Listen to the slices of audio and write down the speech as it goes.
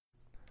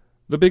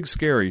The Big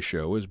Scary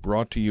Show is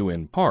brought to you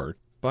in part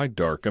by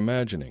Dark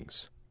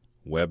Imaginings.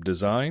 Web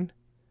design,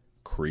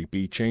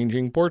 creepy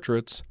changing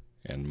portraits,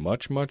 and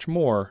much, much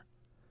more.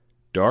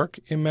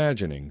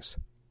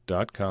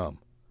 darkimaginings.com.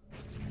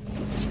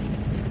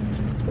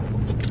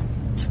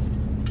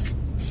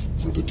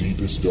 For the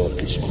deepest,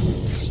 darkest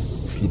creeks,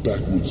 to the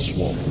backwoods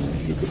swamp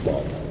at the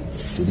bottom,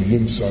 from the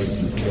inside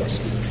of your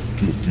casket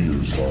to the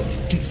fears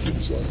lying deep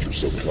inside your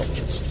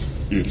subconscious,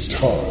 it's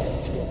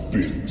time for the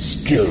Big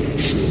Scary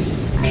Show.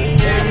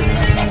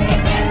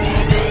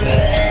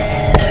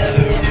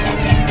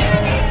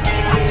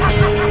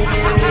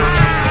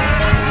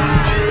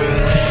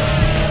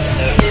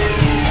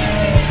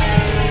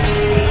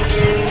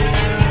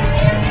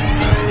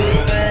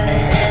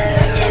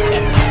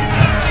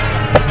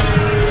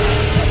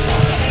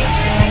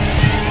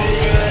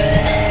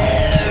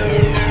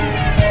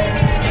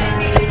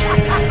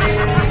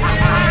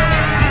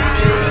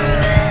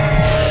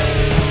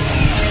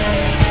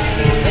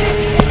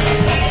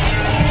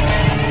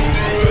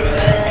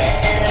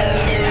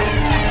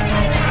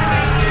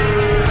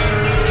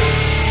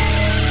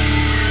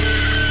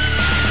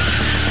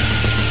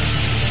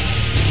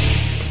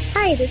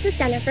 This is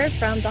Jennifer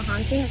from The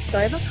Haunting of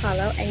Story of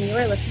Apollo, and you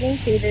are listening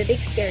to The Big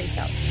Scary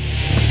Show.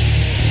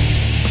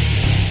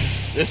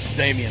 This is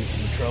Damien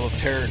from the Trail of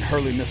Terror in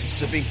Hurley,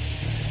 Mississippi.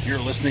 You're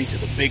listening to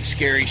The Big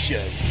Scary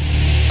Show.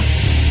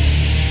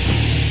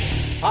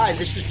 Hi,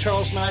 this is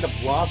Charles Knight of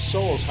Lost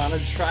Souls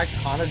Haunted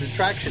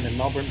Attraction in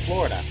Melbourne,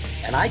 Florida.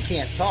 And I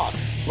can't talk,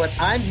 but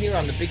I'm here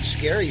on The Big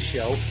Scary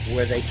Show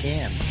where they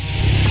can.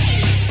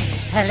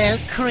 Hello,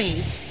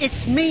 creeps.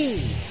 It's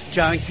me,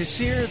 John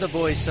Kassir, the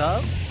voice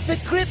of the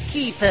Crypt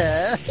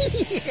Keeper.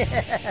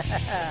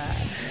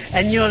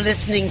 And you're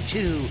listening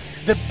to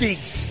The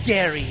Big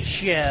Scary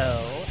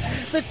Show,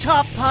 the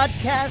top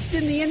podcast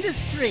in the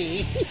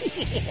industry.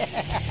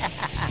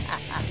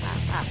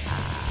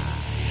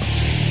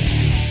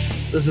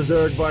 This is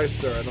Eric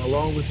Beister, and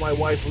along with my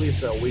wife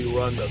Lisa, we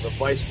run the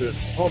Beister's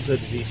Haunted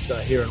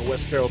Vista here in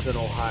West Carrollton,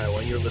 Ohio,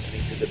 and you're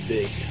listening to The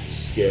Big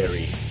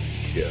Scary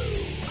Show.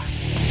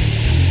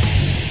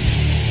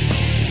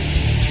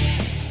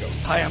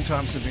 Hi, I'm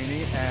Tom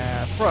Savini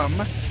from,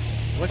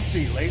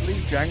 lately,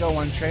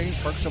 Django Unchained,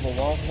 Perks of a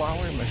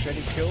Wallflower, and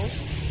Machete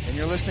Kills, and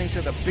you're listening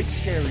to The Big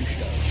Scary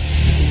Show.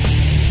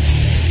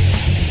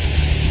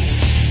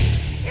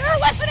 You're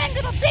listening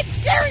to The Big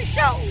Scary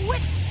Show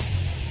with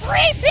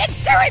 3 big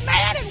scary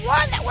men and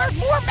 1 that wears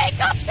more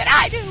makeup than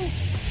I do.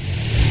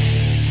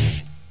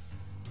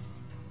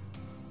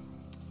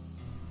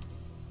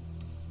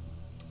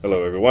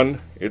 Hello everyone,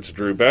 it's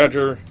Drew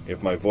Badger.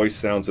 If my voice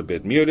sounds a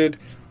bit muted,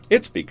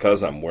 it's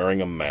because I'm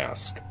wearing a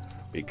mask.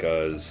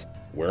 Because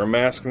wear a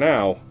mask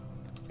now,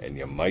 and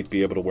you might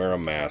be able to wear a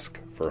mask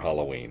for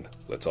Halloween.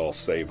 Let's all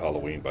save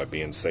Halloween by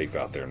being safe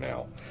out there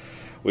now.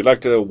 We'd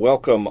like to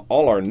welcome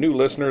all our new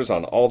listeners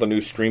on all the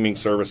new streaming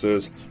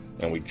services,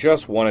 and we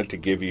just wanted to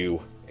give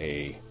you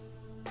a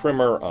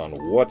primer on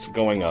what's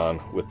going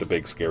on with The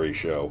Big Scary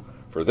Show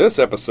for this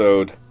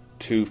episode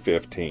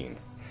 215.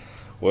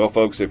 Well,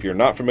 folks, if you're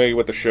not familiar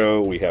with the show,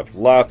 we have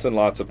lots and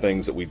lots of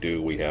things that we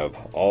do. We have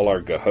all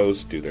our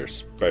hosts do their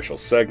special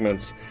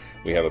segments.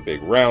 We have a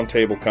big round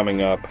table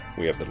coming up.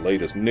 We have the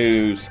latest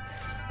news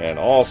and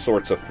all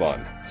sorts of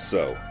fun.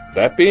 So,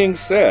 that being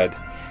said,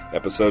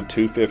 episode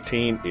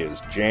 215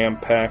 is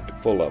jam-packed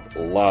full of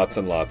lots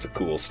and lots of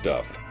cool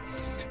stuff.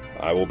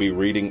 I will be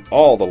reading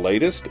all the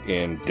latest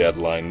in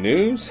Deadline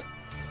News.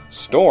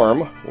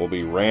 Storm will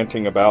be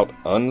ranting about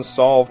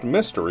unsolved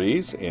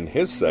mysteries in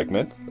his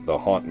segment, The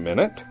Haunt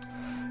Minute.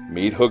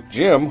 Meat Hook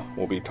Jim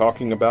will be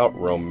talking about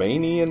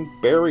Romanian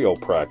burial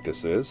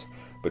practices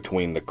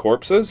between the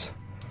corpses.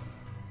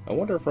 I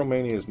wonder if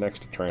Romania is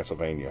next to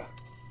Transylvania.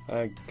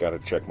 I gotta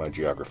check my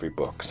geography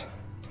books.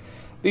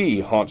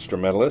 The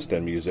haunt-instrumentalist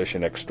and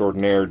musician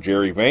extraordinaire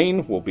Jerry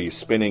Vane will be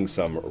spinning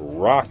some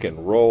rock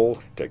and roll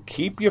to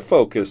keep you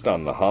focused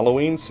on the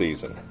Halloween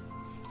season.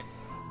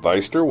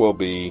 Beister will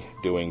be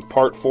doing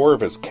part 4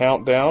 of his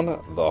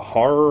countdown, The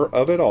Horror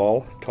of It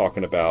All,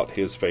 talking about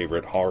his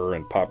favorite horror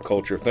and pop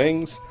culture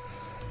things,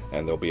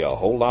 and there'll be a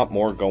whole lot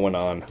more going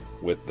on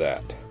with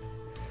that.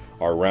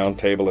 Our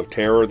Roundtable of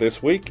Terror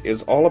this week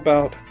is all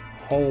about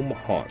home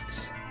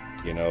haunts.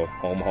 You know,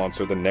 home haunts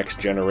are the next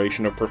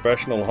generation of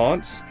professional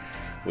haunts.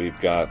 We've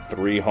got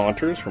 3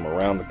 haunters from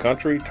around the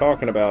country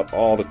talking about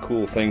all the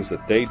cool things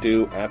that they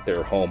do at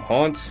their home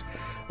haunts.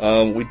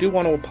 We do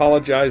want to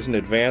apologize in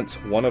advance.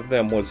 One of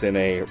them was in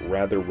a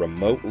rather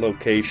remote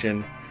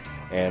location,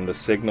 and the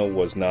signal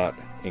was not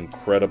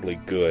incredibly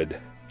good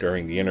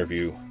during the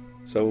interview,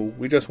 so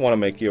we just want to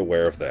make you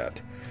aware of that.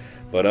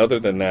 But other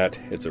than that,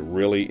 it's a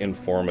really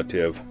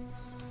informative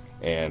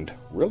and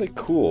really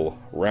cool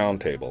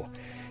roundtable.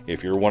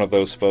 If you're one of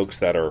those folks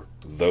that are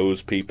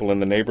those people in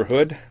the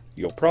neighborhood,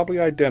 you'll probably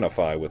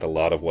identify with a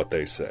lot of what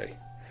they say.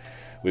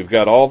 We've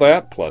got all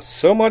that, plus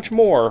so much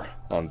more,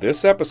 on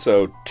this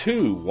episode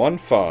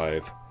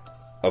 215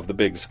 of The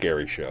Big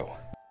Scary Show.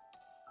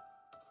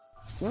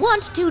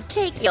 Want to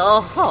take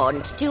your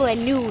haunt to a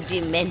new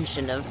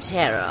dimension of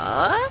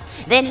terror?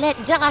 Then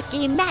let Dark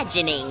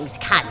Imaginings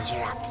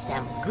conjure up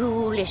some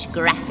ghoulish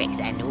graphics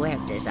and web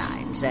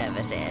design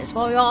services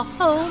for your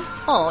home,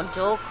 haunt,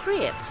 or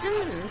crypt.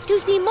 To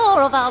see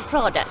more of our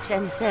products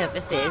and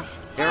services,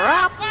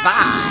 drop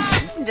by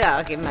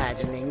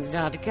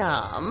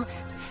darkimaginings.com.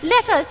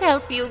 Let us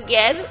help you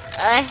get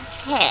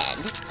ahead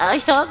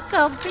of your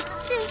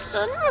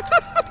competition.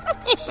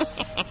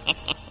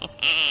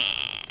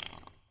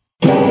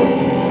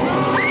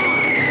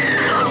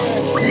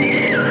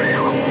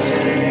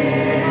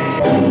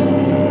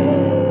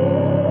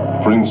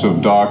 Prince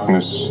of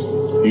Darkness,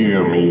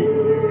 hear me.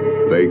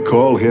 They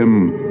call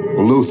him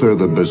Luther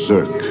the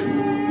Berserk,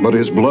 but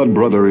his blood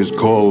brother is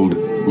called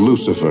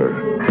Lucifer.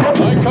 I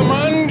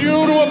command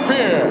you to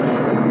appear.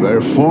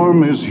 Their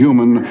form is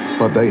human,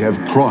 but they have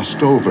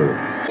crossed over.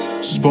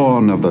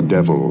 Spawn of the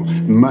devil,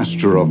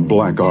 master of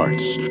black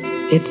arts.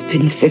 It's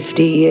been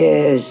 50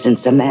 years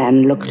since a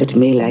man looked at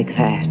me like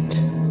that.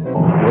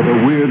 Where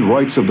the weird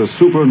rites of the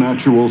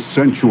supernatural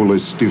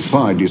sensualists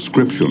defy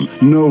description,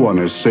 no one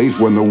is safe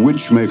when the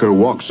Witchmaker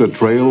walks a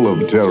trail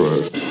of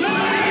terror.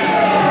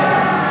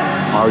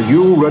 Are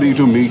you ready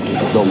to meet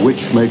the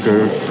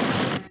Witchmaker?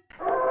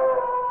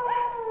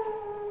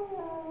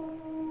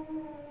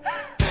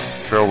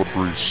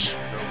 Calabrese,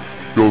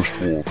 Ghost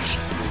Wolves,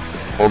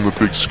 on the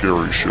Big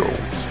Scary Show.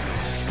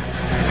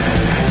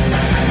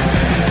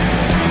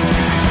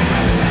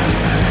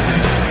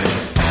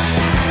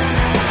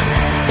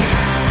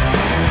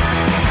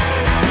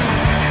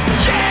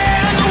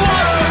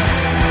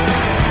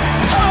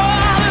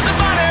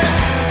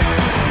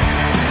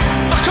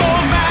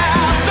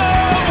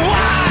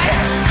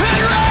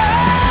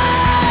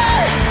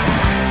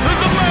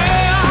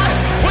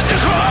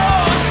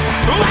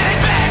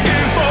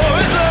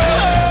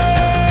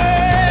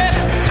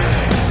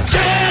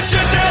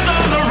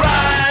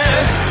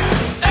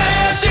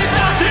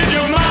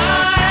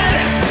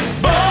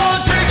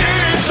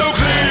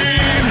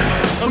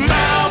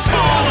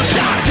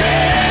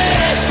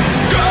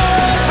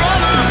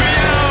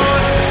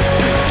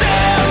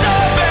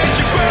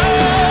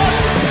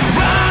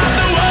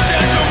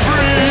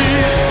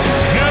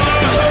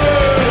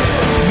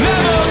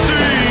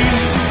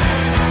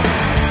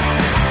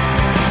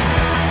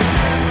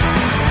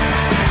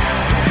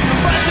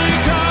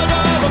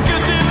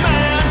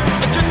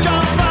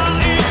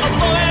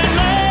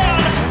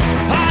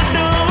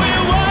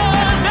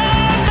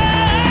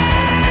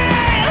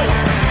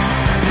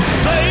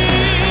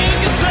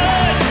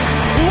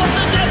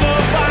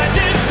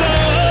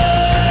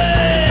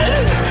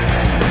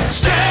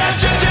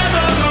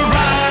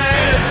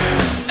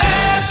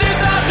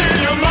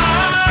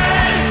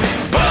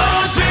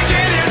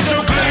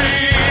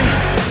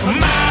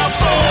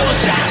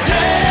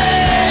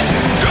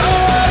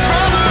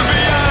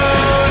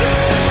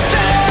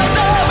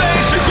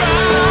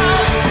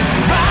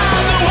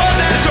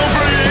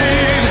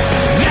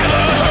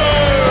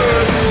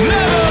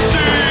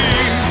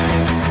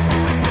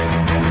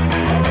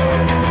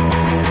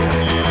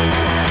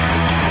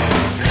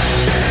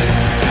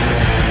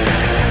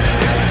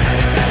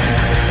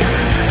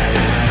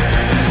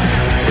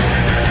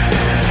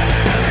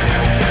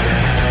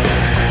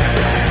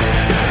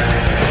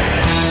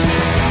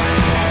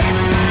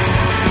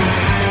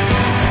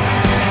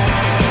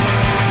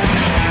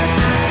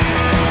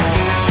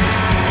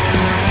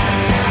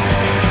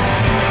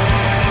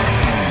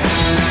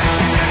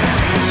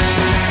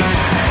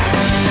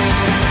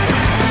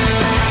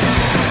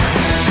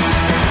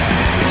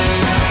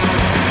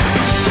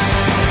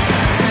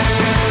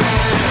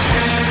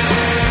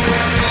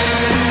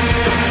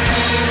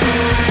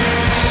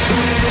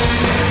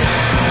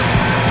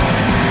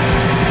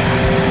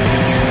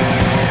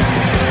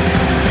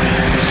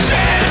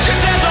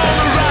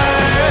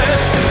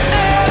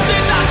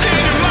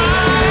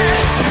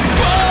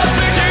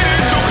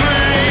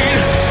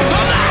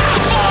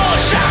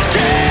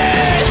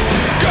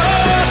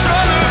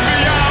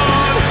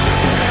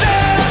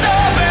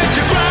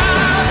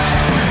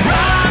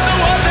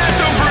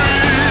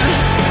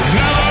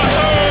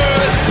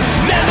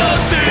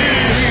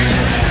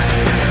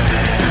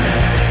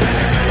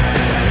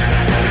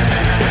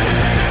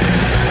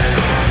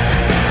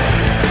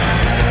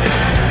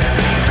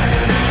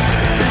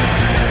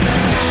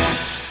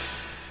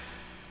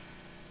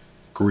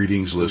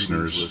 Greetings,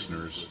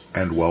 listeners,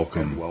 and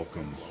welcome.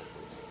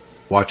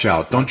 Watch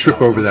out, don't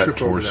trip over that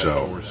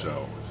torso.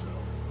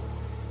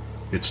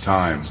 It's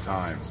time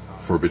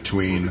for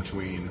Between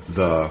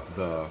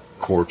the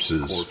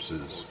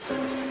Corpses.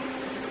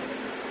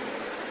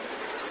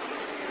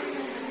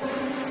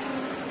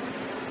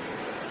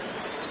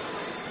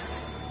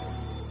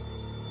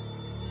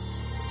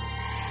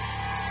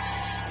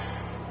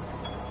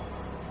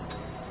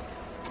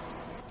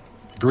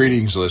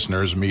 Greetings,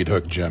 listeners. Meat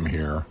Hook Jim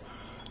here.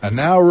 And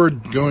now we're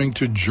going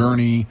to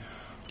journey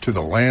to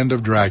the land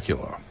of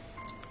Dracula.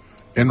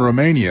 In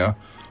Romania,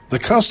 the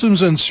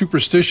customs and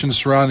superstitions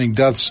surrounding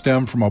death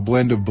stem from a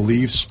blend of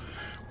beliefs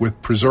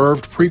with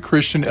preserved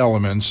pre-Christian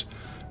elements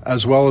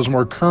as well as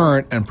more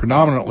current and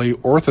predominantly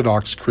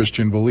Orthodox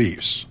Christian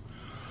beliefs.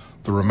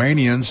 The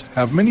Romanians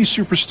have many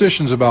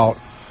superstitions about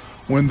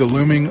when the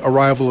looming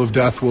arrival of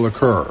death will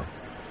occur,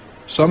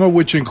 some of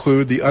which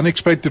include the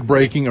unexpected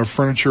breaking of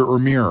furniture or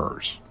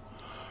mirrors.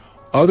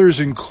 Others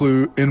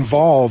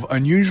involve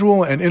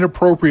unusual and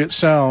inappropriate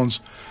sounds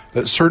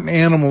that certain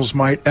animals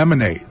might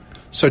emanate,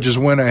 such as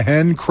when a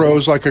hen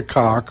crows like a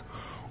cock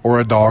or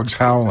a dog's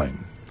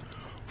howling.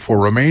 For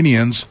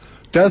Romanians,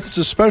 death is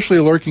especially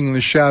lurking in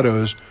the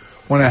shadows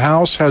when a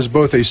house has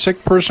both a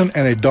sick person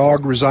and a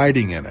dog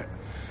residing in it.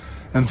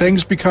 And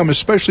things become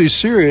especially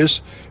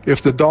serious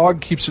if the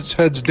dog keeps its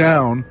head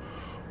down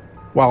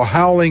while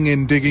howling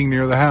and digging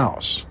near the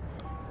house.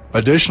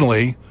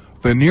 Additionally,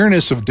 the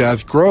nearness of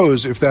death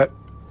grows if that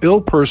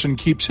ill person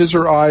keeps his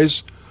or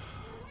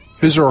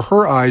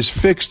her eyes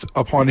fixed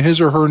upon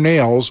his or her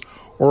nails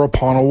or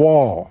upon a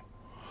wall.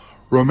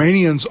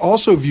 Romanians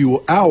also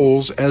view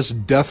owls as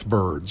death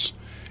birds,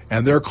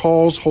 and their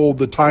calls hold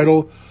the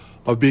title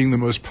of being the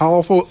most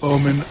powerful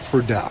omen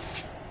for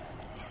death.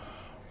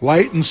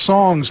 Light and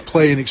songs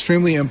play an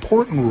extremely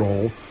important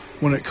role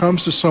when it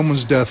comes to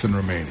someone's death in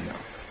Romania.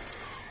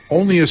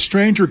 Only a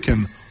stranger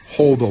can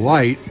hold the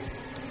light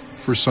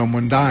for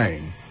someone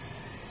dying.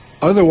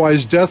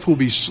 Otherwise, death will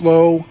be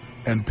slow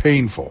and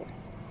painful.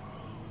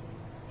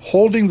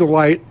 Holding the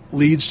light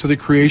leads to the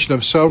creation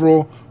of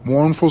several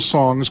mournful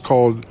songs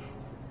called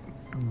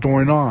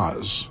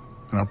doinas,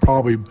 and I'm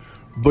probably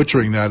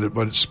butchering that,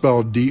 but it's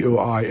spelled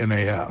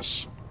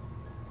D-O-I-N-A-S.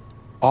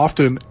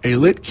 Often, a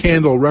lit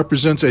candle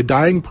represents a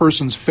dying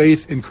person's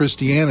faith in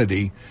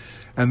Christianity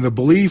and the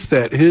belief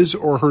that his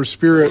or her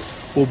spirit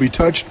will be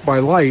touched by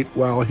light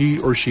while he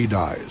or she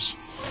dies.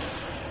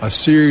 A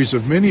series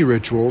of many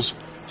rituals,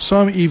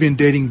 some even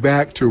dating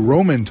back to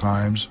Roman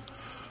times,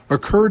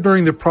 occur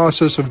during the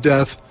process of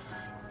death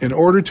in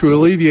order to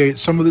alleviate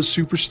some of the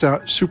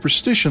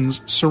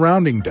superstitions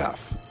surrounding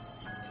death.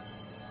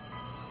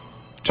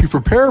 To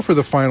prepare for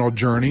the final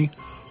journey,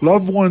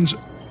 loved ones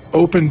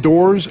open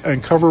doors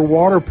and cover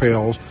water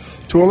pails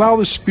to allow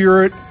the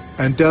spirit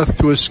and death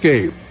to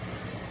escape,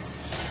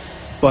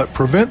 but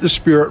prevent the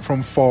spirit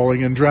from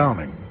falling and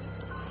drowning.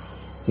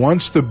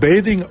 Once the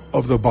bathing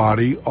of the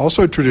body,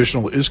 also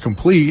traditional, is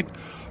complete,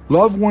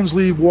 loved ones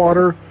leave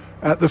water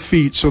at the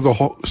feet so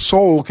the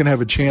soul can have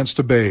a chance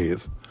to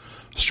bathe.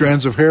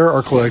 Strands of hair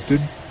are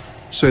collected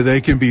so they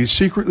can be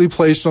secretly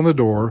placed on the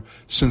door,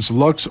 since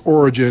luck's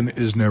origin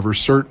is never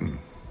certain.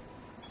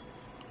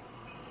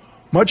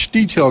 Much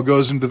detail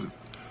goes into the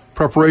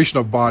preparation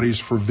of bodies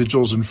for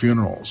vigils and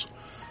funerals.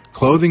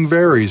 Clothing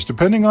varies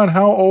depending on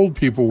how old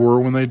people were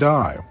when they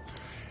die.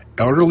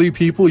 Elderly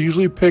people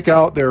usually pick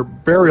out their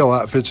burial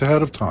outfits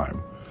ahead of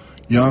time.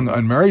 Young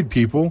unmarried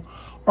people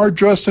are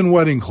dressed in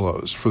wedding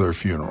clothes for their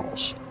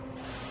funerals.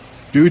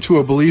 Due to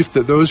a belief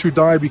that those who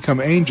die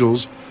become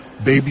angels,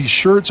 baby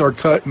shirts are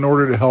cut in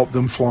order to help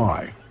them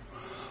fly.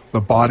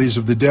 The bodies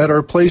of the dead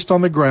are placed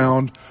on the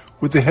ground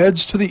with the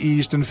heads to the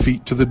east and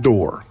feet to the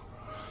door,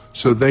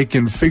 so they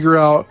can figure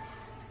out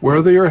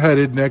where they are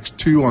headed next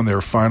to on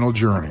their final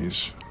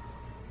journeys.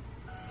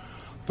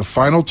 The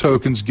final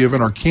tokens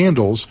given are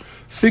candles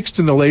fixed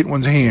in the late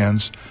one's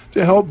hands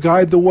to help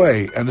guide the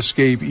way and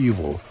escape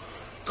evil.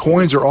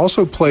 Coins are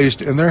also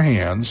placed in their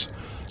hands,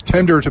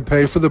 tender to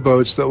pay for the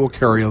boats that will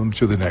carry them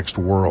to the next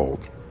world.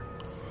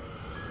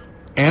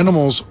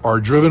 Animals are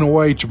driven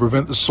away to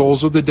prevent the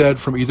souls of the dead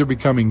from either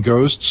becoming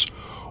ghosts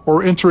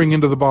or entering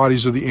into the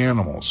bodies of the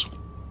animals.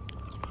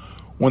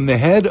 When the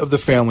head of the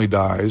family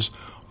dies,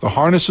 the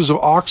harnesses of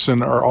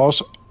oxen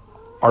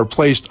are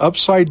placed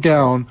upside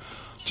down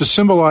to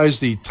symbolize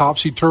the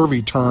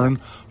topsy-turvy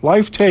turn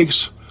life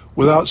takes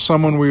without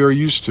someone we are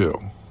used to.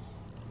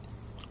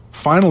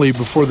 Finally,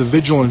 before the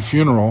vigil and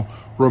funeral,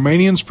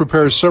 Romanians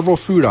prepare several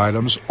food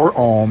items, or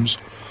alms,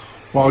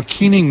 while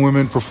keening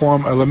women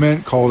perform a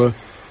lament called a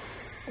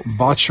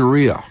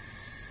băceria.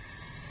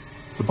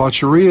 The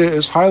băceria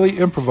is highly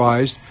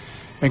improvised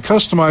and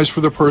customized for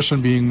the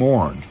person being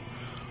mourned.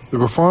 The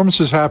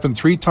performances happen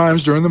 3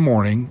 times during the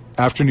morning,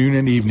 afternoon,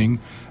 and evening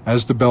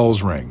as the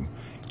bells ring.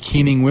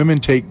 Keening women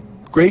take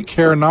great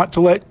care not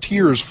to let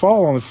tears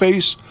fall on the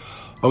face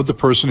of the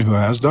person who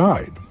has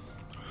died.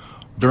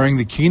 During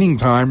the keening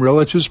time,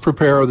 relatives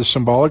prepare the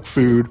symbolic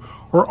food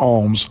or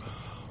alms,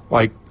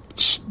 like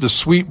the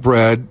sweet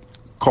bread,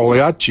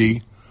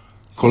 koliachi,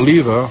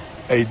 koliva,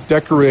 a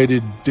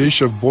decorated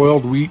dish of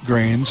boiled wheat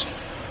grains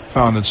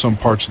found in some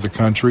parts of the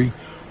country,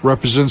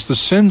 represents the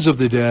sins of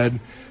the dead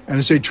and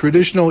is a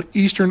traditional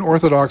Eastern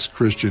Orthodox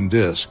Christian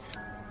dish.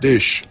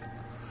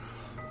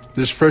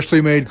 This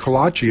freshly made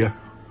kolache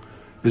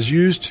is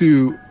used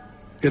in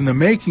the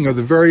making of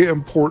the very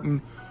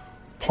important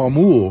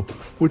pomul,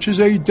 which is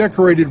a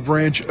decorated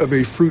branch of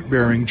a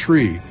fruit-bearing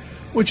tree,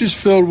 which is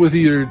filled with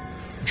either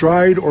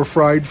dried or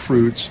fried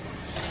fruits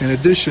in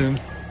addition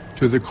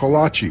to the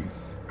kolache.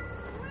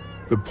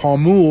 The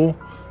pomul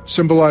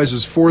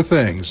symbolizes 4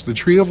 things: the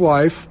tree of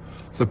life,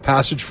 the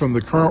passage from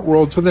the current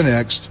world to the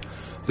next,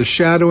 the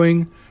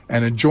shadowing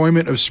and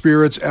enjoyment of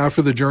spirits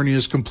after the journey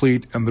is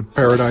complete, and the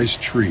paradise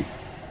tree.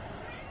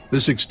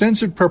 This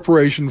extensive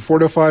preparation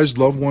fortifies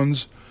loved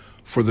ones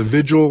for the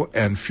vigil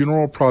and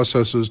funeral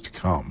processes to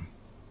come.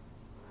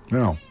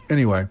 Now,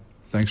 anyway,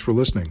 thanks for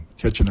listening.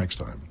 Catch you next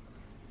time.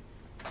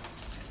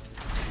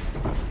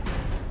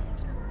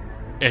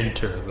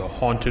 Enter the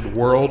haunted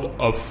world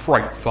of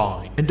Fright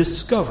Find and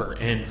discover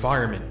an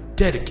environment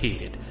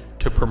dedicated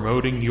to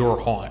promoting your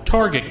haunt.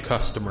 Target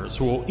customers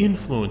who will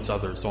influence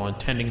others on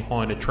attending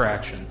haunt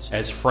attractions,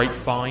 as Fright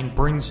Find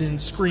brings in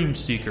scream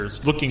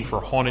seekers looking for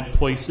haunted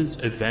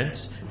places,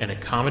 events, and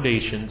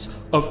accommodations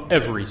of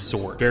every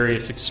sort.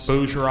 Various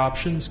exposure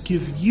options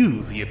give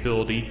you the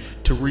ability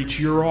to reach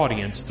your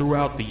audience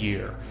throughout the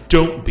year.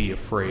 Don't be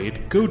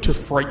afraid. Go to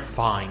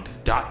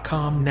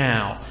frightfind.com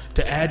now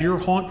to add your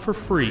haunt for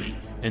free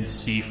and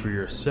see for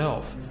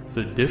yourself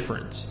the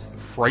difference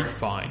Fright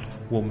Find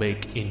will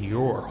make in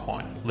your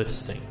haunt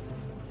listing.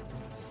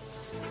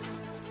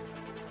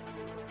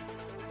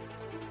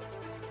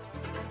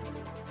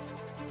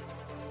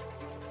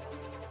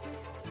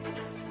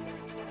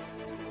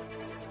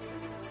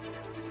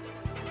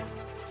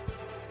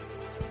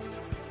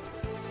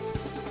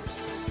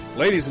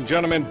 Ladies and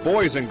gentlemen,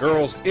 boys and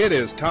girls, it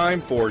is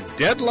time for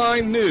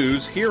Deadline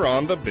News here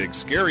on The Big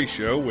Scary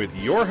Show with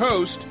your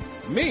host,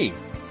 me,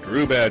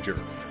 Drew Badger,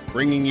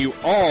 bringing you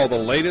all the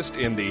latest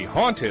in the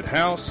haunted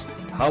house,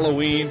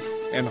 Halloween,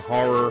 and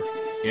horror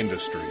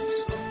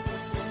industries.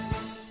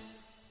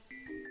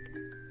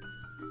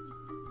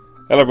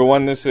 Hello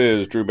everyone, this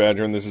is Drew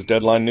Badger and this is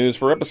Deadline News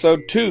for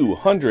episode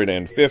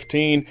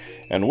 215,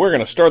 and we're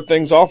going to start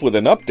things off with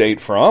an update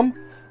from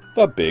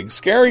The Big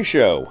Scary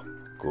Show.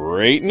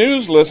 Great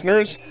news,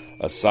 listeners!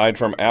 Aside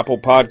from Apple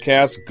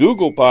Podcasts,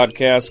 Google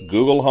Podcasts,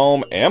 Google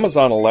Home,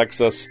 Amazon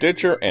Alexa,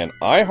 Stitcher, and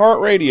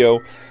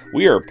iHeartRadio,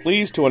 we are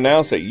pleased to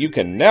announce that you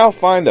can now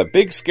find The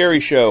Big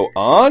Scary Show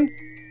on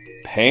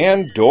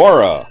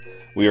Pandora.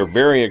 We are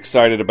very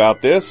excited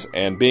about this,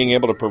 and being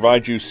able to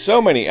provide you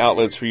so many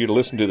outlets for you to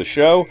listen to the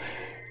show,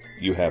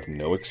 you have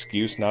no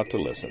excuse not to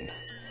listen.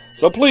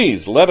 So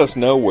please let us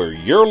know where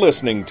you're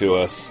listening to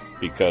us,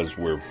 because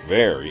we're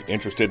very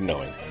interested in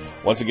knowing.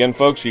 Once again,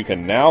 folks, you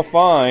can now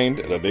find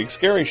The Big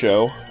Scary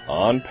Show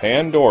on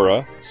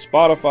Pandora,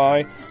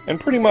 Spotify, and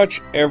pretty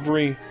much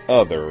every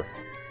other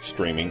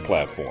streaming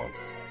platform.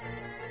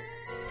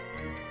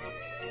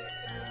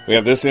 We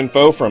have this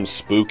info from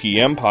Spooky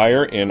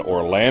Empire in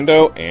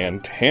Orlando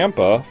and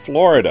Tampa,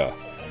 Florida.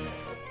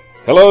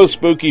 Hello,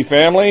 Spooky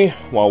family.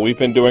 While we've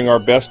been doing our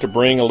best to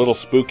bring a little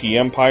Spooky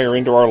Empire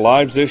into our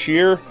lives this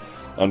year,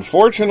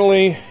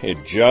 unfortunately,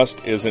 it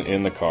just isn't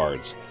in the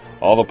cards.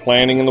 All the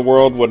planning in the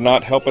world would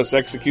not help us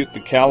execute the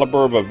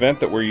caliber of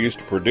event that we're used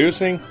to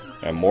producing,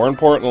 and more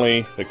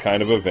importantly, the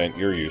kind of event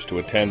you're used to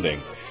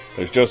attending.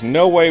 There's just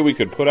no way we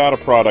could put out a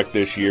product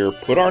this year,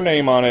 put our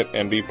name on it,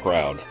 and be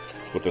proud.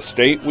 With the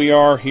state we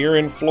are here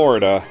in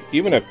Florida,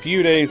 even a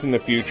few days in the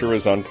future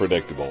is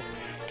unpredictable.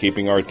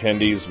 Keeping our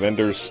attendees,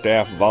 vendors,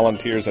 staff,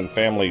 volunteers, and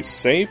families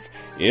safe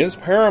is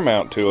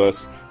paramount to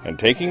us, and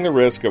taking the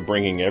risk of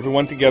bringing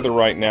everyone together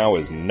right now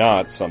is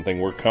not something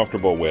we're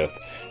comfortable with,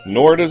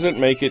 nor does it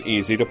make it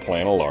easy to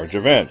plan a large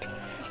event.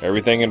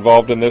 Everything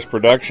involved in this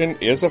production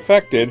is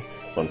affected,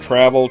 from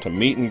travel to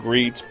meet and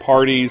greets,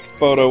 parties,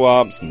 photo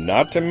ops,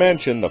 not to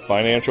mention the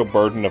financial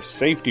burden of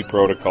safety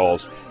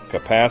protocols,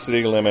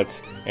 capacity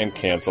limits, and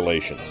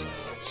cancellations.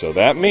 So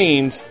that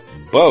means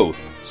both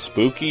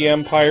Spooky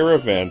Empire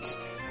events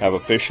have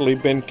officially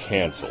been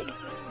canceled.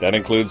 That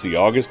includes the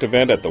August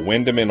event at the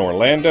Wyndham in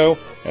Orlando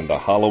and the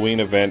Halloween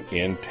event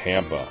in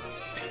Tampa.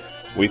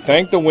 We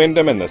thank the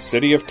Wyndham and the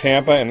City of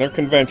Tampa and their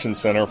convention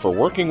center for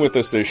working with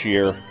us this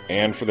year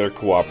and for their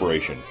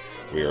cooperation.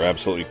 We are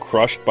absolutely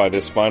crushed by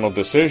this final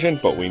decision,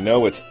 but we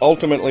know it's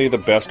ultimately the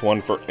best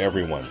one for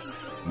everyone.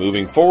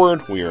 Moving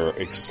forward, we are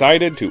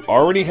excited to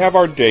already have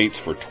our dates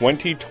for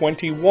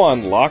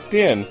 2021 locked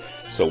in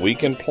so we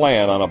can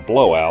plan on a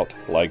blowout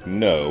like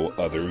no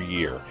other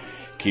year.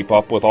 Keep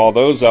up with all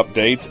those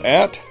updates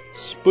at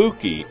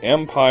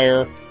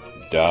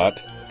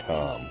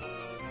spookyempire.com.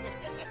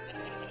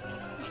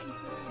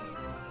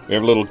 We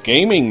have a little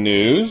gaming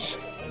news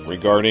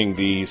regarding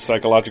the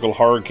psychological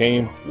horror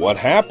game What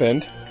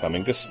Happened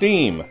coming to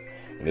Steam.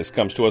 And this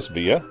comes to us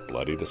via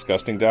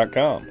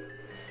bloodydisgusting.com.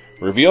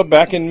 Revealed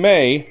back in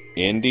May,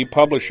 indie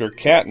publisher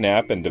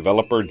Catnap and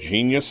developer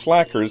Genius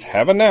Slackers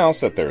have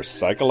announced that their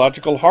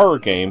psychological horror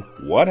game,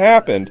 What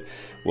Happened,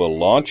 will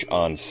launch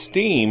on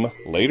Steam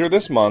later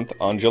this month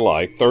on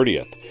July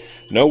 30th.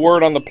 No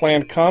word on the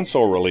planned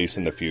console release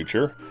in the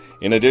future.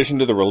 In addition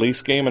to the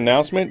release game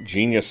announcement,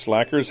 Genius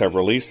Slackers have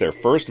released their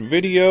first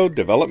video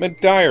development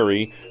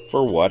diary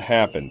for What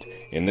Happened.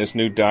 In this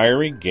new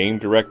diary, game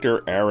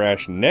director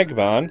Arash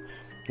Negban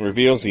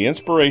reveals the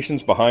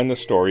inspirations behind the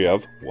story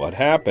of What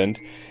Happened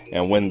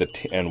and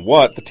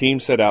what the team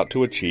set out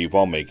to achieve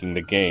while making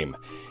the game.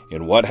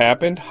 In What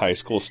Happened, high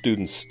school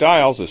student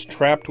Styles is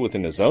trapped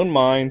within his own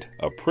mind,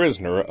 a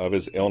prisoner of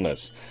his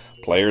illness.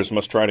 Players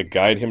must try to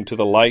guide him to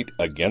the light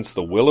against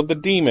the will of the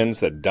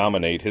demons that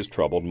dominate his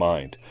troubled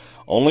mind.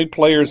 Only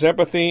players'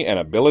 empathy and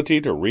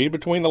ability to read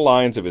between the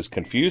lines of his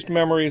confused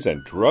memories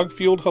and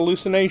drug-fueled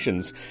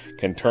hallucinations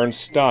can turn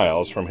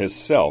Styles from his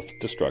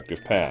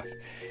self-destructive path.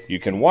 You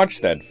can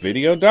watch that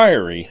video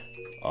diary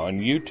on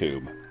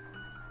YouTube.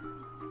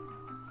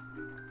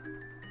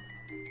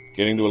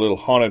 Getting to a little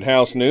haunted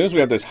house news,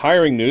 we have this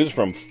hiring news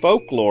from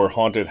Folklore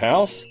Haunted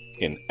House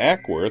in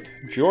Ackworth,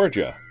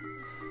 Georgia.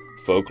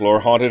 Folklore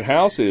Haunted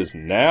House is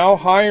now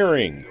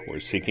hiring. We're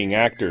seeking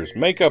actors,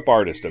 makeup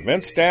artists,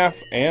 event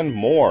staff, and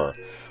more.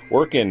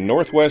 Work in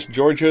Northwest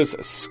Georgia's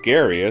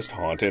scariest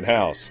haunted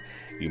house.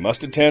 You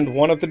must attend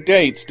one of the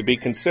dates to be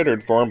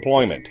considered for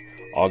employment.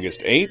 August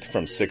 8th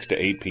from 6 to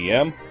 8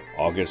 p.m.,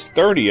 August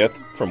 30th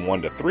from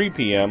 1 to 3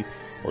 p.m.,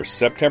 or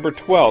September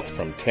 12th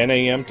from 10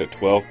 a.m. to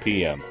 12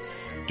 p.m.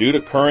 Due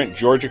to current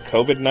Georgia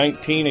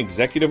COVID-19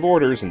 executive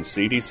orders and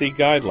CDC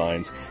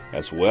guidelines,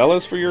 as well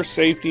as for your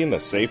safety and the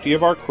safety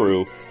of our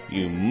crew,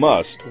 you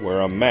must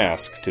wear a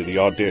mask to the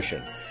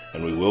audition,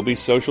 and we will be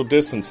social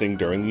distancing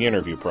during the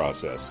interview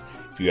process.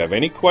 If you have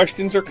any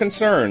questions or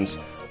concerns,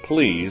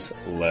 please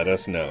let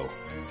us know.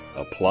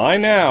 Apply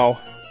now,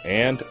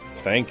 and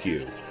thank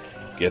you.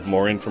 Get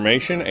more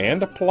information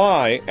and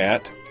apply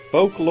at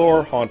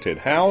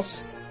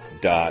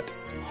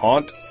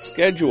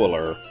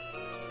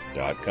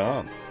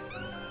folklorehauntedhouse.hauntscheduler.com.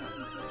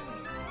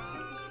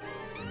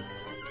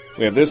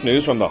 We have this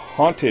news from the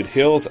Haunted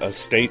Hills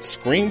Estate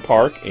Screen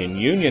Park in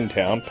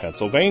Uniontown,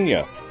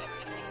 Pennsylvania.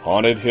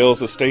 Haunted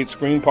Hills Estate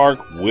Screen Park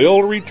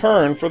will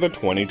return for the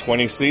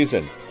 2020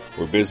 season.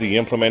 We're busy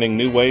implementing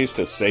new ways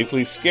to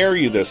safely scare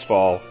you this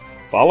fall.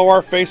 Follow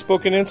our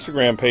Facebook and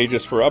Instagram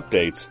pages for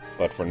updates,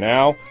 but for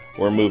now,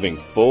 we're moving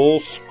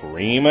full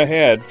scream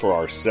ahead for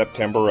our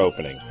September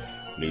opening.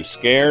 New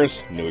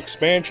scares, new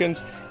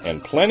expansions,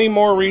 and plenty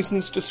more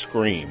reasons to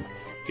scream.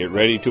 Get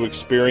ready to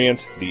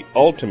experience the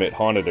ultimate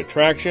haunted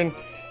attraction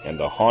and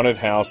the haunted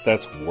house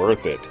that's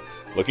worth it.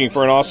 Looking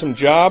for an awesome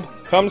job?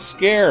 Come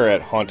scare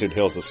at Haunted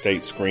Hills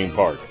Estate Screen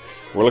Park.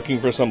 We're looking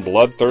for some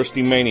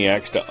bloodthirsty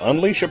maniacs to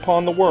unleash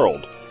upon the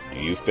world.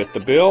 Do you fit the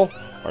bill?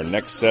 Our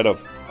next set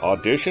of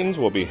auditions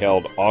will be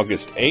held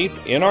August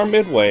 8th in our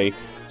Midway,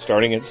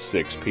 starting at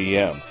 6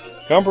 p.m.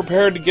 Come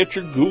prepared to get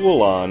your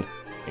Google on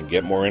and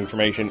get more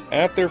information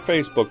at their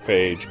Facebook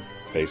page,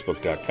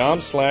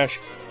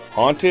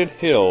 facebook.com/Haunted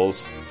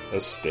Hills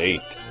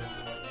Estate.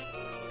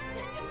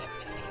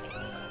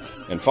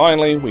 And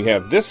finally, we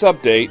have this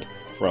update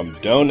from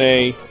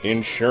Donay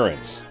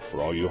Insurance,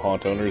 for all you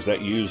haunt owners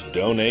that use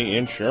Donay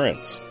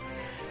Insurance.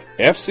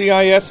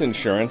 FCIS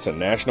Insurance, a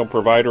national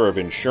provider of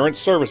insurance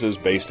services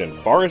based in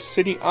Forest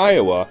City,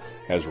 Iowa,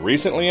 has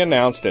recently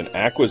announced an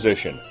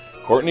acquisition.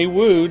 Courtney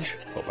Wooge,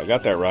 hope I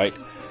got that right,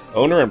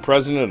 owner and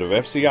president of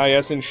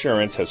FCIS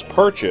Insurance, has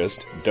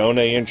purchased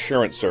Donay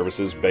Insurance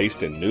Services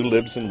based in New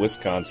Libsyn,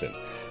 Wisconsin.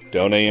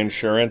 Donay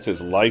Insurance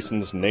is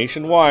licensed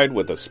nationwide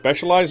with a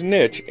specialized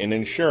niche in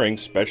insuring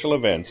special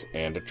events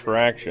and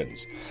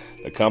attractions.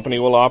 The company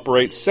will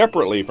operate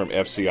separately from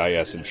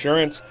FCIS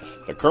Insurance.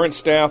 The current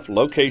staff,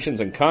 locations,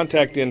 and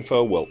contact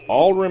info will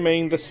all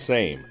remain the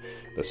same.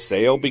 The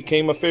sale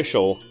became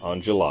official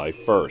on July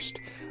 1st.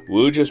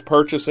 Wooge is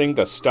purchasing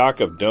the stock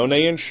of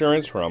Donay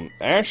Insurance from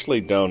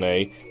Ashley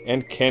Donay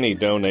and Kenny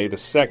Donay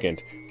II,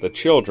 the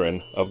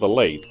children of the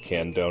late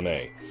Ken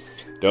Donay.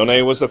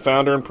 Donay was the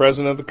founder and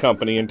president of the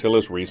company until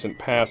his recent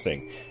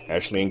passing.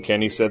 Ashley and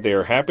Kenny said they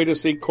are happy to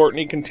see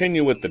Courtney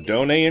continue with the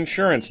Donay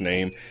Insurance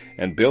name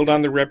and build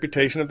on the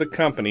reputation of the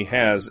company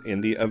has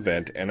in the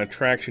event and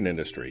attraction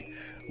industry.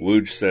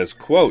 Wooge says,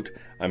 quote,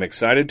 "I'm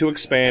excited to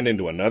expand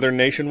into another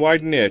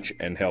nationwide niche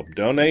and help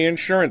Donay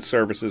Insurance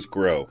Services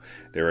grow.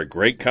 They're a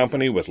great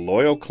company with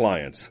loyal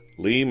clients.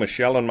 Lee,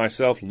 Michelle, and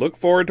myself look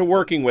forward to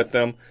working with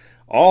them,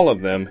 all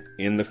of them,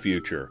 in the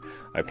future.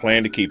 I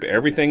plan to keep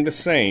everything the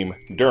same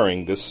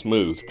during this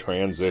smooth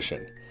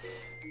transition."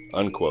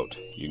 Unquote.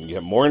 You can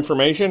get more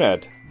information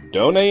at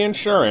Donay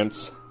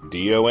Insurance,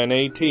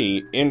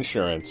 DONAT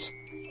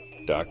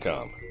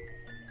Insurance.com.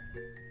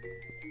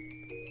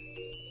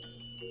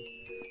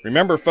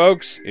 Remember,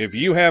 folks, if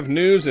you have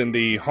news in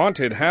the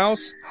haunted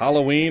house,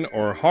 Halloween,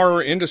 or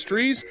horror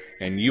industries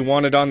and you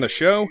want it on the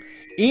show,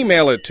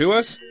 email it to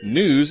us,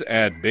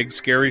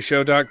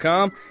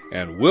 news@bigscaryshow.com,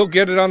 and we'll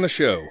get it on the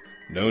show.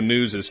 No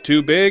news is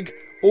too big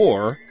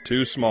or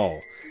too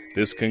small.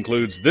 This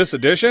concludes this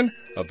edition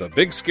of the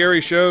Big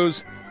Scary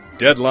Show's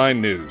Deadline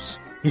News.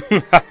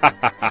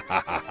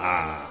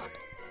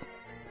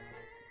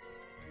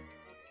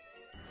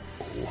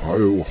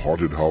 Ohio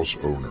Haunted House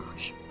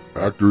owners,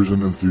 actors,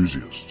 and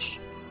enthusiasts,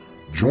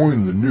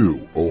 join the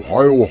new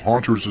Ohio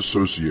Haunters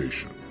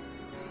Association.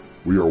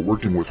 We are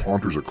working with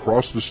haunters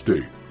across the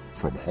state,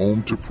 from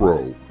home to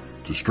pro,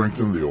 to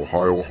strengthen the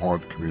Ohio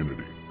haunt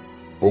community.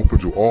 Open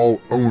to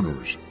all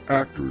owners,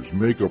 actors,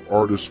 makeup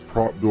artists,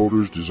 prop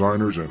builders,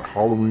 designers, and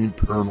Halloween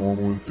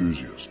paranormal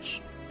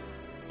enthusiasts.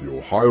 The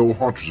Ohio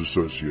Haunters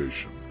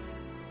Association,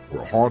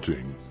 where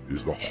haunting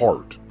is the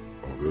heart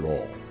of it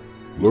all.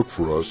 Look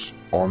for us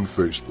on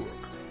Facebook.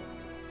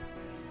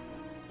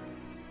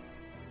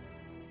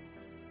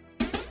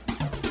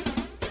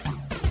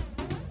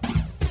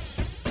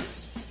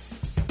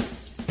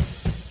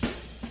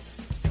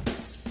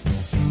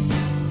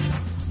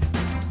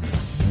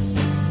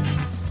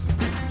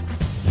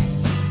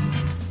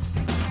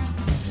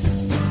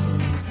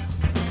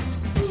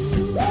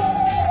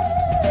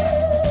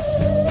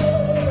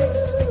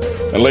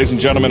 And ladies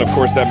and gentlemen, of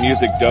course, that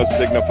music does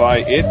signify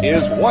it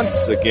is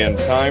once again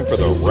time for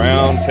the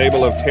Round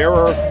Table of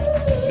Terror,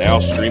 now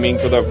streaming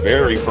for the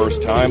very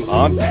first time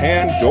on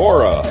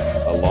Pandora,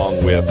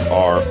 along with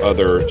our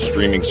other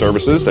streaming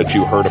services that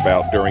you heard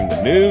about during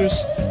the news.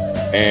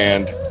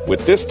 And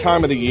with this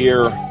time of the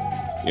year,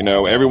 you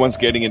know, everyone's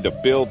getting into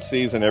build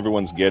season,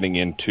 everyone's getting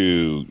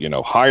into, you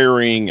know,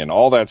 hiring and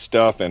all that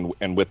stuff. And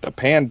with the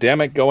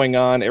pandemic going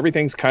on,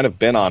 everything's kind of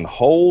been on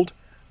hold.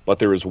 But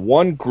there is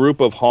one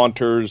group of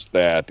haunters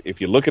that,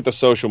 if you look at the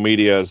social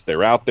medias,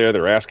 they're out there,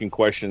 they're asking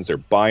questions, they're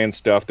buying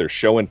stuff, they're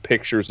showing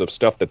pictures of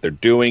stuff that they're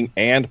doing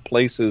and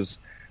places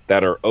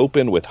that are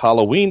open with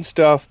Halloween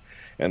stuff.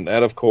 And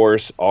that, of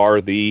course, are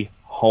the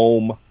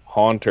home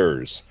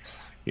haunters.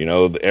 You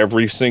know,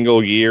 every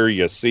single year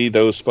you see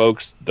those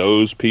folks,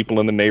 those people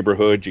in the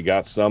neighborhood. You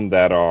got some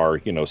that are,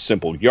 you know,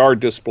 simple yard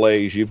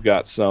displays. You've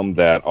got some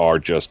that are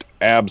just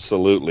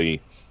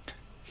absolutely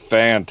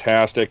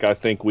fantastic. I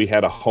think we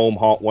had a home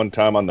haunt one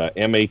time on the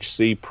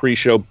MHC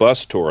pre-show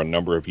bus tour a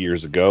number of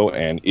years ago,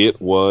 and it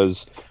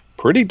was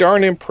pretty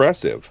darn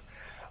impressive.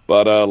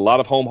 But a lot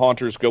of home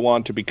haunters go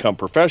on to become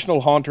professional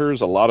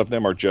haunters. A lot of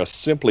them are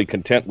just simply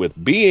content with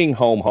being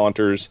home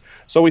haunters.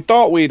 So we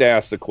thought we'd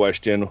ask the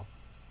question,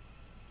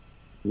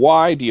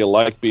 why do you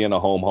like being a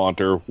home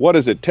haunter? What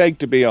does it take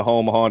to be a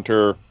home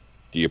haunter?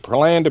 Do you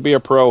plan to be a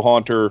pro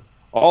haunter?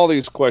 All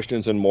these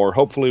questions and more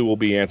hopefully will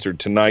be answered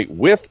tonight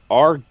with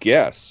our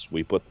guests.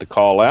 We put the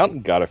call out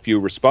and got a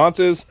few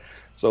responses.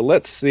 So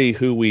let's see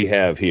who we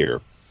have here.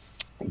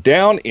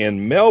 Down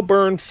in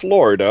Melbourne,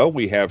 Florida,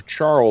 we have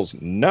Charles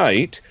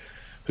Knight,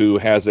 who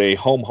has a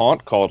home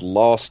haunt called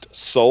Lost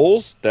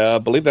Souls. I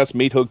believe that's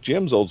Meat Hook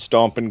Jim's old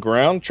stomping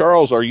ground.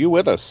 Charles, are you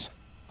with us?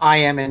 I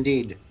am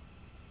indeed.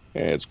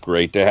 It's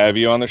great to have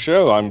you on the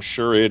show. I'm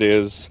sure it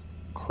is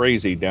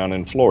crazy down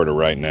in Florida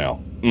right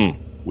now.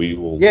 We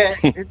will. Yeah,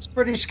 it's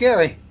pretty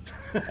scary.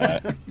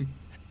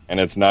 And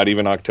it's not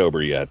even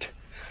October yet.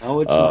 No,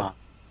 it's not.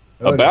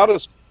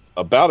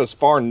 About as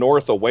far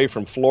north away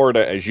from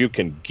Florida as you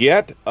can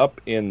get, up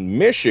in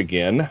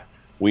Michigan,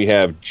 we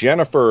have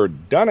Jennifer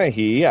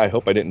Dunahee. I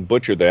hope I didn't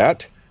butcher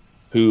that.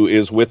 Who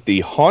is with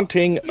the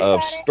Haunting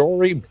of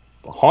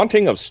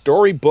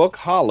Storybook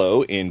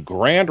Hollow in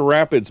Grand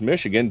Rapids,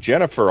 Michigan.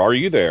 Jennifer, are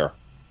you there?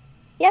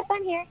 Yep,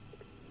 I'm here.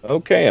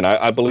 Okay, and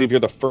I believe you're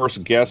the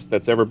first guest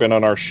that's ever been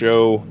on our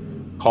show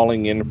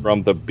calling in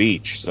from the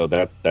beach, so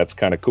that's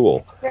kind of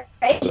cool.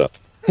 Right. So.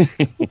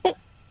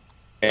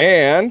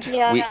 And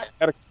yeah. we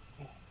had a...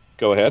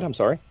 Go ahead, I'm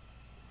sorry.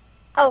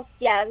 Oh,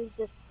 yeah, I was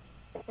just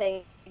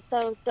saying,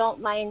 so don't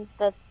mind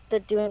the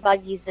doing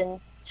buggies and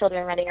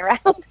children running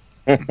around.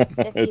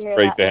 It's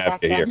great to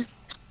have you here.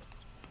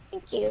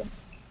 Thank you.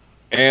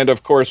 And,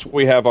 of course,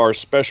 we have our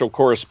special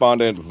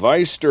correspondent,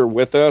 Weister,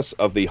 with us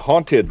of the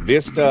Haunted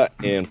Vista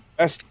in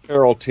West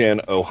Carrollton,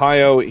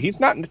 Ohio.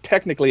 He's not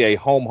technically a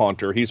home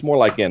haunter. He's more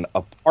like an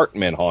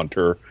apartment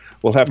haunter.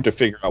 We'll have to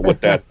figure out what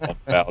that's all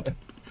about.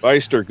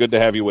 Weister, good to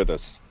have you with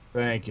us.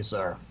 Thank you,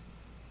 sir.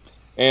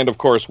 And, of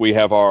course, we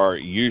have our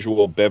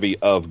usual bevy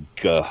of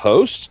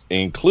hosts,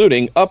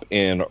 including up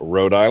in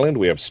Rhode Island.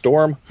 We have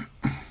Storm.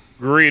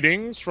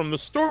 Greetings from the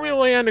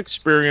Stormyland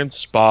Experience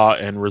Spa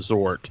and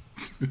Resort.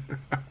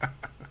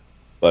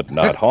 But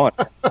not haunt.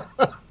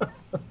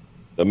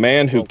 The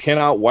man who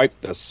cannot wipe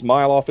the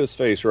smile off his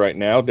face right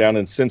now, down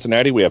in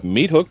Cincinnati, we have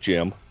Meat Hook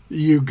Jim.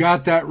 You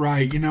got that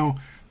right. You know,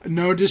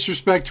 no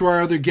disrespect to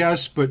our other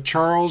guests, but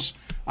Charles,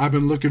 I've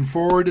been looking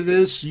forward to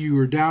this. You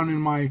were down in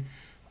my...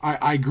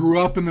 I grew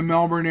up in the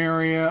Melbourne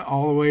area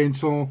all the way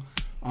until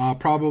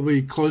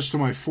probably close to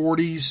my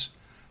 40s,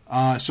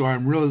 so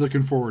I'm really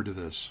looking forward to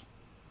this.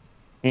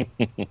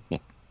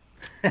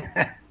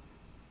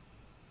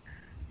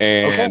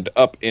 And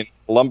up in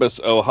Columbus,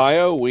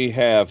 Ohio, we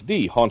have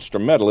the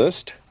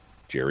Haunster-medalist,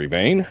 Jerry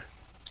Vane.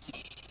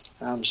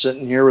 I'm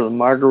sitting here with a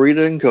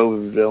margarita in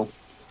Covidville.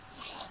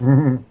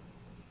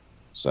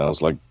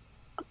 Sounds like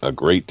a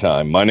great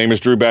time. My name is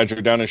Drew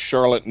Badger down in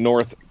Charlotte,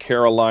 North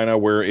Carolina,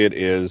 where it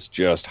is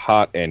just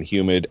hot and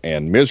humid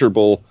and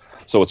miserable.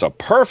 So it's a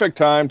perfect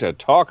time to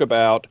talk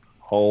about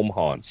home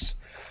haunts.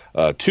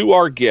 To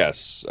our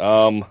guests,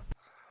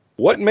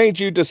 what made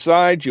you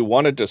decide you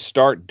wanted to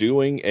start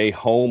doing a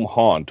home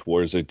haunt?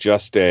 Was it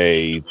just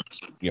a,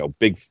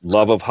 big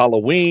love of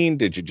Halloween?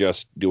 Did you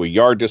just do a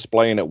yard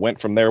display and it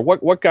went from there?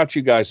 What got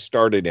you guys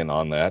started in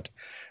on that?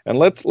 And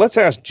let's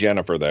ask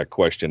Jennifer that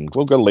question.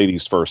 We'll go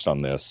ladies first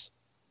on this.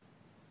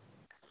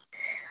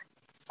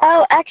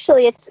 Oh,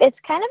 actually, it's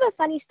kind of a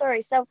funny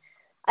story. So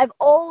I've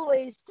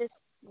always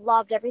just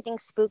loved everything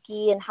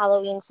spooky and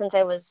Halloween since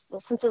as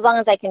long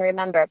as I can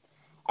remember.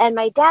 And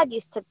my dad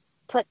used to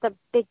put the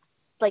big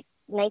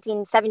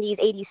 1970s,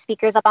 80s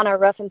speakers up on our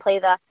roof and play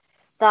the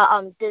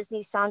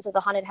Disney Sounds of the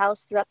Haunted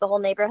House throughout the whole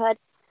neighborhood.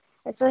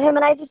 And so him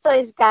and I just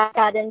always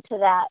got into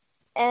that.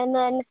 And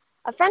then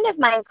a friend of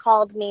mine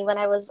called me when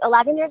I was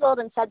 11 years old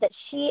and said that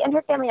she and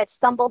her family had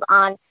stumbled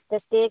on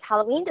this big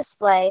Halloween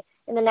display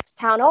in the next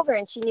town over,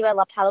 and she knew I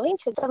loved Halloween.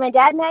 She said, so my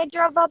dad and I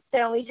drove up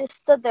there, and we just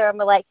stood there, and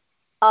we're like,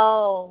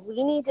 oh,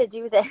 we need to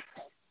do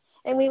this.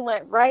 And we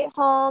went right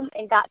home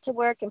and got to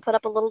work and put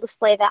up a little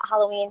display that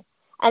Halloween.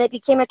 And it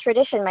became a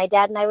tradition. My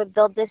dad and I would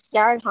build this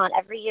yard haunt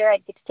every year.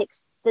 I'd get to take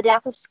the day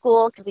off of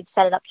school because we'd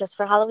set it up just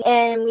for Halloween.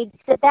 And we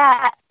did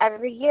that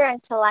every year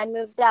until I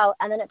moved out.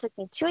 And then it took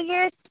me 2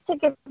 years to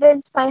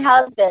convince my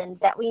husband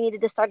that we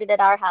needed to start it at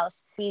our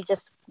house. We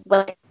just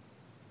went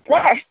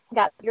there,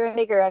 got bigger and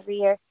bigger every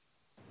year.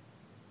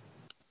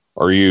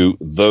 Are you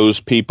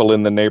those people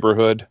in the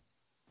neighborhood,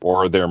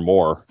 or are there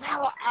more?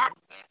 Well,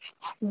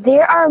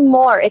 there are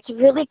more. It's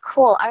really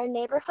cool. Our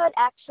neighborhood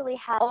actually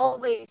has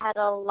always had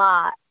a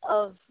lot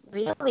of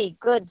really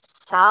good,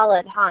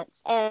 solid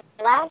hunts. And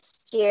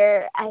last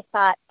year, I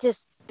thought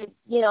just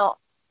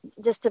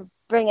to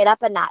bring it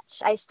up a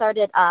notch, I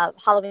started a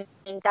Halloween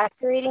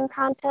decorating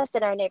contest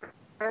in our neighborhood.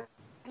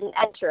 Didn't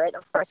enter it,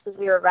 of course, because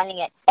we were running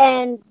it.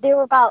 And there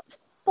were about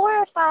 4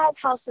 or 5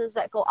 houses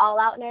that go all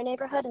out in our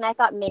neighborhood. And I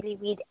thought maybe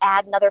we'd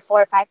add another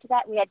 4 or 5 to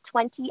that. We had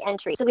 20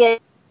 entries. So we had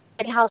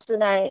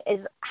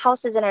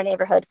houses in our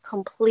neighborhood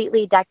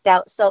completely decked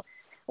out. So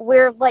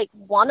we're like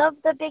one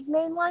of the big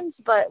main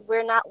ones, but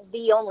we're not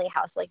the only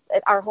house. Like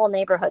our whole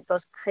neighborhood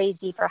goes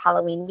crazy for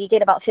Halloween. We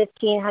get about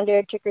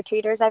 1,500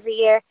 trick-or-treaters every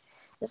year.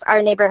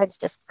 Our neighborhood's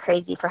just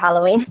crazy for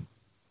Halloween.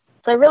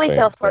 So I really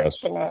feel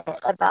fortunate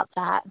about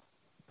that.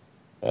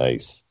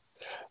 Nice.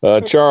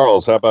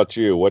 Charles, how about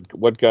you?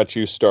 What got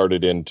you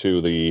started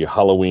into the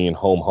Halloween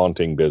home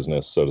haunting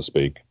business, so to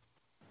speak?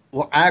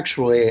 Well,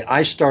 actually,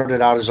 I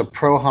started out as a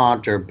pro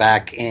haunter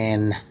back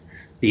in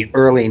the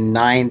early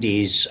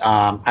 90s.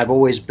 I've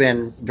always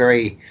been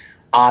very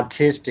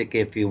autistic,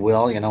 if you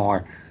will,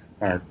 or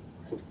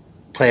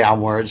play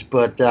on words.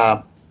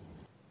 But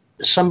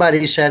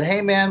somebody said,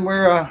 "Hey, man,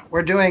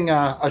 we're doing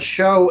a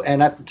show,"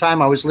 and at the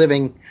time I was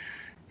living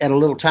at a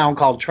little town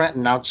called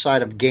Trenton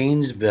outside of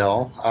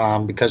Gainesville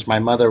because my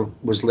mother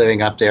was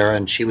living up there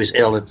and she was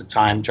ill at the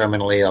time,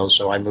 terminally ill.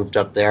 So I moved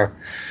up there,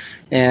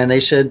 and they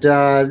said,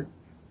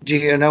 "Do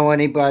you know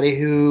anybody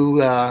who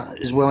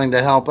is willing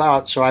to help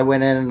out?" So I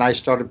went in and I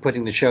started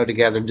putting the show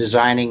together,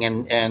 designing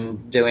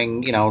and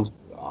doing,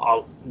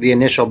 all the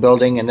initial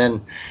building, and then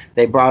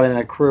they brought in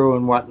a crew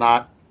and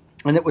whatnot.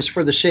 And it was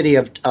for the city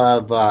of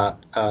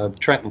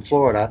Trenton,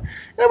 Florida.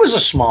 It was a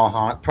small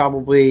haunt,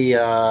 probably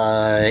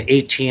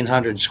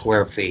 1,800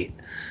 square feet.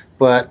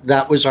 But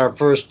that was our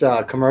first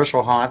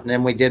commercial haunt, and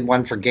then we did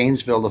one for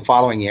Gainesville the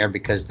following year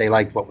because they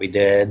liked what we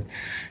did.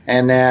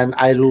 And then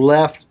I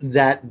left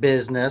that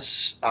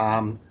business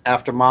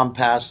after Mom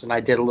passed, and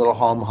I did a little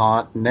home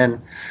haunt. And then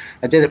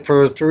I did it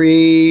for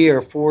 3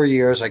 or 4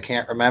 years, I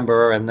can't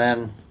remember, and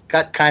then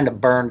got kind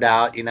of burned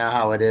out. You know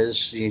how it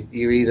is.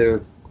 You're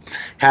either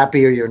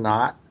happy or you're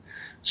not.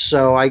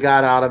 So I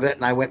got out of it,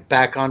 and I went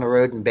back on the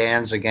road in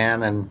bands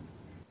again, and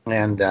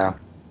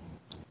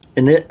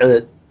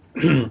it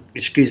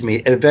excuse me.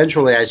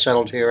 Eventually, I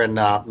settled here in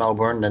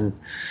Melbourne, and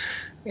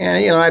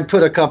I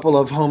put a couple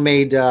of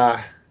homemade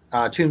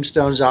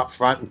tombstones out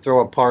front and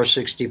throw a Par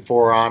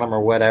 64 on them or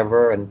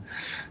whatever, and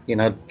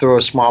throw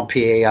a small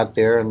PA out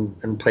there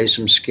and play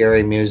some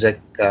scary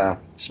music,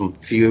 some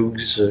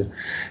fugues,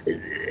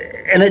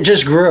 and it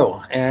just grew.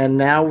 And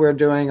now we're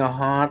doing a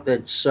haunt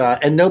that's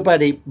and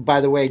nobody, by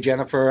the way,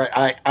 Jennifer,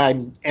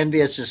 I'm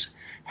envious as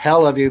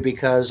hell of you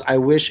because I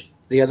wish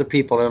the other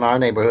people in our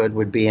neighborhood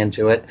would be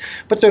into it,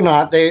 but they're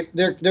not.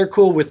 They're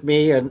cool with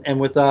me and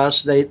with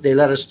us. They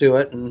let us do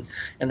it, and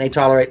they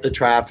tolerate the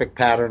traffic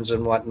patterns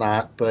and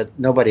whatnot, but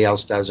nobody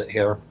else does it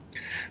here.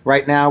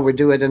 Right now, we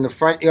do it in the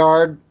front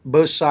yard,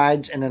 both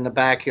sides, and in the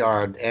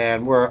backyard,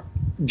 and we're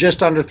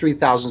just under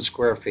 3,000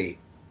 square feet.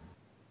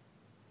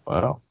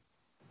 Wow.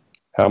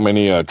 How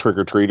many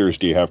trick-or-treaters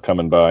do you have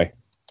coming by?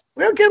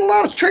 We don't get a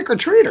lot of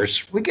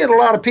trick-or-treaters. We get a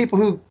lot of people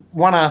who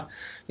want to,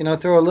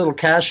 throw a little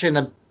cash in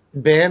a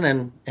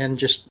bin and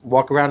just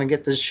walk around and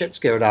get the shit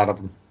scared out of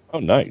them. Oh,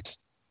 nice.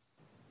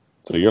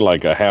 So you're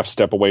like a half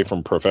step away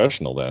from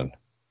professional then.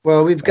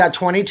 Well, we've got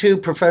 22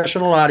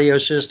 professional audio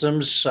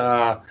systems.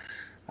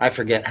 I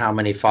forget how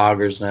many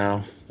foggers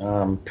now,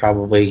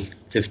 probably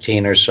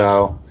 15 or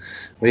so.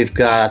 We've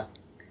got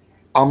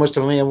almost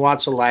 1 million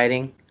watts of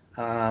lighting.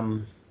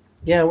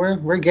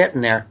 We're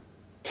getting there.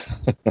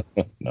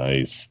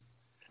 Nice.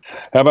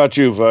 How about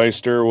you,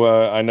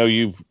 Weister? I know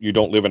you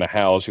don't live in a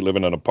house; you live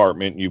in an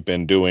apartment. You've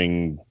been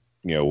doing,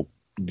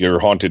 your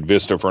Haunted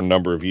Vista for a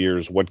number of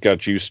years. What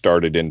got you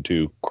started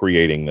into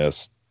creating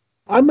this?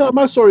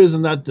 My story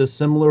isn't that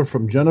dissimilar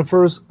from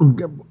Jennifer's.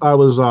 I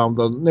was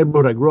the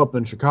neighborhood I grew up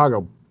in,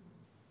 Chicago,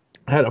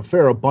 had a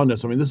fair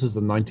abundance. I mean, this is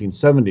the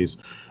 1970s.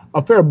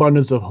 A fair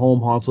abundance of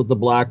home haunts with the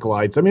black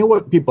lights. I mean,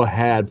 what people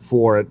had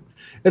for it.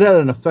 It had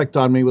an effect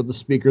on me with the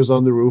speakers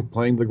on the roof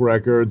playing the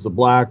records, the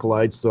black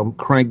lights, the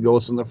crank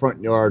ghosts in the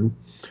front yard.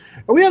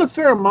 And we had a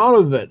fair amount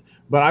of it,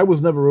 but I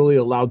was never really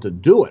allowed to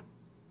do it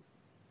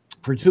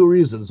for 2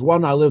 reasons.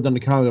 One, I lived in a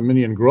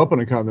condominium, grew up in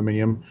a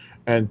condominium,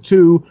 and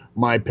 2,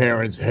 my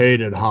parents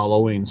hated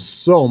Halloween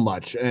so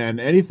much, and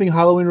anything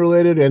Halloween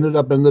related ended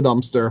up in the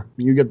dumpster.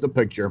 You get the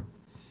picture.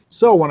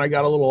 So when I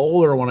got a little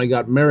older, when I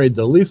got married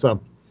to Lisa,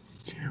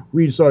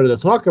 we started to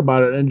talk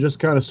about it and just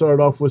kind of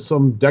started off with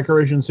some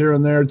decorations here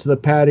and there to the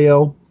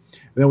patio.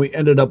 And then we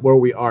ended up where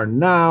we are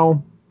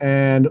now.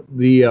 And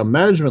the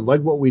management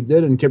liked what we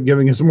did and kept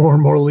giving us more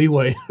and more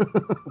leeway.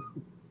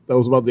 That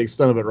was about the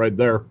extent of it right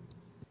there.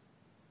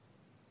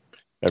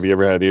 Have you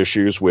ever had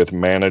issues with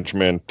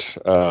management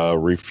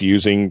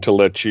refusing to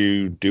let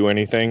you do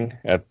anything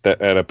at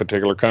a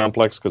particular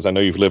complex? Because I know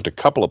you've lived a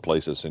couple of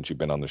places since you've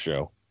been on the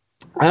show.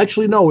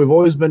 Actually, no. We've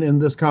always been in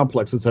this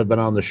complex since I've been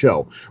on the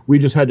show. We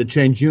just had to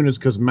change units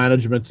because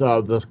management.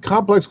 The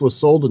complex was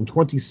sold in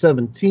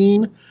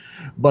 2017,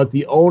 but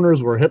the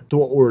owners were hip to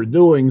what we were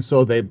doing,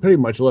 so they pretty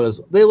much let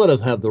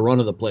us have the run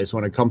of the place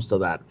when it comes to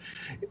that.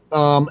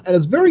 And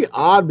it's very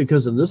odd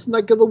because in this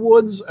neck of the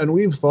woods, and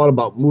we've thought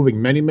about moving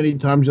many, many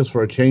times just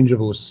for a change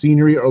of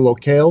scenery or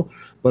locale,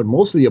 but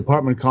most of the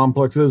apartment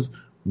complexes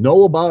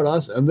know about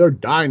us and they're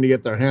dying to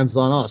get their hands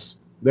on us.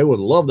 They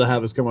would love to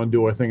have us come and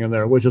do our thing in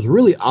there, which is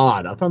really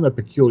odd. I found that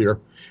peculiar,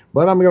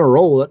 but I'm going to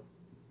roll with it.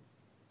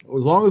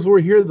 As long as we're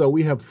here, though,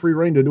 we have free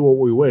reign to do what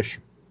we wish.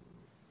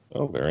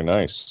 Oh, very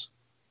nice.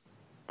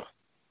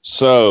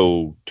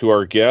 So, to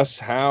our guests,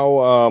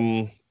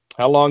 how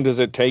long does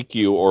it take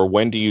you, or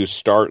when do you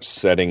start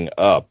setting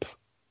up?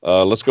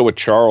 Let's go with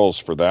Charles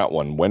for that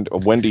one.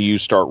 When do you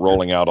start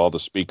rolling out all the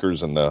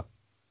speakers and the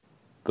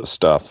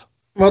stuff?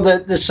 Well,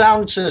 the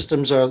sound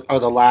systems are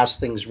the last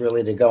things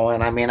really to go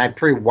in. I mean, I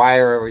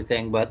pre-wire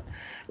everything, but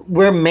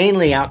we're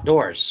mainly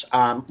outdoors.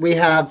 I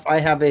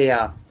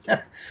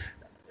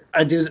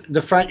do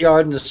the front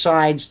yard and the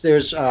sides.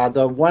 There's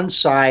the one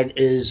side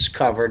is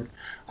covered.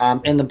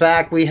 In the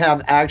back, we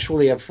have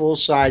actually a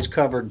full-size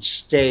covered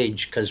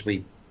stage because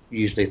we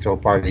usually throw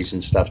parties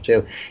and stuff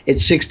too.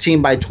 It's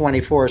 16 by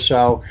 24,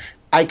 so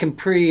I can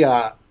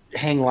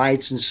hang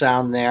lights and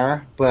sound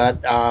there, but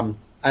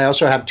I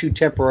also have 2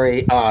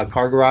 temporary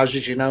car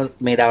garages,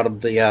 made out of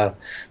the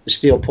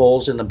steel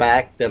poles in the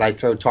back that I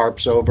throw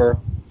tarps over.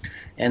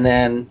 And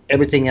then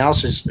everything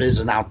else is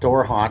an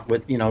outdoor haunt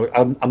with,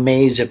 a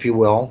maze, if you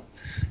will.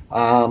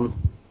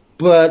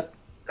 But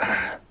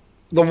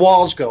the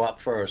walls go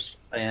up first,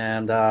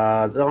 and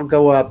they'll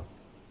go up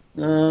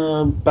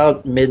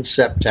about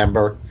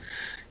mid-September.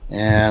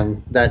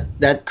 And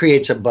that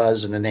creates a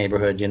buzz in the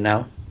neighborhood,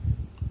 as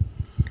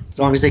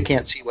long as they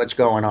can't see what's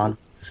going on.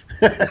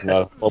 It's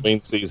not Halloween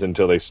season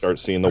until they start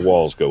seeing the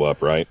walls go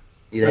up, right?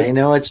 Yeah,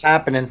 it's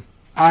happening.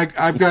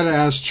 I've got to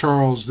ask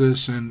Charles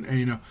this,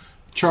 and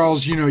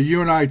Charles,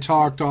 you and I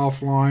talked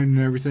offline and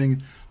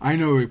everything. I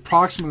know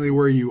approximately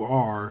where you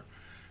are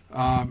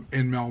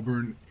in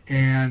Melbourne,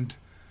 and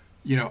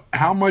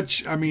how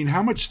much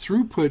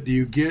throughput do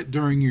you get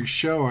during your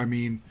show? I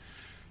mean,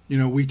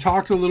 we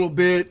talked a little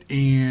bit,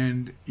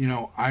 and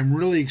I'm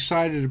really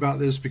excited about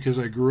this because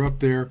I grew up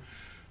there.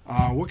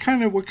 What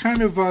kind of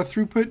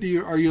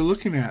throughput are you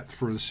looking at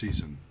for the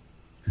season?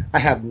 I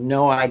have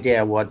no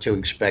idea what to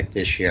expect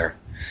this year.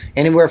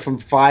 Anywhere from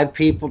 5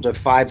 people to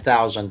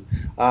 5,000.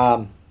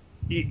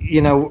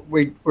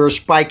 We're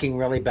spiking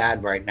really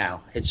bad right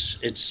now.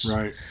 It's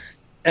right.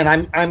 And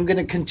I'm going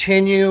to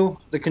continue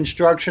the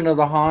construction of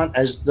the haunt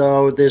as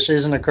though this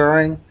isn't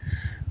occurring.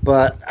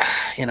 But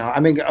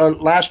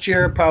last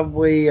year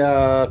probably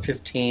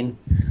 15,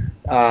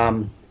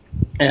 and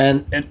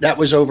that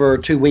was over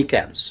 2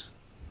 weekends.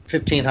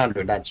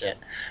 1,500, that's it.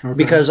 Okay.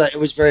 Because it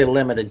was very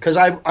limited. Because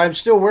I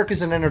still work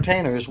as an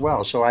entertainer as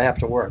well, so I have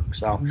to work.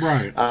 So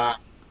right. But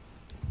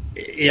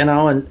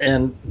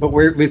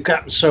we've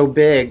gotten so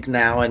big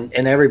now, and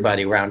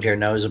everybody around here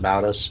knows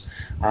about us.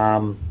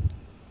 I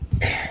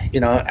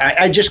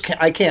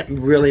can't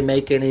really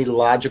make any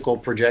logical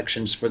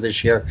projections for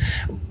this year.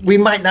 We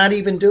might not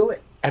even do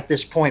it at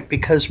this point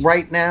because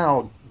right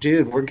now,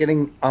 dude, we're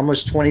getting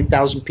almost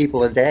 20,000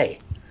 people a day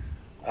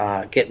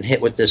getting hit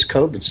with this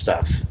COVID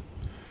stuff.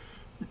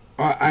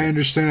 I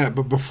understand that,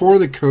 but before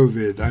the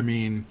COVID, I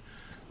mean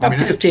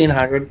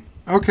 1,500.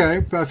 Okay,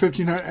 about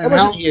 1,500. It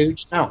wasn't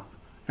huge, no.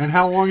 And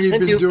how long have you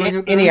been doing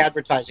it? Any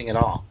advertising at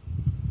all?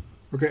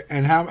 Okay,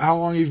 and how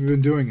long have you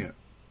been doing it?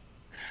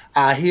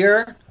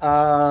 Here,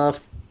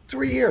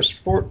 3 years.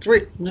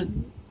 3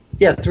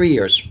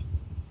 years.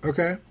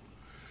 Okay.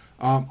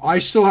 I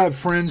still have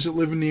friends that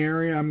live in the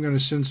area. I'm going to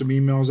send some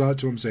emails out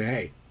to them and say,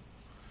 hey,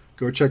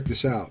 go check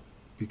this out.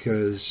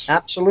 Because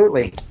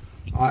absolutely.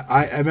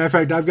 As a matter of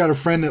fact, I've got a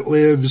friend that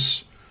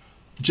lives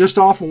just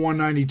off of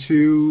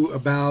 192,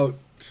 about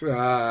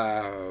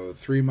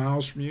 3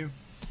 miles from you.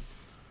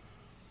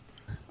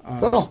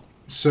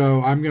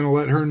 So I'm going to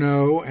let her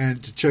know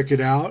and to check it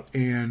out.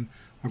 And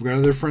I've got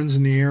other friends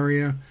in the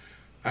area.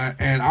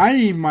 And I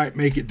even might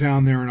make it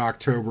down there in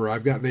October.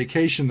 I've got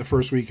vacation the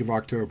first week of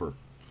October.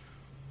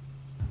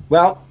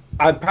 Well,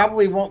 I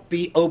probably won't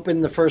be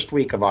open the first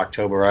week of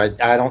October.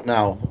 I don't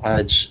know.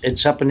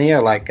 It's up in the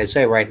air, like I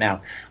say right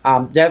now.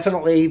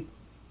 Definitely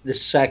the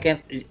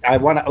second. I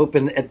want to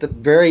open at the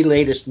very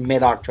latest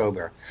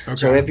mid-October. Okay.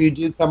 So if you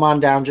do come on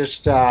down,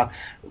 just I'll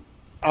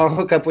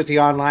hook up with you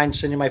online,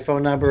 send you my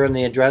phone number and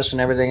the address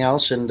and everything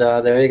else, and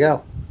there you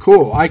go.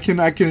 Cool. I can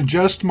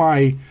adjust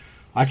my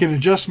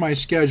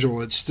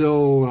schedule. It's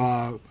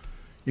still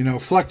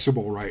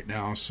flexible right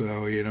now.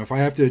 So, if I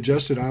have to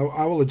adjust it,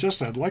 I will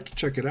adjust it. I'd like to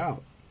check it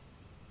out.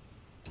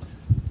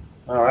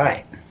 All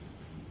right.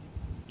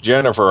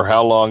 Jennifer,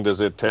 how long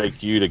does it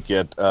take you to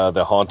get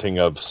The Haunting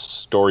of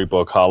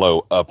Storybook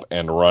Hollow up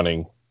and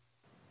running?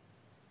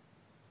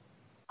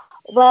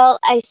 Well,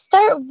 I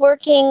start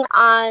working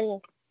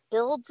on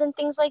builds and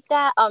things like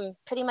that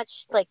pretty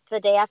much like the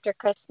day after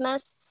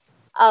Christmas.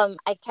 I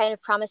kind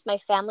of promised my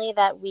family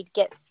that we'd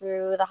get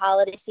through the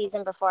holiday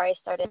season before I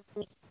started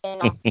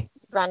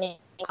running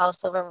the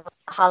house over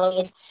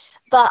Halloween.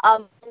 But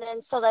and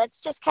then so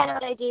that's just kind of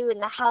what I do in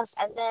the house.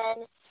 And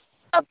then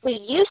we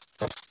used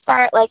to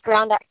start like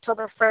around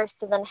October 1st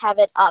and then have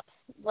it up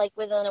like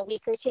within a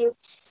week or two.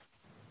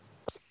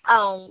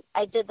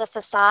 I did the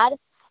facade.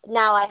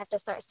 Now I have to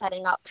start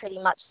setting up pretty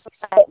much the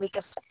second week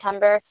of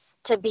September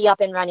to be up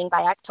and running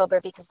by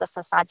October because the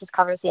facade just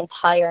covers the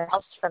entire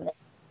house from the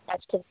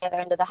edge to the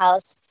other end of the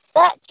house.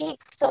 That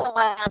takes a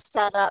while to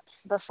set up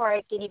before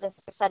I can even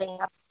start setting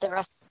up the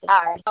rest of the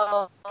yard.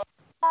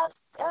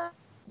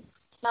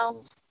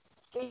 So,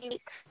 3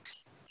 weeks.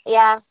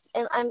 Yeah,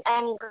 and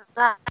I'm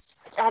glad.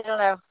 I don't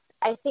know.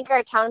 I think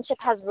our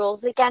township has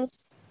rules against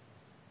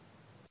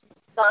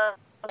our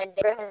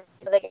neighborhood,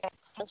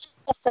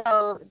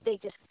 so they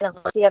just don't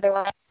look the other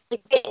way.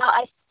 Like,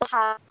 I still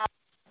have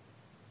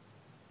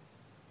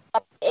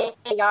in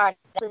the yard.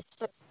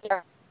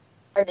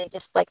 Or they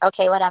just like,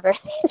 okay, whatever,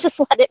 just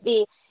let it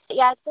be.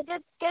 Yeah, it's a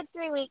good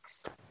 3 weeks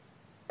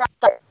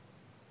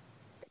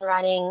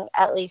running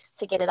at least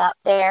to get it up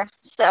there.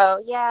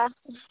 So yeah.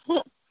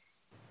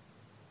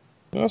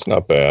 That's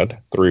not bad.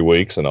 3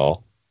 weeks and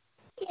all.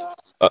 Yeah.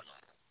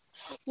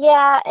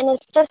 Yeah, and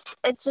it's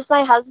just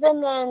my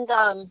husband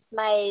and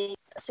my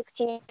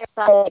 16-year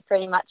son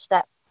pretty much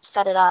that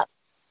set it up.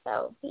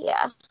 So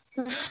yeah,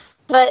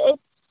 but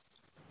it's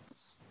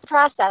a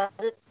process.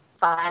 It's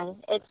fun.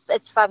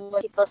 It's fun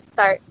when people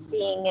start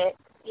seeing it,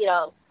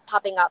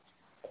 popping up.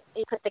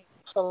 You put the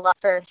pixel up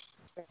first,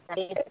 and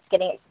it's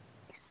getting it.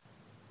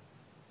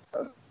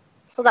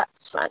 So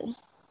that's fun.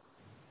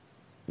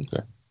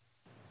 Okay.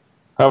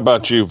 How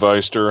about you,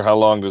 Weister? How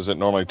long does it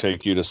normally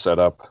take you to set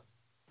up?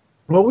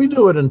 Well, we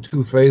do it in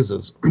 2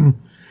 phases.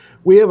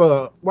 We're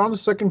on the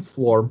second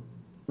floor,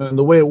 and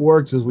the way it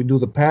works is we do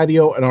the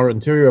patio and our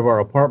interior of our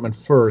apartment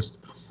first.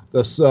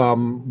 We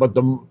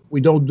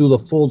don't do the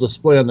full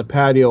display on the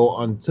patio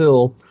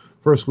until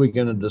first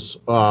weekend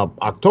of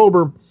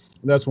October.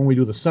 That's when we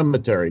do the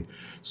cemetery.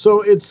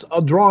 So it's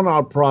a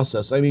drawn-out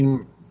process. I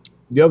mean,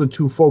 the other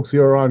 2 folks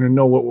here around who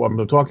know what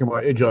I'm talking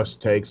about. It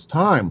just takes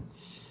time.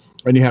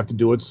 And you have to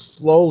do it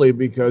slowly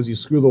because you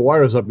screw the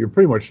wires up, you're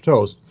pretty much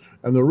toast.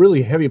 And the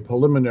really heavy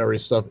preliminary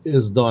stuff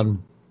is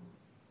done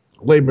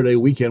Labor Day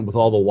weekend with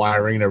all the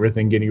wiring and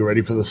everything, getting you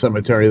ready for the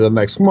cemetery the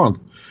next month.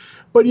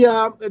 But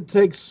yeah, it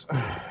takes,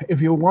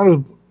 if you want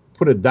to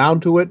put it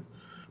down to it,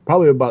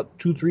 probably about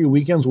 2-3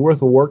 weekends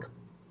worth of work.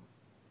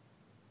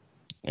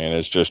 And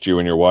it's just you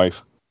and your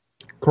wife?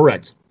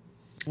 Correct.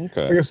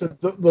 Okay. Like I said,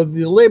 the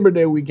Labor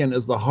Day weekend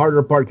is the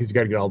harder part because you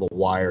got to get all the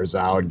wires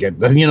out,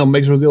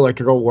 make sure the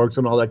electrical works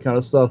and all that kind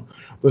of stuff.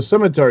 The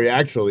cemetery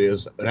actually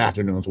is an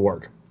afternoon's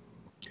work.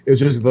 It's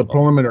just the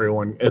preliminary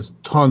one is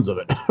tons of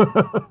it.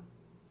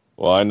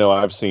 Well, I know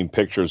I've seen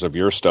pictures of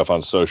your stuff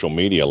on social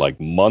media like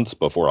months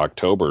before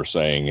October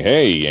saying,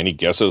 hey, any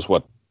guesses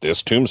what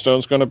this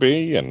tombstone's going to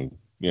be? And,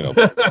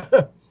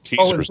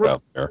 teasers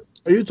out there.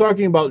 Are you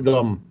talking about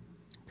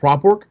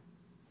prop work?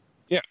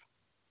 Yeah.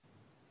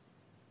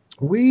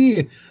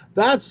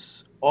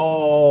 That's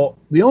all.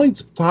 The only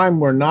time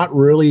we're not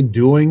really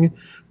doing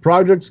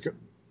projects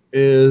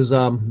is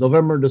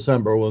November,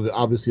 December,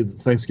 obviously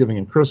Thanksgiving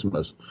and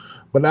Christmas.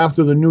 But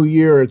after the new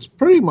year, it's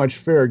pretty much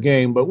fair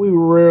game, but we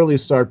rarely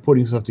start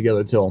putting stuff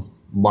together till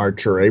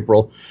March or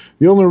April.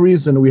 The only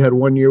reason we had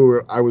 1 year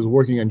where I was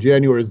working in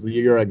January is the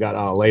year I got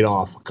laid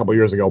off a couple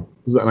years ago,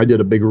 and I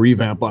did a big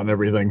revamp on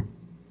everything.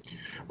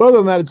 But other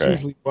than that, it's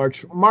usually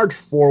March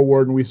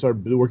forward, and we start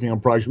working on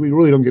projects. We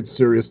really don't get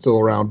serious till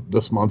around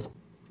this month.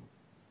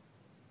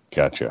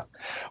 Gotcha.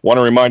 Want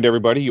to remind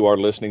everybody you are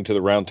listening to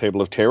the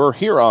Roundtable of Terror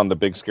here on The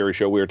Big Scary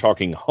Show. We are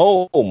talking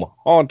home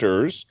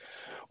haunters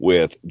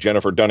with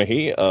Jennifer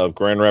Dunahee of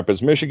Grand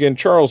Rapids, Michigan,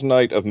 Charles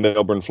Knight of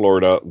Melbourne,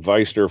 Florida,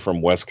 Weister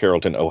from West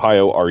Carrollton,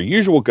 Ohio, our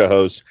usual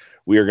co-hosts.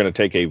 We are going to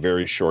take a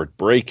very short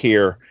break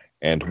here,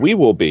 and we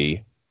will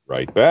be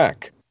right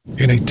back.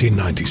 In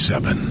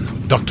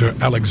 1897, Dr.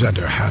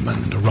 Alexander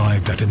Hammond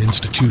arrived at an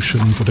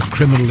institution for the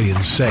criminally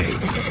insane,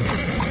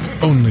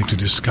 only to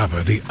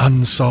discover the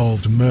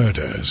unsolved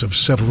murders of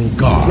several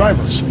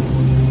guards.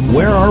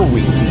 Where are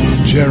we?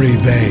 Jerry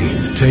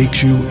Vane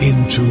takes you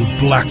into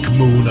Black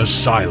Moon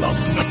Asylum,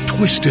 a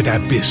twisted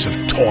abyss of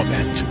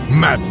torment,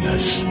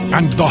 madness,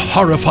 and the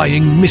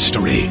horrifying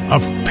mystery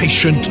of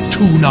Patient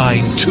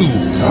 292.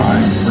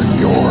 Time for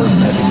your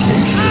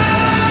medication.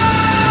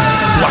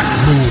 Black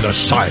Moon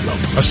Asylum,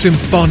 a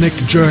symphonic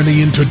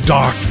journey into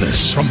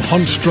darkness from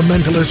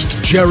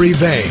instrumentalist Jerry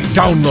Vane.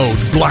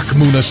 Download Black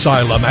Moon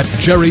Asylum at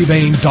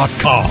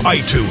jerryvane.com,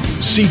 iTunes,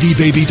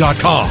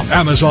 cdbaby.com,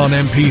 Amazon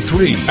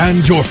MP3,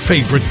 and your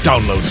favorite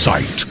download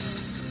site.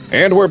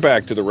 And we're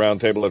back to the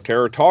Roundtable of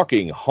Terror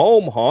talking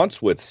home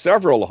haunts with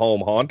several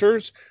home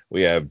haunters.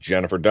 We have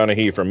Jennifer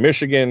Dunahee from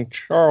Michigan,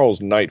 Charles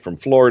Knight from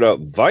Florida,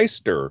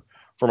 Weister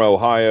from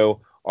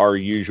Ohio, our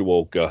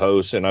usual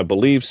hosts, and I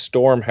believe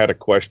Storm had a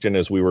question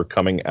as we were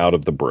coming out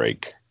of the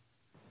break.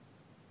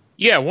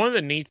 Yeah, one of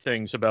the neat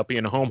things about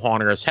being a home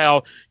haunter is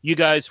how you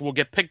guys will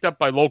get picked up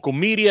by local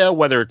media,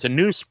 whether it's a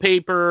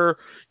newspaper,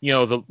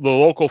 the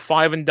local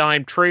five and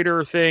dime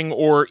trader thing,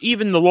 or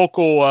even the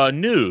local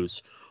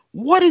news.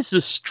 What is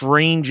the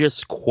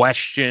strangest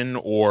question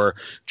or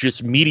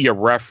just media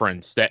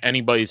reference that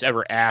anybody's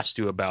ever asked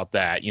you about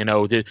that?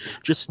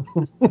 Just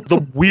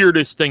the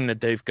weirdest thing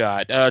that they've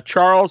got.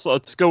 Charles,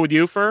 let's go with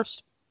you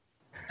first.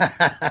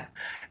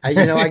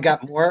 I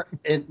got more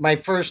in my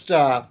first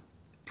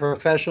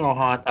professional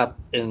haunt up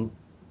in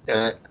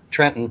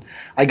Trenton.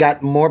 I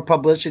got more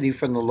publicity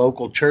from the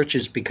local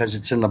churches because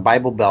it's in the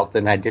Bible Belt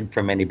than I did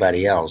from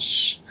anybody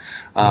else.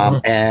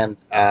 And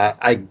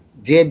I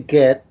did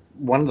get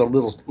one of the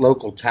little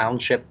local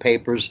township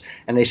papers,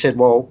 and they said,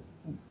 well,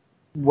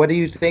 what do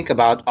you think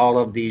about all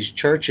of these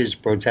churches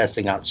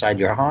protesting outside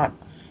your haunt?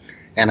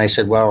 And I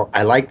said, well,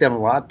 I like them a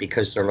lot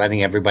because they're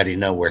letting everybody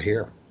know we're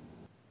here.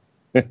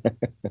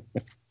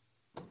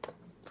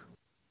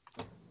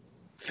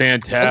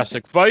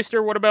 Fantastic.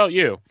 Weister, what about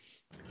you?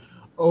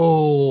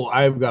 Oh,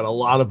 I've got a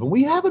lot of them.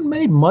 We haven't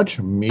made much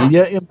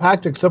media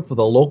impact except for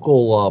the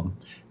local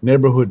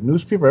neighborhood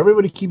newspaper.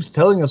 Everybody keeps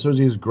telling us there's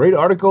these great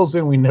articles,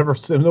 and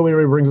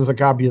nobody brings us a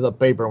copy of the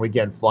paper, and we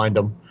can't find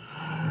them.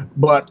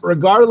 But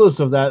regardless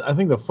of that, I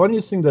think the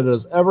funniest thing that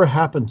has ever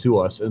happened to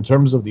us in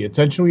terms of the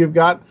attention we have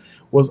got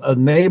was a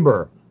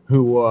neighbor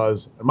who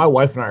was, my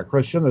wife and I are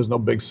Christian, there's no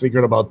big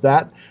secret about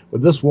that,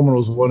 but this woman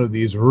was one of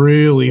these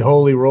really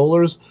holy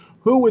rollers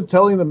who was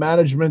telling the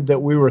management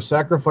that we were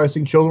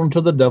sacrificing children to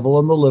the devil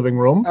in the living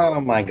room.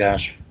 Oh my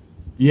gosh.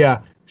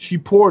 Yeah, she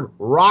poured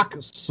rock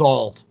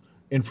salt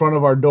in front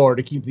of our door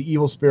to keep the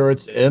evil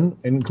spirits in,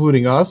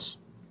 including us.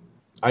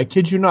 I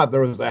kid you not,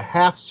 there was a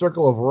half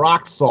circle of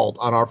rock salt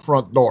on our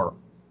front door.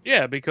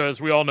 Yeah,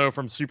 because we all know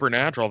from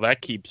Supernatural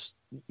that keeps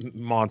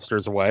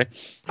monsters away.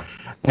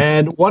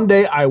 And one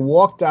day I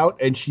walked out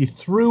and she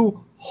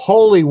threw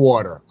holy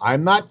water.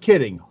 I'm not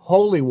kidding.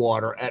 Holy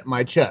water at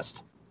my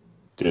chest.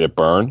 Did it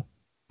burn?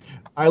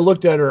 I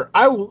looked at her.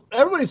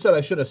 Everybody said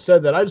I should have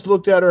said that. I just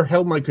looked at her,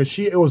 held my, because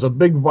it was a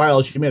big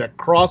vial. She made a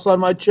cross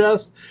on my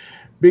chest.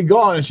 Be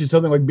gone. And she's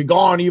something like, be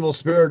gone, evil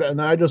spirit.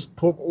 And I just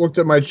looked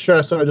at my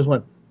chest and I just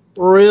went,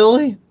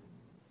 really?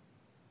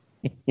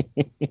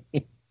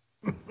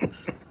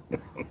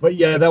 But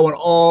yeah, that went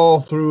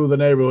all through the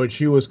neighborhood.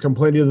 She was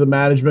complaining to the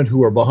management, who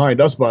were behind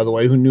us, by the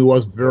way, who knew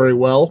us very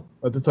well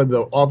at the time,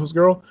 the office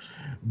girl.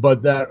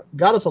 But that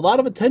got us a lot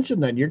of attention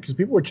that year because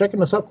people were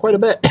checking us out quite a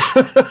bit.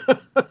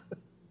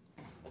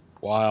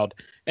 Wild.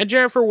 And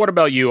Jennifer, what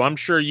about you? I'm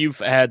sure you've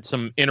had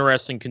some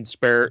interesting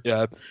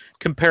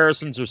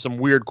comparisons or some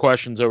weird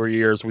questions over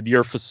years with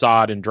your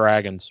facade and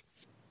dragons.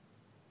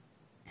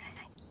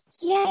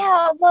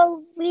 Yeah,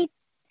 well, we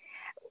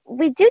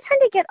do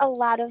tend to get a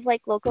lot of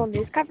local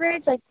news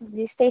coverage. Like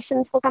news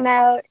stations will come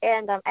out,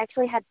 and I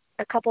actually had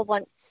a couple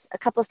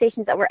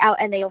stations that were out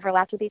and they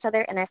overlapped with each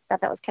other, and I thought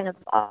that was kind of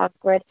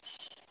awkward.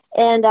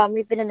 And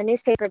we've been in the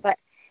newspaper, but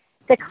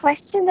the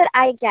question that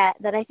I get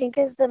that I think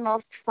is the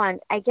most fun,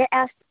 I get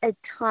asked a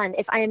ton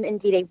if I am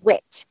indeed a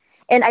witch,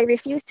 and I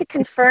refuse to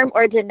confirm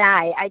or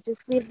deny. I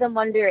just leave them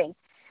wondering.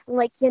 I'm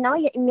like,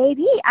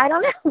 maybe, I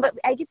don't know, but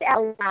I get that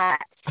a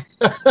lot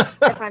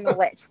if I'm a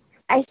witch.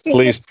 I think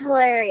it's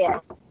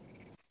hilarious.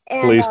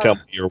 And, please tell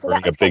me you're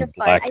wearing a big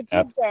black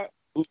hat.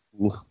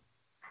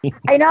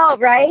 I know,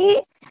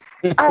 right?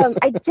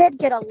 I did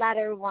get a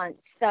letter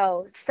once,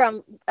 though,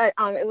 from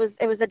it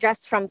was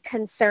addressed from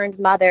Concerned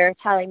Mother,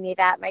 telling me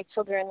that my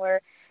children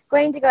were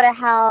going to go to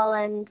hell,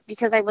 and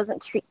because I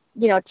wasn't,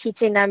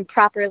 teaching them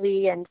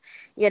properly, and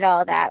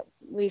that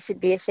we should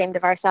be ashamed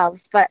of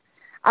ourselves. But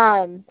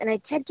and I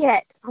did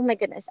get, oh my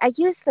goodness, I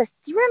used this.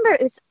 Do you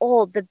remember? It's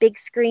old, the big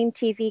screen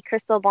TV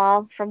crystal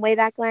ball from way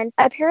back when.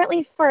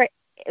 Apparently,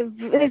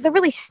 there's a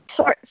really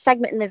short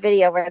segment in the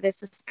video where there's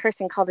this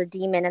person called a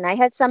demon, and I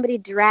had somebody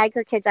drag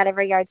her kids out of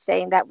our yard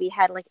saying that we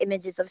had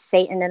images of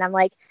Satan, and I'm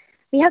like,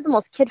 we have the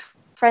most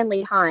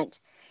kid-friendly haunt,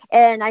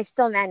 and I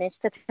still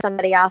managed to piss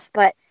somebody off.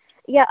 But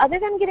yeah, other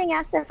than getting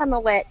asked if I'm a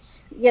witch,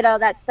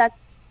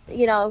 that's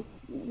we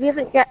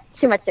haven't got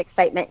too much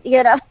excitement,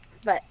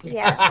 but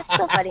yeah, it's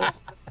so funny.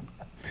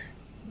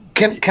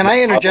 Can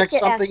I interject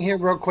something here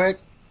real quick?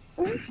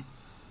 Mm-hmm.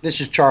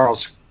 This is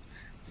Charles.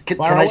 Can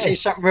I say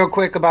something real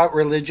quick about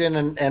religion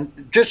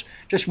and just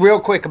real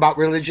quick about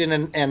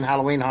religion and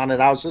Halloween haunted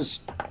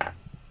houses?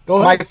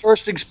 Go ahead. My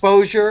first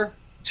exposure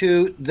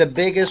to the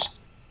biggest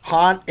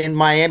haunt in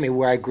Miami,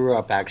 where I grew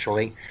up,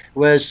 actually,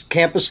 was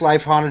Campus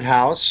Life Haunted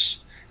House.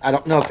 I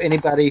don't know if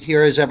anybody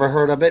here has ever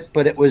heard of it,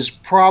 but it was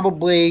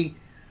probably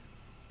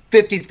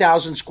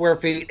 50,000 square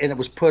feet, and it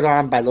was put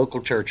on by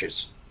local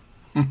churches.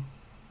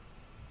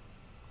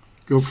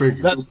 Go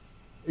figure.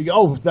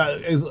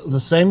 That is the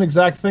same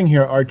exact thing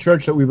here. Our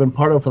church that we've been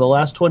part of for the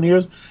last 20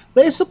 years,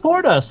 they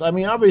support us. I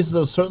mean, obviously,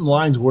 there's certain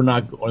lines we're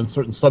not on,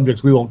 certain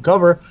subjects we won't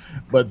cover,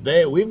 but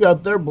we've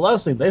got their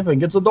blessing. They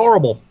think it's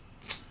adorable.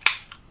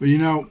 But,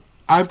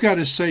 I've got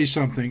to say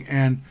something.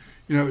 And,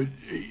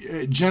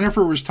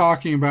 Jennifer was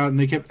talking about it, and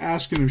they kept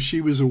asking if she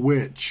was a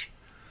witch.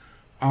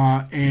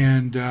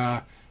 And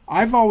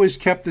I've always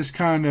kept this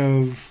kind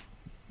of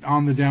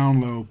on the down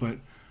low, but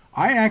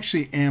I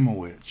actually am a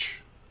witch.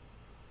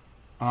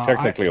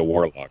 Technically a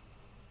warlock.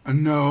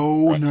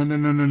 No.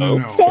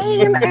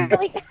 Same.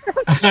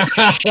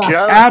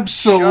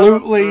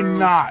 Absolutely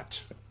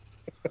not.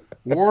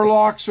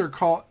 Warlocks are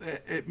called.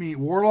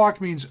 Warlock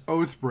means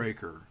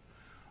oathbreaker.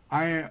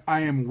 I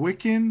am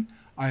Wiccan.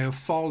 I have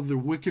followed the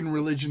Wiccan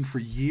religion for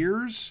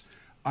years.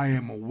 I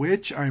am a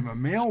witch. I am a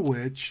male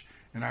witch,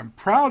 and I'm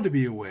proud to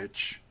be a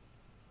witch.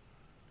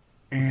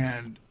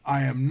 And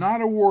I am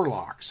not a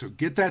warlock. So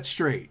get that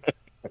straight.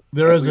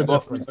 There is a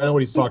difference. I know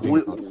what he's talking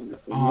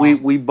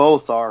about. We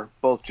both are,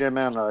 both Jim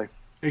and I.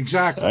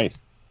 Exactly. Nice.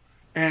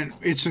 And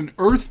it's an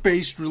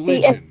earth-based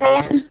religion.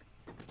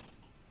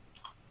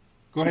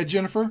 Go ahead,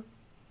 Jennifer.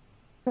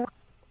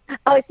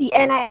 Oh, see,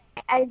 and I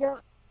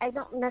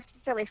don't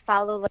necessarily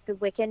follow like the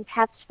Wiccan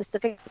path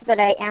specifically, but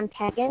I am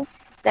pagan.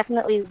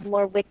 Definitely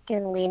more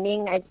Wiccan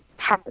leaning. I just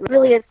haven't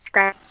really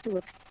ascribed to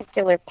a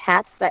particular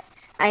path, but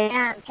I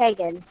am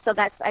pagan, so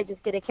I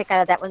just get a kick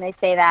out of that when they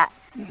say that.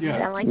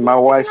 Yeah, I'm like, my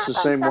wife's the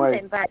same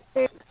way. But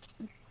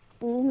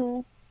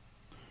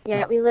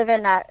yeah, we live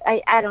in I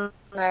don't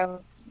know.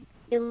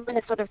 We live in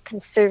a sort of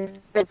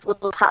conservative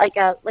little like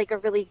a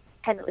really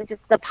kind of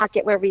just the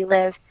pocket where we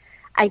live.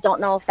 I don't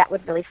know if that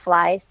would really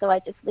fly, so I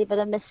just leave it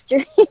a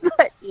mystery.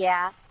 But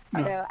yeah,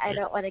 No. I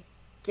don't want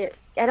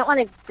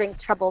to bring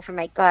trouble for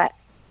my gut.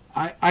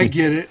 I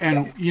get it,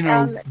 and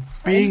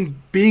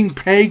being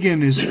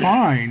pagan is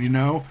fine.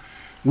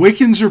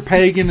 Wiccans are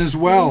pagan as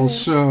well,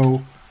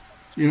 so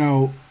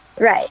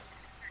right.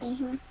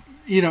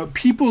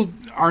 People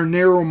are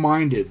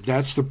narrow-minded.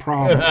 That's the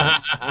problem.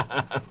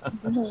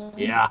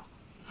 Yeah,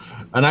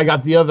 and I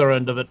got the other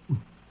end of it.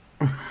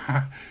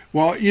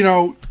 Well,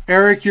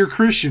 Eric, you're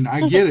Christian.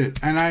 I get it,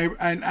 and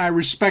I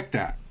respect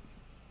that.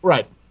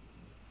 Right.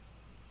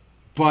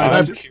 But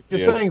I'm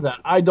just saying that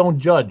I don't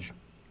judge.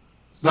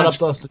 It's not up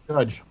to us to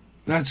judge.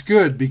 That's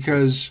good,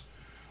 because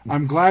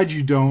I'm glad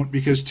you don't,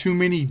 because too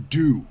many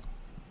do.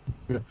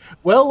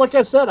 Well, like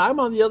I said, I'm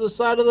on the other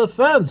side of the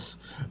fence.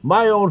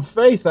 My own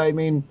faith, I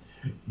mean,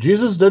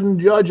 Jesus didn't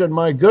judge, and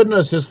my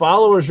goodness, his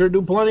followers sure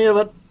do plenty of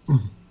it.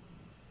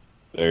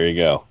 There you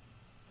go.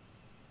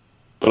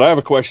 But I have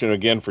a question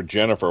again for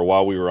Jennifer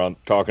while we were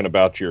talking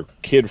about your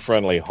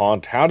kid-friendly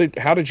haunt. How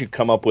did you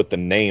come up with the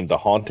name, The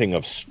Haunting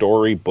of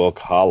Storybook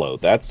Hollow?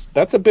 That's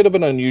a bit of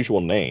an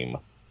unusual name.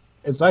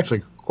 It's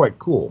actually quite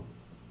cool.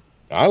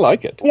 I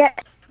like it. Yeah.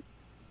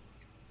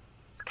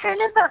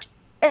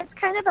 It's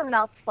kind of a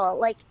mouthful.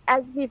 Like,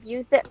 as we've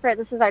used it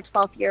this is our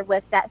 12th year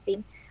with that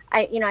theme.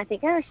 I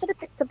think I should have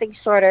picked something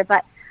shorter,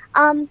 but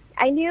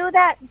I knew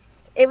that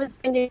it was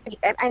going to be.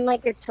 I'm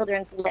like a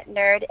children's lit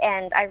nerd,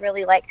 and I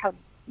really like how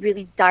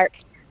really dark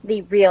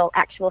the real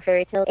actual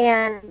fairy tale.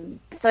 And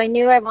so I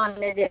knew I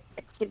wanted it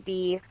to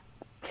be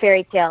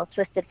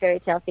twisted fairy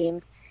tale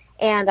themed.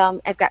 And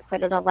I've got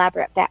quite an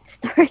elaborate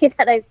backstory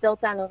that I've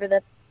built on over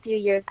the few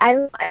years.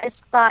 I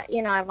just thought,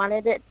 I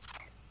wanted it.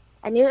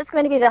 I knew it was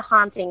going to be the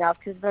haunting of,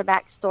 because the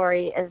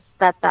backstory is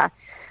that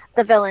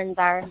the villains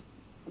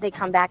they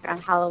come back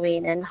on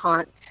Halloween and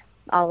haunt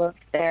all of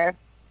their,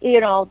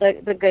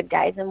 the good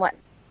guys and what.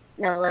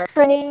 No,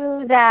 so I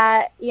knew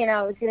that, it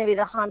was going to be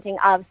the haunting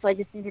of, so I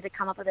just needed to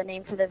come up with a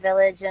name for the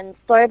village, and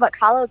Storybook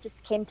Hollow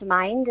just came to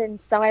mind,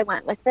 and so I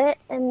went with it,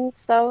 and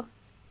so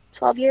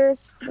 12 years,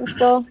 I'm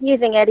still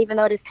using it, even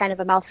though it is kind of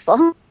a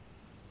mouthful.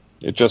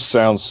 It just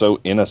sounds so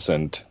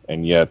innocent,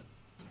 and yet,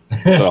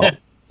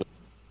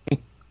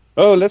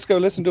 oh, let's go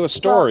listen to a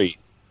story,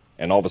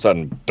 and all of a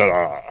sudden,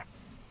 da!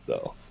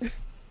 So,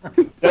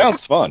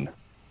 sounds fun.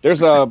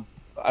 There's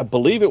I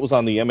believe it was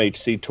on the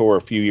MHC tour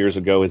a few years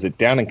ago. Is it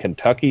down in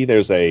Kentucky?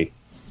 There's a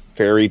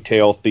fairy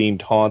tale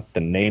themed haunt.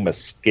 The name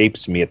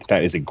escapes me at the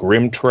time. Is it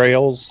Grim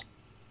Trails?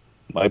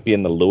 Might be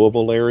in the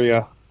Louisville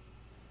area.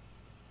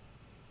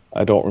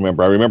 I don't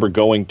remember. I remember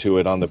going to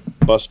it on the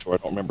bus tour. I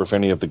don't remember if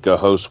any of the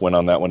hosts went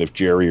on that one, if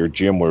Jerry or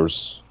Jim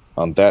was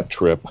on that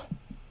trip.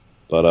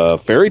 But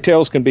fairy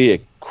tales can be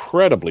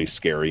incredibly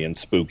scary and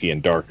spooky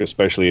and dark,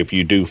 especially if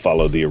you do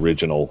follow the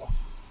original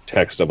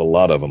text of a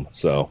lot of them.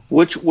 So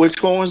which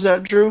one was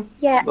that, Drew?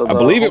 Yeah, I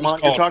believe it was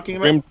called you're talking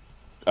about?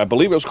 I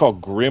believe it was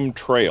called Grim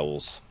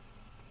Trails,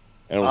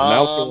 and it was an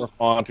outdoor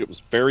haunt. It was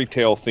fairy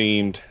tale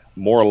themed,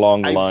 more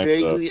along the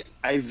lines.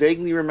 I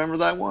vaguely remember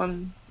that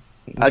one.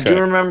 Okay. I do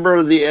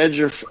remember the Edge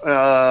of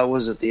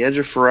was it the Edge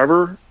of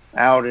Forever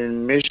out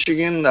in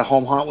Michigan, the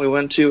home haunt we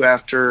went to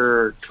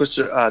after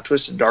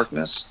Twisted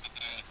Darkness.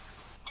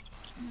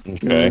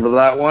 Okay. Remember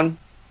that one?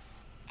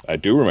 I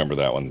do remember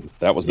that one.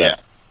 That was that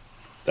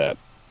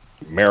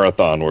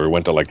marathon where we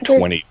went to like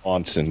 20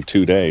 haunts in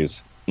 2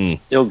 days.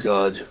 Oh,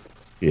 God.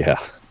 Yeah.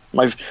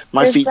 My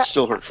There's feet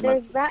still hurt from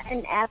it. There's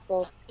rotten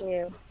apple,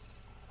 too.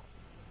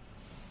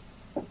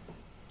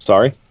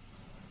 Sorry?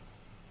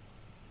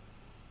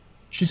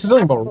 She said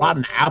something about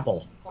rotten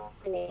apple.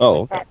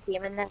 Oh, okay. That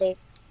theme, and then they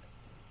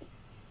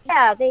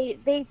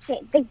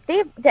changed.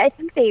 I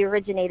think they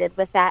originated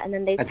with that, and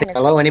then they.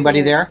 Hello,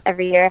 anybody there?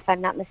 Every year, if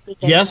I'm not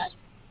mistaken. Yes.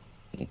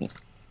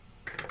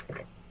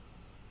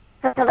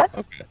 Hello.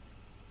 Okay.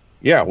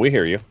 Yeah, we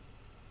hear you.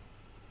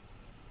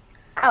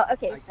 Oh,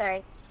 okay.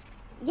 Sorry.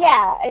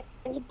 Yeah,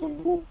 it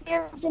didn't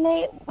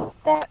originate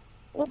with that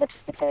with the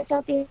particular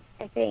Southie.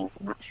 I think.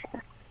 I'm not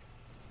sure.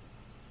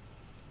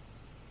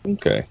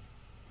 Okay.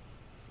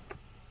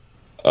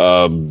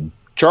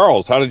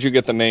 Charles, how did you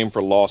get the name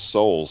for Lost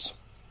Souls?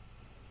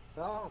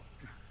 Oh,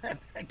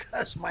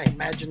 because my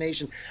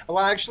imagination. Well,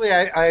 actually,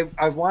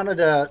 I wanted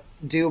to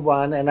do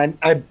one, and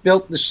I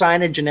built the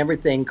signage and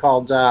everything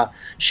called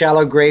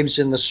Shallow Graves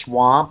in the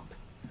Swamp.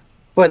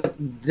 But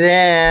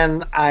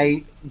then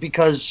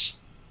because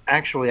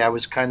actually I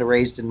was kind of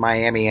raised in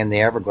Miami and the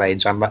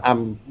Everglades.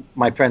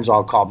 My friends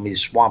all called me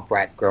Swamp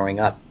Rat growing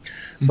up.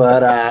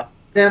 But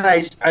then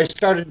I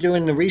started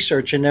doing the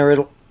research, and there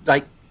were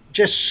like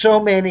just so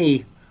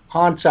many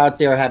haunts out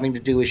there having to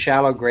do with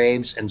shallow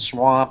graves and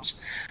swamps.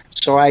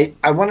 So I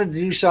wanted to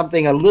do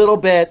something a little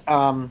bit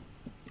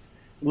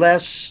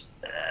less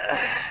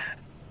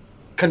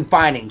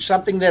confining,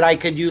 something that I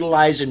could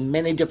utilize in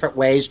many different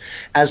ways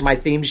as my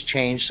themes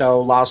change.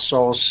 So Lost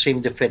Souls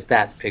seemed to fit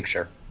that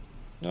picture.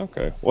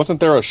 Okay. Wasn't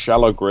there a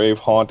shallow grave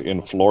haunt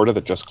in Florida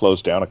that just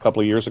closed down a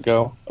couple of years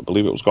ago? I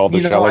believe it was called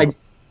the Shallow.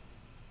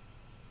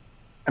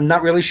 I'm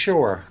not really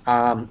sure.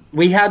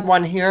 We had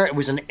one here. It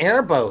was an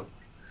airboat,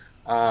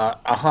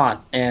 a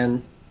haunt,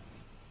 and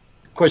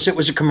of course it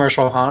was a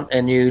commercial haunt.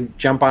 And you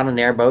jump on an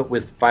airboat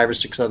with 5 or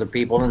 6 other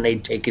people, and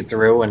they'd take you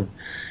through.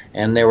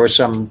 And there were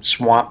some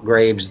swamp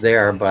graves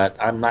there, but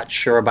I'm not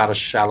sure about a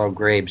shallow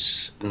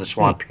graves in the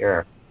swamp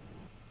here.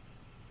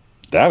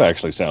 That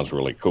actually sounds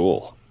really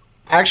cool.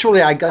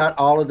 Actually, I got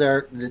all of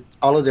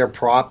their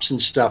props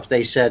and stuff.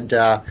 They said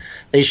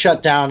they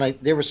shut down.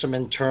 There was some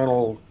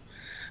internal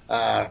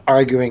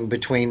arguing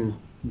between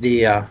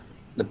the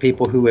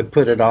people who had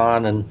put it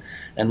on,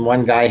 and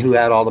one guy who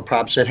had all the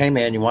props said, "Hey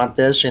man, you want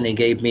this?" And he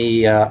gave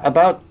me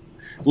about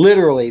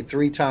literally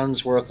 3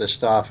 tons worth of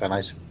stuff, and I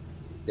said,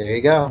 "There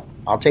you go.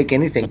 I'll take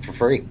anything for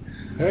free."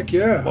 Heck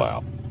yeah!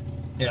 Wow.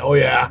 Yeah. Oh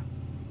yeah.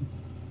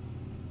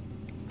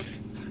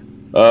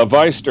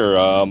 Weister,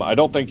 I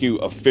don't think you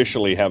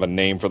officially have a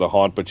name for the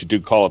haunt, but you do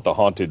call it the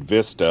Haunted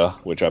Vista,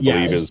 which I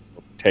believe is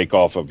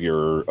takeoff of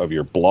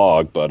your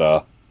blog.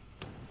 But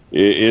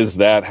is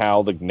that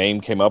how the name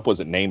came up?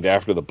 Was it named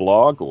after the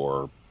blog,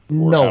 or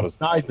no?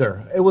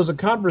 Neither. It was a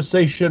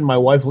conversation my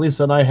wife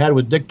Lisa and I had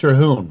with Dick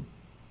Terhune.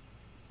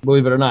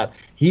 Believe it or not,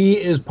 he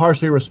is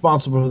partially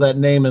responsible for that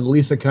name, and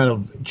Lisa kind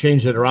of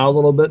changed it around a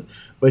little bit.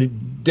 But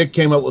Dick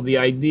came up with the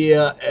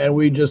idea, and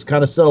we just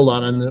kind of settled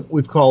on it, and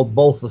we've called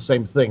both the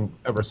same thing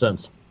ever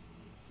since.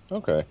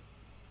 Okay.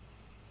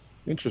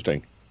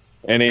 Interesting.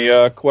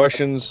 Any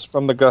questions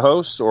from the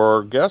host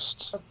or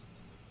guests?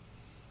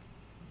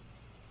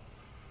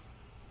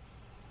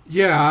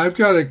 Yeah, I've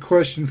got a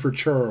question for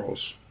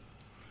Charles.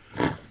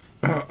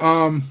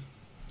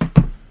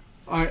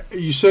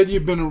 You said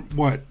you've been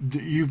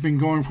You've been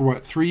going for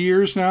 3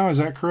 years now? Is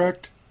that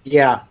correct?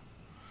 Yeah.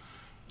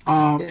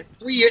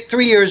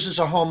 3 years as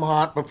a home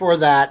haunt. Before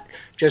that,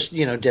 just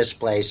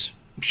displays.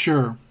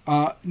 Sure.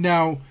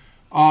 Now,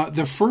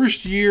 the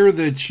first year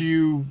that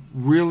you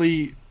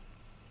really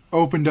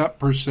opened up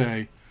per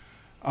se,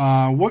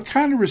 what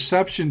kind of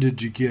reception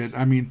did you get?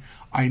 I mean,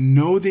 I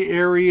know the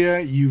area.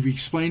 You've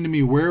explained to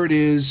me where it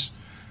is.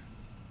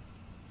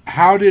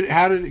 How did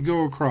it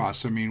go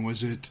across? I mean,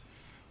 was it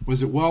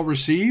well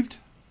received?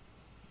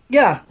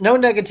 Yeah, no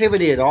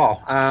negativity at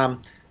all.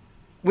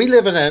 We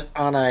live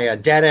on a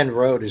dead end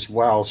road as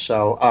well,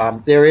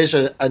 so there is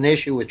an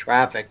issue with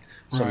traffic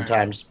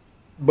sometimes.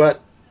 Right.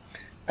 But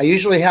I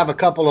usually have a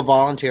couple of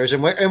volunteers,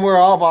 and we're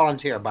all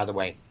volunteer, by the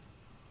way.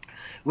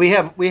 We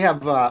have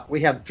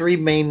 3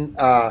 main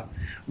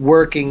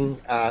working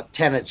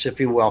tenets, if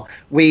you will.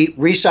 We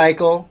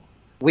recycle,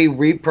 we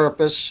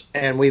repurpose,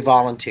 and we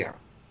volunteer.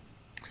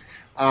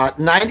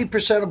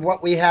 90% of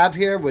what we have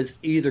here was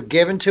either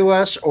given to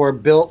us or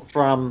built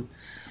from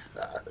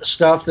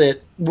stuff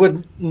that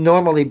would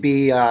normally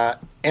be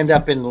end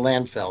up in the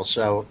landfill.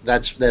 So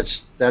that's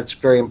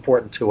very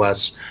important to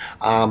us.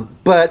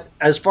 But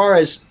as far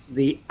as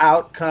the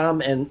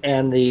outcome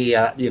and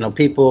the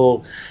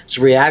people's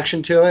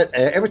reaction to it,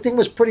 everything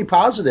was pretty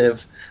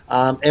positive.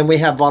 And we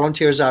have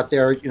volunteers out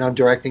there,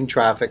 directing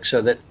traffic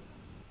so that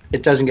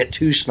it doesn't get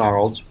too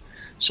snarled.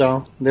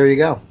 So there you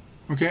go.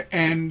 Okay,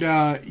 and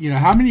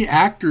how many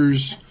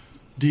actors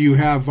do you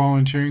have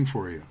volunteering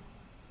for you?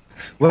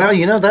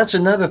 Well, that's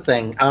another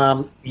thing.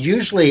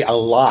 Usually a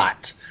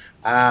lot,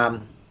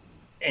 and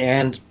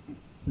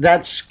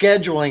that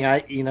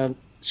scheduling.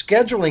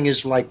 scheduling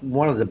is like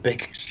one of the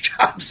biggest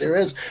jobs there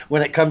is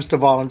when it comes to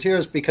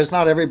volunteers, because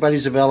not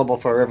everybody's available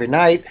for every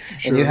night,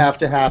 and you have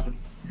to have,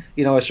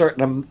 a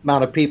certain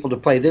amount of people to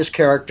play this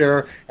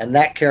character and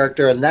that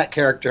character and that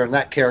character and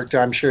that character.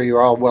 I'm sure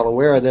you're all well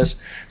aware of this.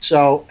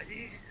 So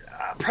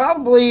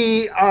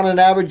probably on an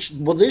average,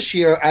 well, this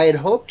year I had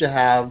hoped to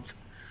have,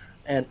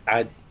 and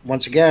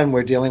once again,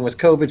 we're dealing with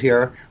COVID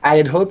here, I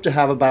had hoped to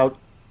have about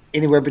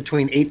anywhere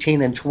between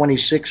 18 and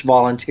 26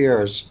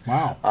 volunteers.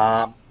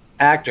 Wow.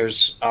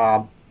 Actors.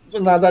 Now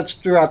that's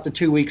throughout the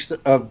 2 weeks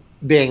of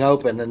being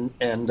open,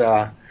 and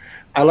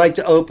I like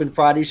to open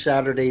Friday,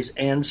 Saturdays,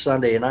 and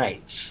Sunday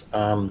nights.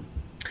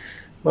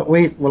 But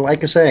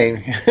like I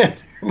say,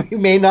 we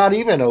may not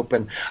even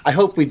open. I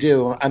hope we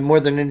do. I'm more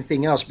than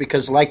anything else,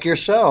 because like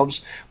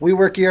yourselves, we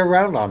work year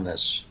round on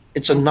this.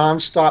 It's a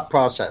nonstop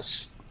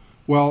process.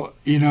 Well,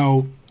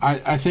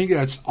 I think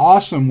that's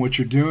awesome what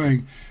you're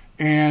doing.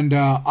 And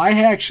I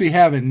actually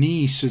have a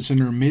niece that's in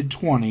her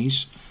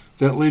mid-20s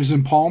that lives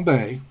in Palm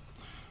Bay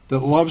that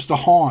loves to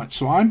haunt.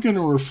 So I'm going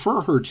to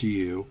refer her to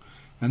you,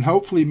 and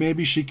hopefully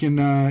maybe she can,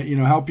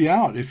 help you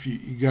out if you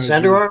guys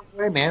send her our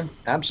way, man.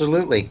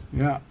 Absolutely.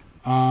 Yeah.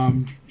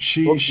 We'll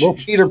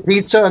feed her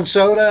pizza and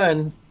soda,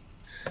 and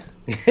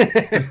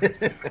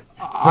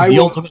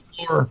ultimate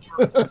lure.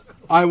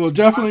 I will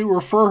definitely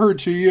refer her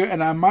to you,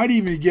 and I might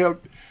even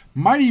get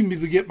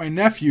my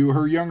nephew,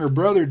 her younger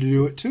brother, to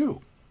do it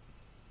too.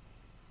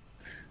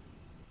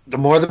 The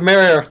more the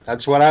merrier.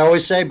 That's what I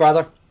always say,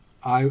 brother.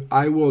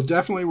 I will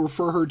definitely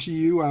refer her to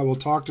you. I will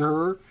talk to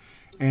her,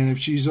 and if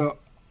she's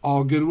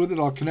all good with it,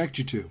 I'll connect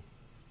you to.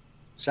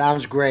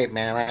 Sounds great,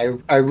 man.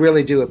 I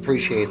really do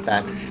appreciate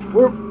that.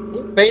 We're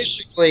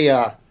basically,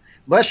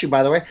 bless you,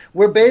 by the way.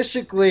 We're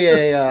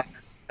basically I'm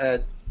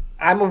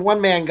a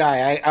one-man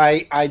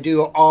guy. I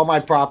do all my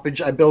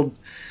proppage. I build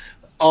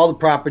all the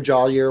proppage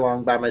all year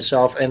long by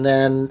myself, and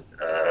then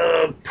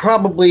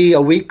probably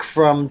a week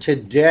from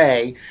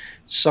today,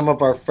 some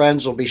of our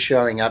friends will be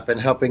showing up and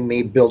helping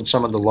me build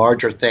some of the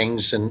larger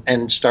things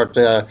and start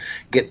to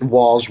get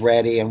walls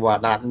ready and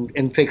whatnot,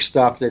 and fix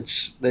stuff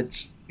that's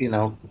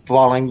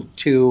falling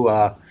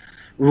to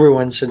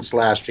ruin since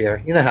last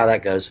year. You know how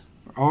that goes.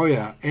 Oh,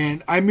 yeah.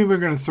 And I'm even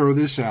going to throw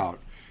this out.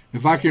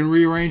 If I can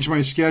rearrange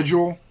my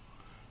schedule,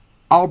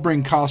 I'll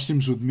bring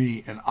costumes with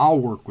me, and I'll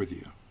work with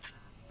you.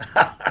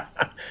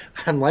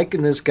 I'm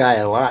liking this guy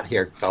a lot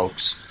here,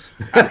 folks.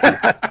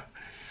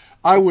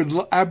 I would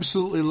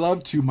absolutely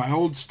love to. My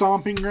old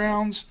stomping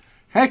grounds.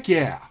 Heck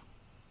yeah.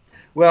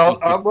 Well,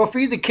 we'll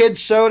feed the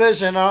kids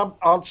sodas, and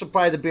I'll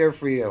supply the beer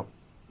for you.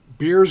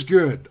 Beer's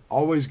good.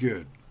 Always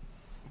good.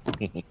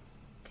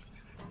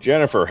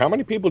 Jennifer, how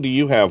many people do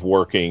you have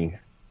working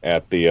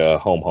at the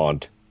home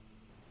haunt?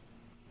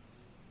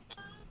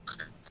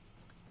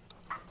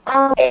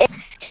 It's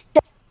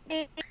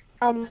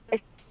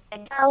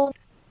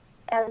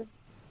as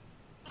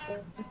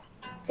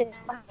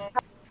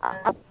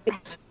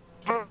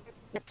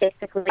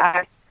basically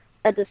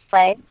a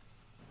display.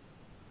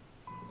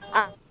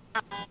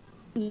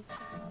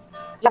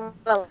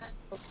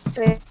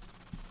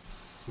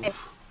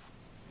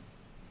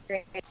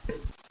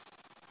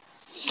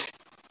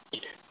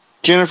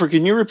 Jennifer,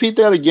 can you repeat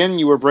that again?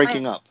 You were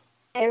breaking up.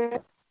 We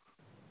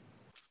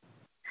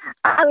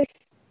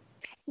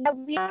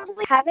don't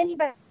really have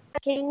anybody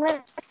working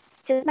with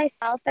just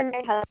myself and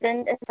my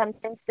husband, and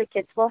sometimes the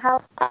kids will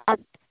help.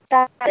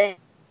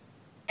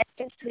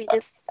 We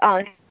just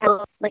have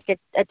like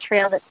a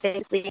trail that's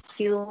basically a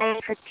queue line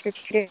for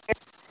trick-or-treaters.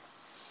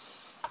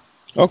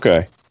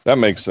 Okay, that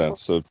makes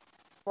sense. So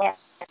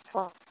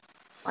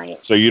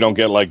you don't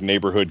get like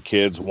neighborhood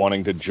kids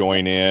wanting to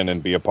join in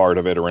and be a part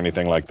of it or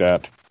anything like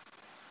that?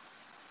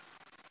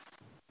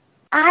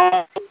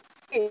 I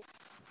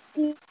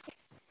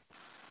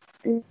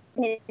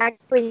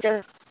actually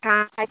just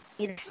contacted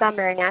me this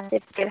summer and asked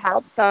if you could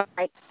help. So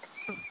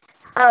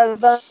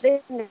but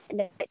it's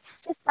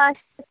just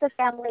us, it's a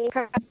family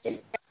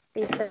project.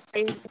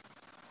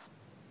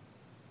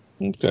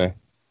 Okay.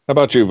 How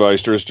about you,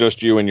 Weister? It's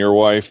just you and your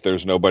wife?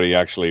 There's nobody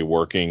actually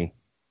working?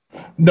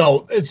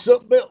 No,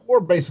 we're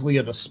basically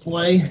a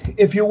display,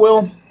 if you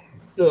will.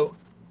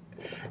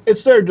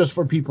 It's there just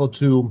for people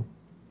to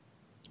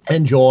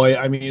enjoy.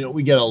 I mean,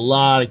 we get a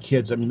lot of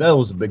kids. I mean, that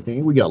was a big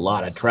thing. We get a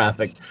lot of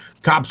traffic.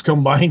 Cops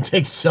come by and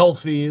take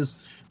selfies.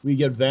 We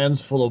get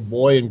vans full of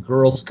Boy and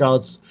Girl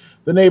Scouts.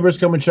 The neighbors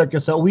come and check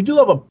us out. We do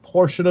have a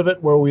portion of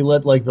it where we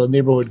let like the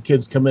neighborhood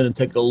kids come in and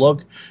take a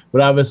look,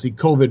 but obviously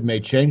COVID may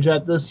change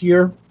that this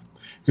year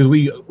because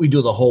we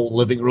do the whole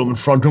living room and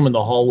front room and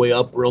the hallway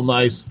up real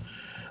nice.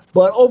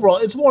 But overall,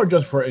 it's more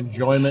just for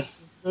enjoyment.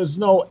 There's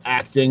no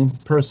acting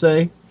per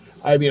se.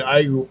 I mean,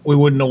 we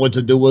wouldn't know what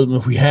to do with them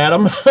if we had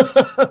them.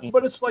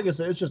 But it's like I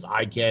said, it's just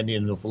eye candy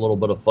and a little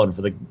bit of fun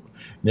for the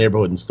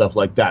neighborhood and stuff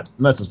like that.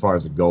 And that's as far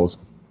as it goes.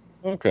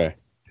 Okay.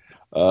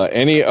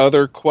 Any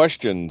other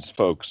questions,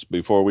 folks,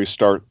 before we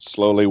start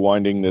slowly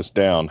winding this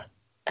down?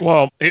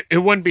 Well,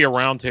 it wouldn't be a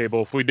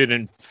roundtable if we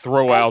didn't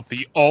throw out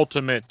the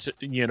ultimate,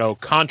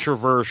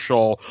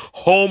 controversial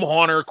home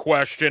haunter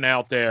question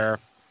out there.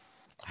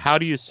 how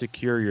do you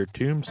secure your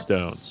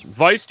tombstones?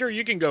 Weister,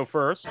 you can go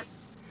first.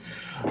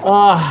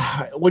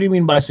 What do you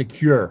mean by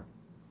secure?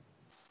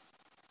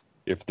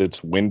 If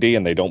it's windy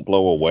and they don't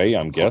blow away,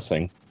 I'm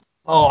guessing.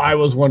 Oh, I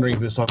was wondering if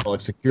he was talking about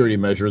like security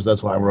measures.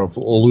 That's what I'm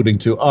alluding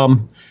to.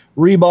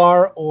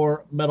 Rebar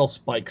or metal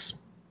spikes.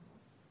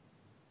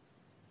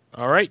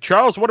 All right,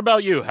 Charles, what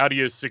about you? How do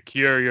you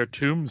secure your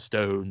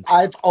tombstones?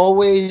 I've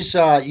always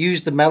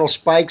used the metal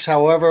spikes.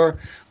 However,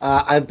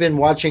 I've been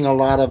watching a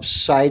lot of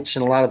sites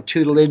and a lot of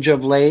tutelage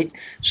of late.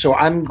 So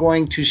I'm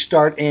going to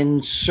start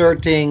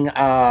inserting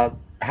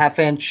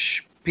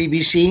half-inch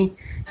PVC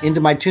into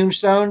my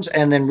tombstones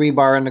and then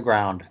rebar in the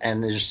ground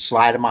and just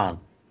slide them on.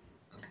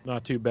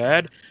 Not too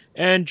bad.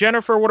 And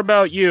Jennifer, what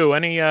about you?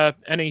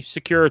 Any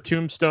secure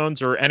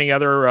tombstones or any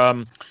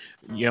other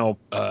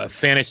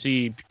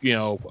fantasy,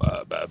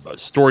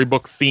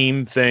 storybook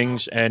theme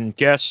things? And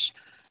guess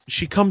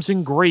she comes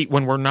in great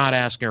when we're not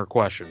asking her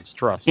questions.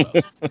 Trust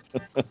us.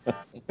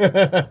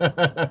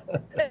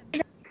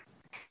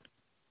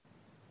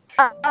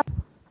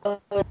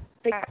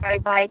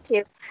 Bye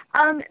too.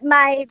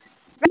 My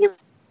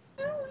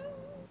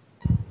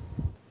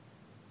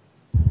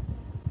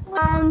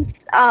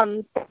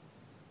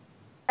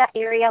that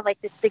area, like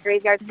the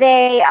graveyard,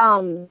 they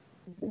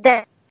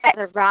the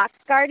rock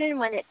garden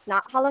when it's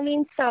not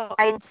Halloween, so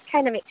I just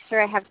kind of make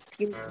sure I have a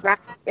few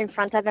rocks in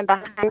front of and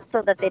behind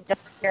so that they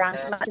just clear on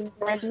too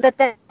much. But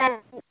then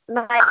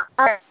my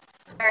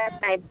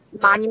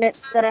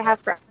monuments that I have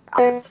for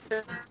others,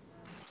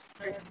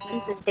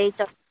 they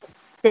just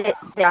sit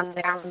there on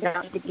the ground. They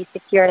don't need to be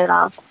secured at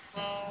all.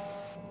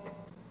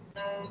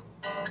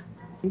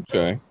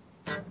 Okay.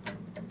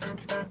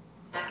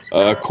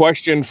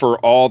 Question for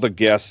all the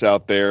guests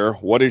out there.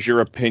 What is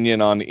your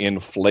opinion on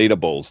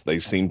inflatables? They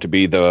seem to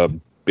be the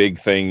big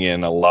thing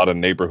in a lot of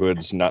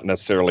neighborhoods, not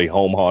necessarily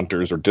home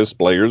haunters or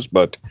displayers,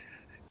 but,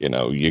 you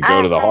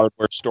go to the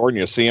hardware store and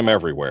you see them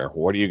everywhere.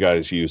 What do you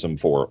guys use them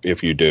for,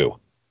 if you do?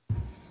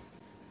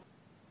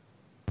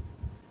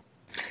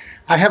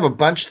 I have a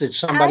bunch that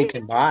somebody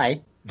can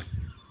buy.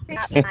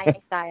 Not my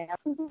style.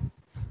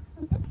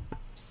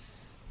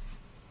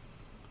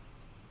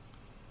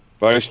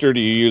 Weister, do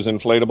you use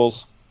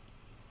inflatables?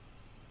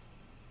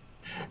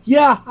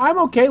 Yeah, I'm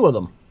okay with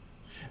them.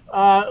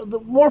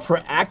 More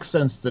for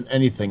accents than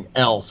anything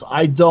else.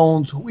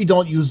 We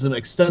don't use them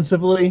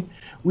extensively.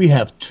 We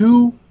have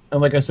two,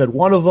 and like I said,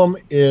 one of them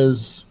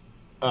is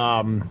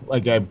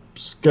like a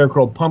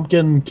scarecrow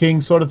pumpkin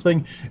king sort of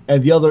thing,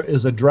 and the other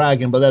is a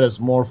dragon, but that is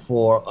more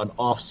for an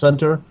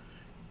off-center.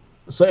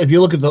 So if you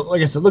look at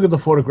look at the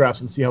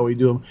photographs and see how we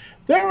do them,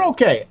 they're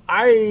okay.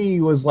 I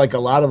was like a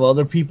lot of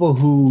other people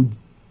who,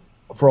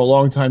 for a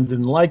long time,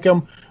 didn't like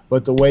them,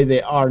 but the way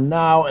they are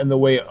now and the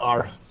way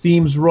our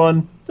themes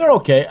run, they're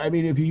okay. I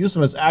mean, if you use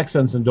them as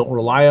accents and don't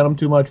rely on them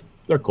too much,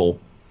 they're cool.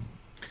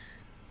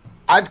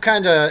 I've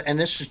kind of, and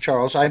this is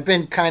Charles, I've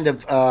been kind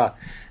of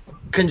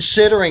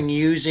considering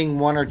using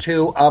one or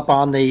two up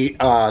on the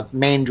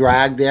main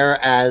drag there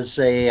as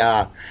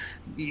a,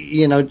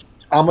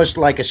 almost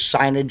like a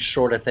signage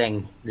sort of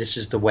thing. This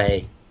is the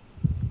way.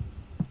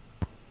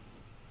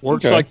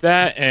 Works like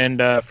that,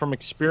 and from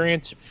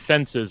experience,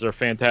 fences are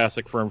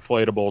fantastic for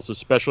inflatables,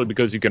 especially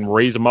because you can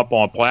raise them up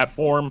on a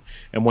platform,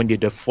 and when you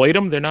deflate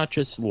them, they're not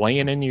just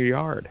laying in your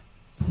yard.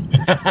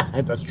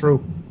 That's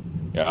true.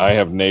 Yeah, I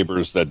have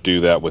neighbors that do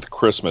that with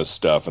Christmas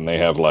stuff, and they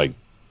have like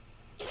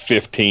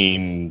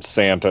 15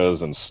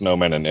 Santas and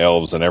snowmen and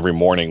elves, and every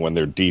morning when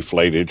they're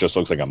deflated, it just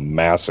looks like a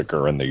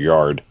massacre in the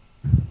yard.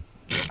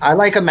 I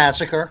like a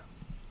massacre.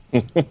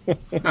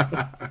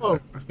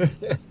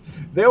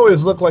 They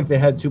always look like they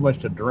had too much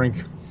to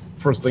drink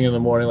first thing in the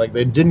morning, like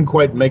they didn't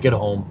quite make it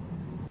home.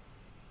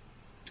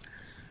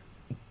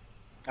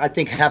 I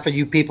think half of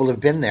you people have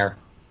been there.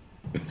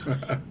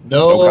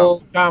 No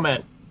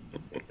comment.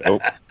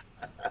 Nope.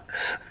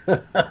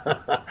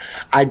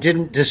 I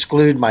didn't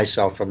disclude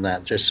myself from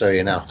that, just so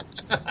you know.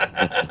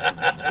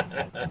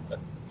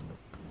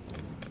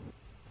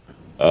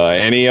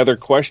 Any other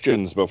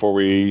questions before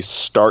we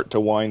start to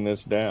wind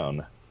this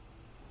down?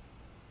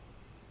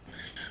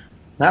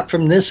 Not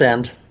from this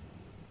end.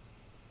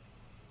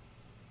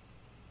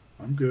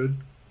 I'm good.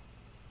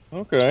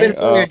 Okay. It's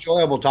been really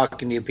enjoyable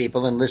talking to you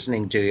people and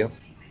listening to you.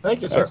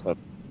 Thank you, sir. Excellent.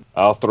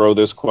 I'll throw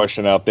this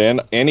question out then.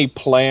 Any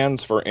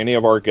plans for any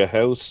of our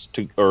guests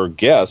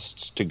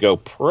to go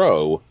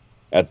pro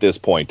at this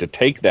point, to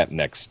take that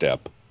next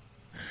step?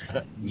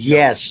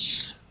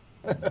 Yes.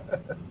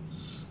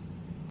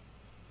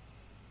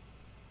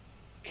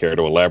 Care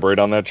to elaborate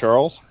on that,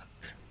 Charles?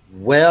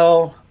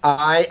 Well,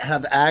 I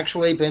have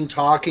actually been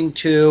talking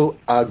to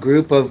a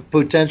group of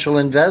potential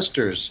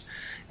investors,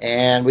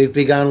 and we've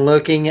begun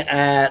looking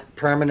at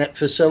permanent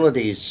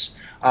facilities.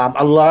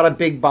 A lot of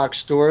big box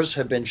stores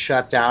have been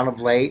shut down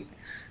of late.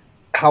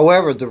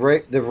 However, the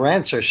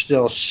rents are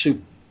still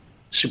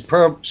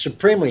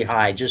supremely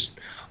high, just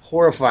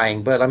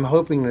horrifying, but I'm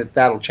hoping that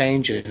that'll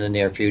change in the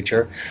near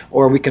future,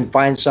 or we can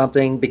find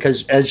something,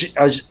 because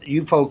as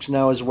you folks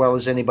know as well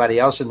as anybody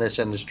else in this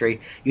industry,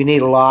 you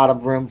need a lot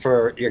of room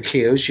for your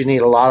queues, you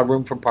need a lot of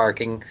room for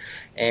parking,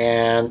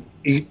 and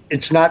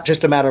it's not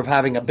just a matter of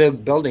having a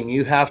big building,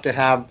 you have to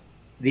have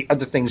the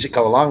other things that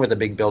go along with a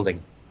big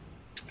building.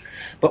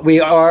 But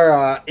we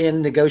are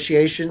in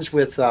negotiations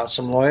with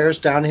some lawyers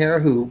down here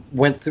who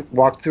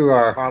walked through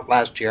our haunt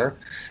last year.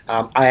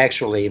 I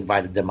actually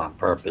invited them on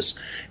purpose.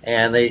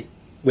 And they,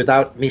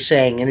 without me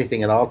saying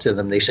anything at all to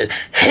them, they said,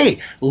 hey,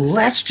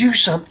 let's do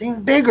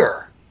something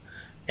bigger.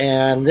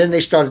 And then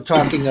they started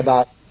talking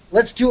about,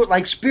 let's do it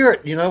like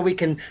Spirit. You know, we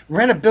can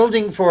rent a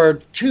building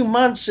for 2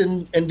 months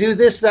and do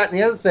this, that, and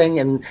the other thing.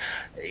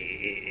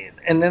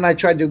 And then I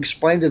tried to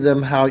explain to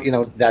them how, you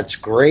know, that's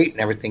great and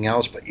everything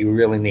else, but you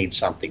really need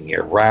something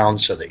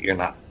year-round so that you're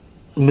not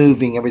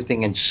moving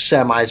everything in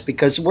semis,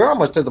 because we're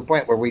almost to the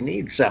point where we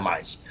need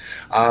semis.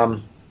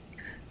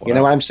 You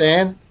know what I'm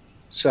saying?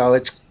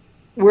 So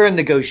we're in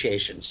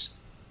negotiations.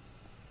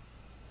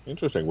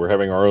 Interesting. We're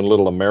having our own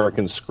little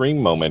American Scream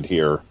moment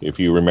here, if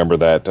you remember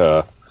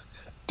that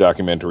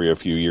documentary a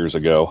few years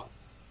ago.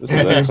 This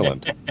is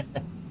excellent.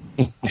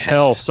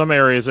 Hell, some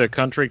areas of the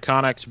country,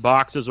 Connex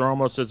boxes are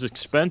almost as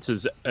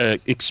expensive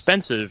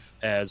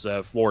as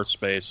floor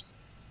space.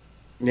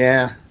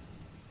 Yeah,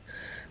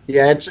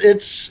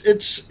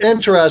 it's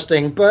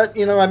interesting, but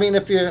you know, I mean,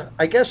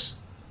 I guess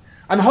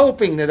I'm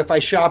hoping that if I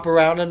shop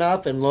around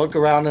enough and look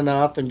around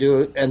enough and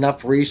do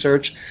enough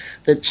research,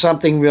 that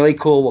something really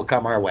cool will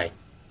come our way.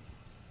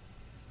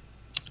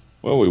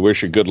 Well, we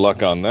wish you good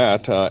luck on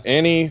that.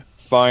 Any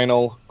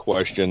final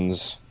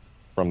questions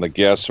from the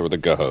guests or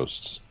the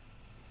hosts?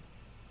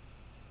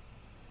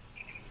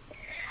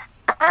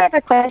 I have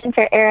a question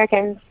for Eric.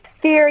 I'm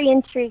very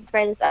intrigued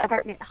by this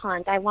apartment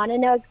haunt. I want to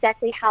know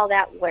exactly how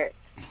that works.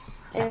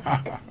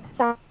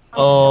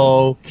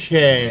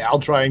 Okay, I'll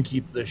try and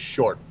keep this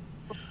short.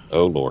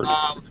 Oh, Lord.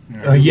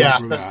 Yeah.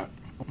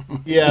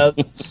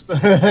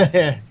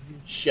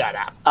 Shut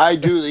up. I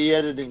do the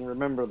editing,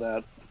 remember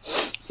that.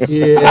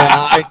 Yeah,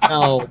 I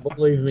know.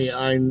 Believe me,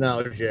 I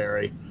know,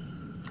 Jerry.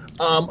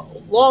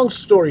 Long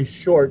story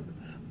short,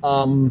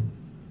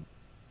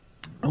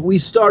 we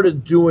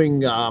started doing...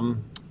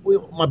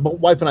 my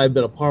wife and I have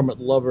been apartment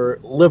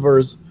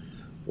livers,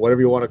 whatever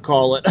you want to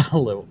call it,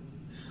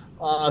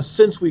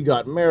 since we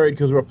got married,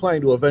 because we're planning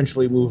to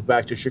eventually move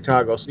back to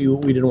Chicago, so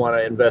we didn't want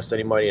to invest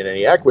any money in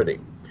any equity.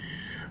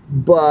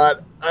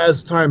 But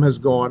as time has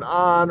gone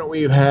on,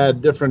 we've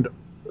had different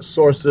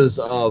sources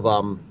of,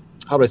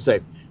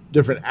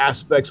 different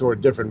aspects or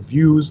different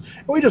views,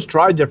 and we just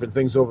tried different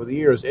things over the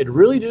years. It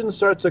really didn't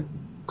start to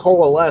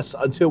coalesce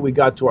until we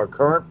got to our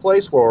current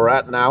place where we're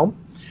at now.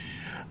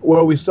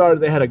 Where we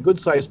started, they had a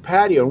good-sized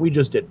patio, and we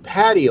just did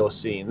patio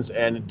scenes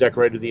and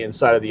decorated the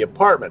inside of the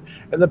apartment.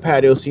 And the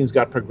patio scenes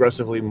got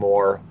progressively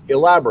more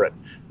elaborate.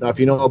 Now, if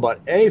you know about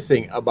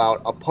anything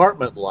about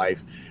apartment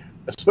life,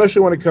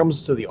 especially when it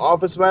comes to the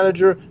office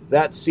manager,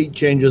 that seat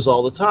changes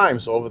all the time.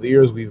 So over the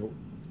years,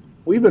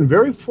 we've been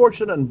very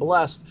fortunate and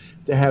blessed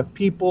to have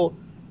people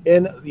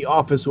in the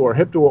office who are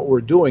hip to what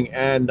we're doing.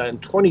 And in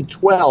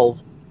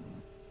 2012,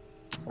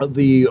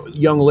 the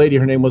young lady,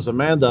 her name was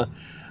Amanda,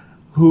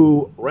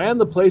 who ran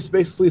the place,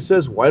 basically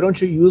says, why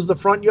don't you use the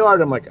front yard?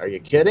 I'm like, are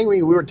you kidding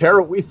me?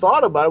 We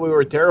thought about it. We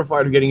were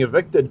terrified of getting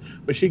evicted,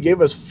 but she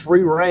gave us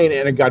free reign,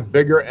 and it got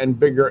bigger and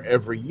bigger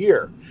every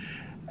year.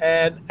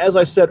 And as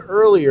I said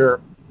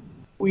earlier,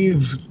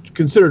 we've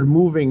considered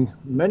moving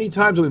many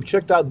times. We've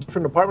checked out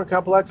different apartment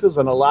complexes,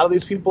 and a lot of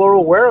these people are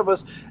aware of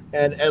us.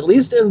 And at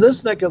least in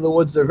this neck of the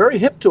woods, they're very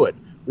hip to it.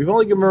 We've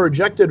only been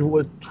rejected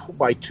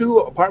by 2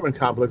 apartment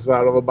complexes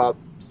out of about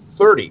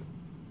 30.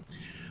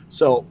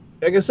 So,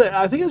 like I said,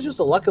 I think it's just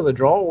the luck of the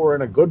draw. We're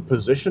in a good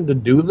position to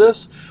do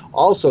this.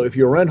 Also, if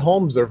you rent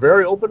homes, they're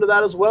very open to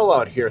that as well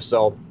out here.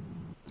 So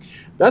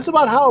that's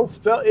about how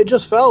it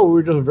just fell. We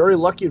were just very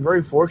lucky and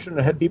very fortunate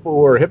to have people who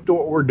were hip to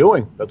what we're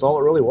doing. That's all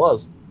it really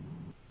was.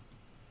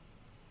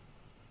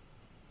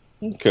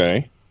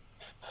 Okay.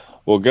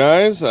 Well,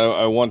 guys,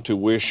 I want to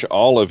wish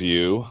all of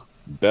you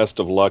best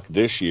of luck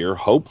this year.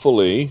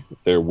 Hopefully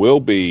there will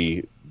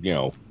be,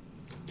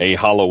 a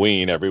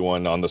Halloween.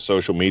 Everyone on the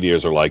social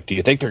medias are like, do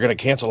you think they're going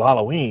to cancel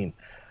Halloween?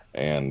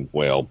 And,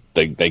 well,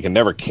 they can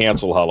never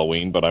cancel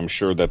Halloween, but I'm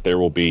sure that there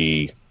will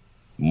be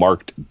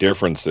marked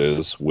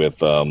differences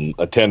with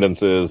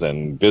attendances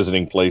and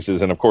visiting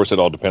places. And, of course, it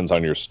all depends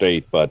on your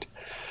state. But,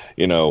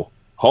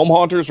 home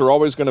haunters are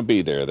always going to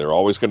be there. They're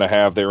always going to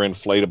have their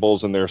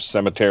inflatables and their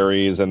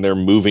cemeteries and their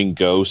moving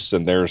ghosts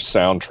and their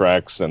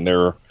soundtracks and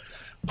their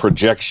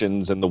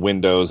projections in the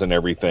windows and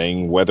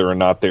everything, whether or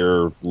not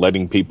they're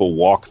letting people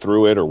walk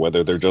through it or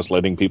whether they're just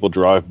letting people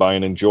drive by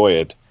and enjoy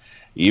it.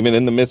 Even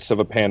in the midst of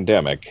a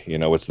pandemic,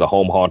 it's the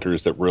home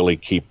haunters that really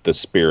keep the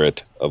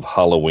spirit of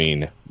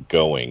Halloween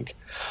going.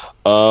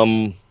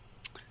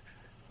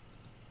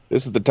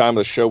 This is the time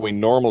of the show we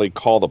normally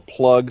call the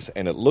plugs,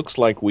 and it looks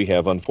like we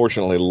have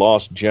unfortunately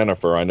lost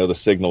Jennifer. I know the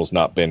signal's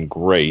not been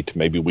great.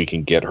 Maybe we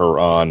can get her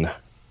on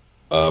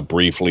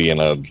briefly in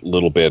a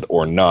little bit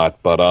or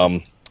not. But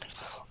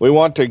we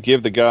want to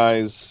give the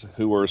guys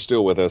who are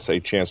still with us a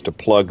chance to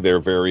plug their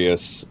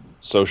various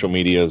social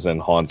medias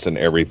and haunts and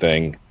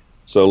everything.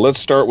 So let's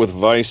start with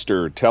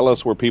Weister. Tell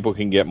us where people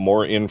can get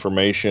more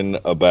information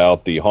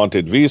about the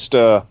Haunted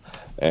Vista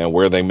and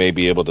where they may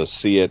be able to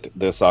see it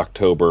this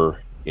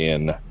October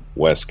in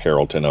West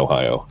Carrollton,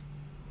 Ohio.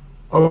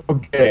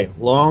 Okay,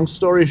 long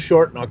story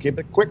short, and I'll keep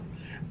it quick.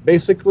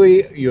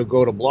 Basically, you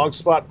go to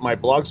Blogspot. My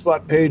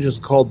Blogspot page is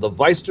called The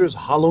Weister's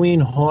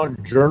Halloween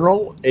Haunt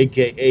Journal,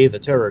 a.k.a. The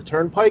Terror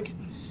Turnpike.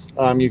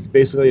 You can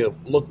basically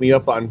look me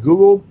up on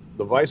Google,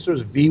 The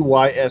Weister's,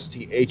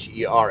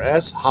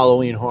 Vysters,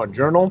 Halloween Haunt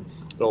Journal.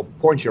 It'll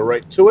point you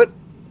right to it.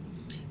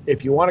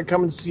 If you want to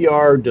come and see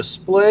our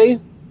display,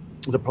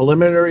 the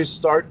preliminaries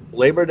start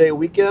Labor Day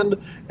weekend,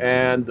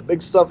 and the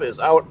big stuff is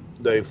out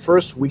the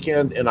first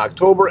weekend in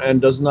October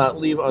and does not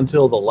leave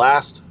until the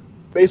last.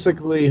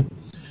 Basically,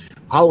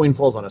 Halloween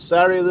falls on a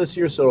Saturday this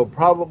year, so we'll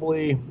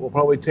probably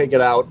take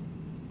it out,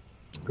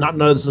 not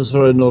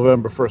necessarily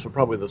November 1st, but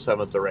probably the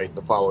 7th or 8th,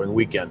 the following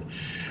weekend.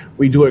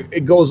 We do it,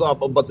 it goes up,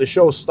 but the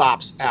show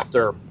stops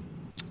after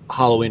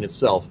Halloween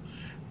itself.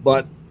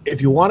 But if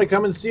you want to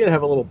come and see it,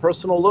 have a little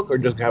personal look, or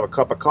just have a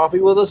cup of coffee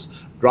with us,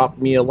 drop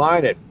me a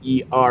line at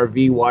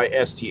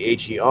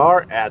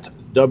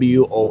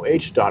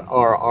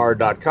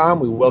ervysther@woh.rr.com.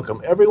 We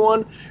welcome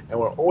everyone, and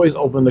we're always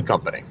open to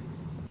company.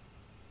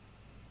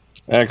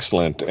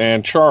 Excellent.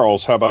 And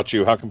Charles, how about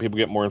you? How can people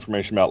get more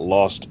information about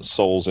Lost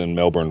Souls in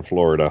Melbourne,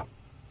 Florida?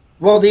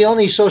 Well, the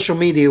only social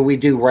media we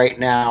do right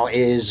now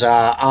is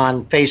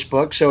on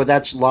Facebook, so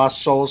that's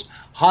Lost Souls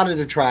Haunted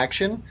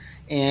Attraction.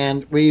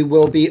 And we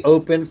will be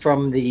open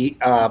from the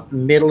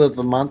middle of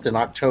the month in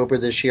October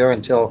this year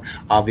until,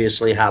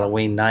 obviously,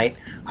 Halloween night.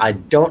 I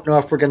don't know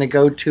if we're going to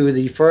go to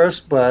the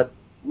first, but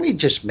we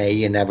just may.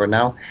 You never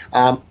know.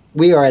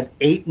 We are at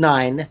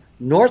 89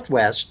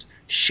 Northwest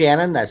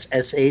Shannon, that's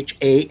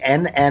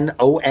SHANNON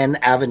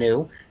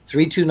Avenue,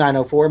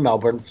 32904,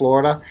 Melbourne,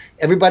 Florida.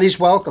 Everybody's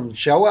welcome.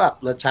 Show up.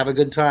 Let's have a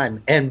good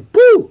time. And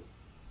boo!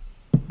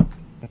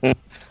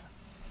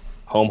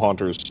 Home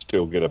haunters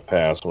still get a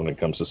pass when it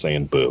comes to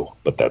saying boo,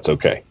 but that's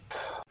okay.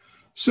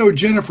 So,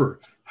 Jennifer,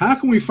 how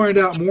can we find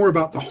out more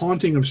about the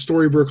haunting of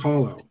Storybook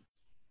Hollow?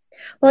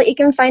 Well, you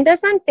can find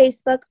us on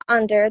Facebook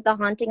under The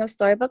Haunting of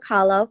Storybook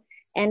Hollow,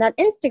 and on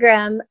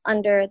Instagram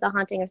under The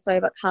Haunting of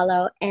Storybook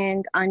Hollow,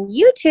 and on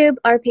YouTube,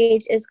 our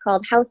page is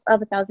called House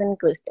of a Thousand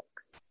Glue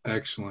Sticks.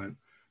 Excellent.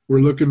 We're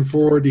looking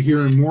forward to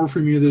hearing more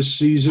from you this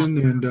season,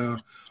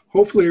 and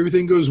hopefully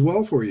everything goes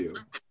well for you.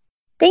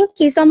 Thank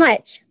you so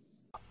much.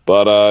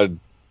 But,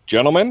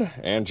 gentlemen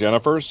and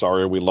Jennifer,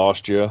 sorry we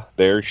lost you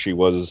there. She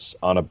was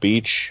on a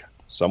beach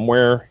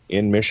somewhere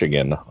in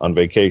Michigan on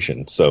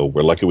vacation, so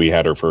we're lucky we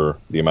had her for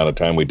the amount of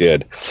time we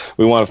did.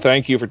 We want to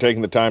thank you for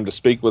taking the time to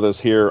speak with us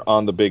here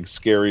on the Big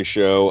Scary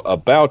Show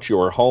about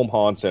your home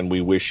haunts, and we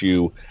wish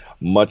you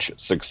much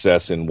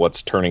success in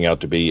what's turning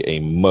out to be a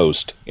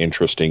most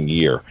interesting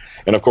year.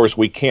 And, of course,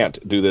 we can't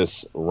do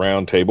this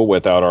roundtable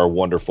without our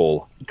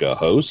wonderful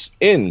hosts,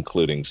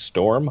 including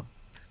Storm.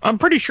 I'm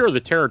pretty sure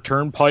the Terror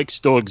Turnpike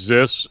still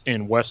exists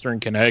in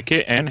Western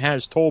Connecticut and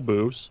has toll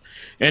booths.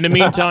 In the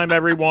meantime,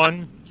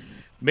 everyone,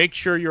 make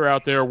sure you're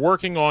out there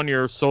working on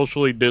your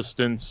socially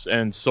distanced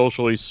and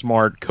socially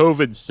smart,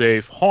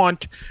 COVID-safe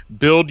haunt.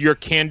 Build your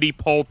candy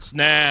pulse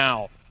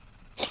now.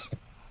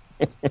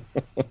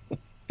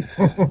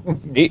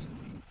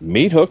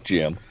 Meat hook,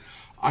 Jim.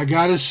 I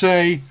got to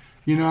say,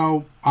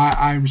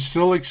 I'm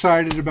still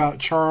excited about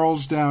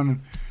Charles down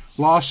in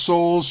Lost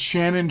Souls,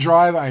 Shannon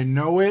Drive. I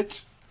know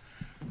it.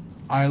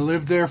 I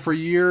lived there for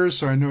years,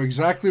 so I know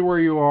exactly where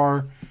you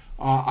are.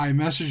 I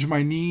messaged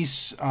my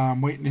niece.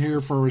 I'm waiting to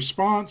hear for a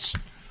response.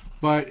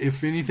 But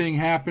if anything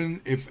happened,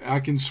 if I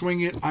can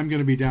swing it, I'm going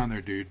to be down there,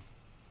 dude.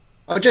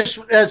 Oh, just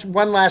as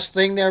one last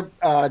thing there,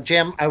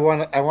 Jim, I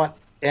want,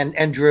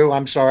 and Drew,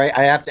 I'm sorry,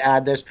 I have to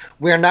add this.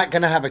 We're not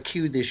going to have a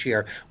queue this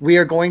year. We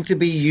are going to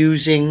be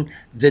using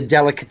the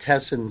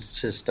delicatessen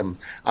system.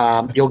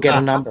 You'll get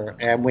a number,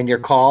 and when you're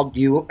called,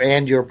 you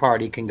and your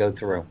party can go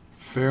through.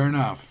 Fair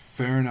enough.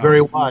 Very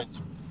wise.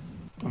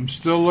 I'm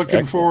still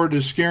looking forward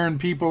to scaring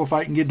people if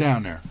I can get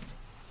down there.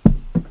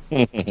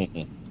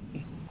 The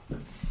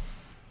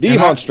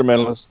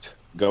Haunstrumentalist.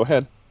 Go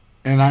ahead.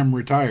 And I'm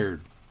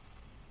retired.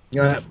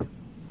 Go ahead.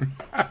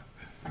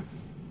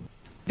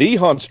 The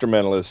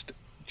Haunstrumentalist,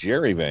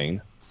 Jerry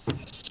Vane.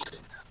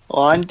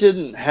 Well, I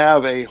didn't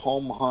have a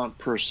home hunt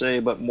per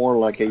se, but more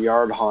like a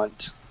yard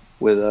hunt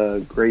with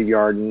a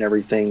graveyard and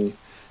everything.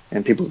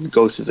 And people would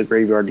go to the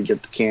graveyard to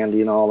get the candy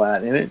and all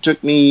that. And it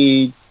took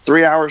me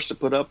 3 hours to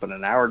put up and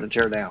an hour to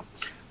tear down.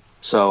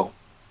 So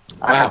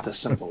I had the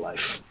simple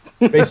life.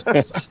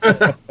 Basics.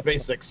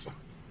 Basics.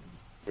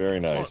 Very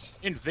nice.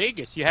 Well, in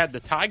Vegas, you had the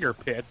tiger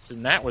pits,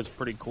 and that was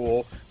pretty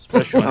cool,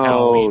 especially on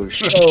Halloween.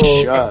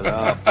 Shut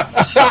up.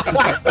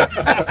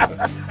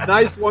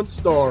 Nice one,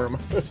 Storm.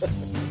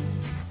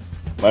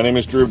 My name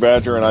is Drew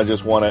Badger, and I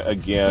just want to,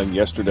 again,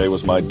 yesterday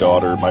was my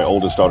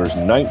oldest daughter's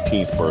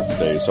 19th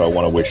birthday, so I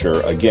want to wish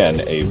her,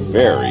 again, a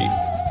very,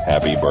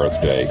 happy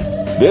birthday.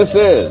 This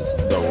is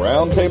the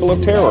Round Table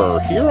of Terror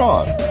here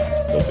on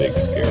The Big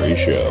Scary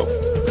Show.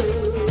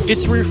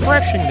 It's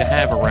refreshing to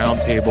have a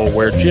round table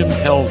where Jim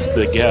tells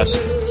the guests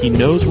he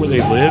knows where they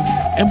live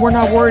and we're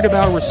not worried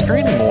about a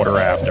restraining order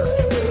after.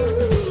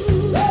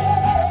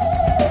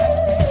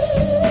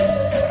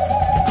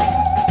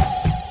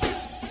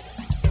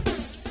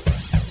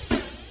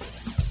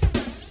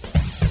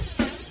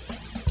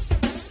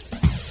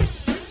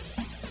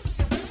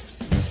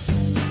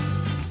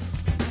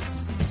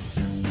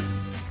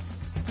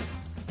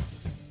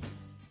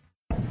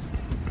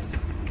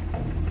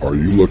 Are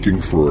you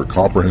looking for a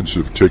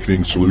comprehensive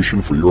ticketing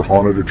solution for your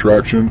haunted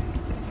attraction?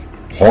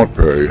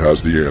 HauntPay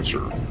has the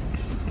answer.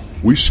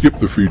 We skip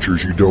the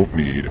features you don't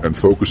need and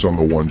focus on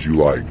the ones you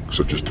like,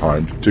 such as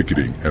timed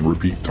ticketing and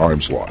repeat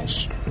time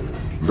slots,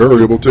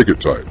 variable ticket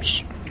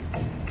types,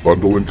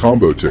 bundle and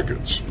combo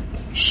tickets,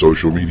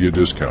 social media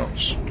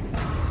discounts,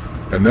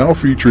 and now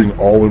featuring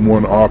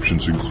all-in-one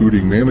options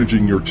including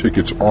managing your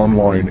tickets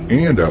online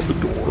and at the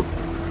door,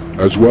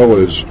 as well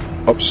as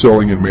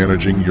upselling and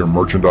managing your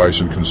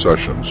merchandise and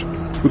concessions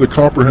with a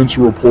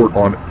comprehensive report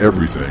on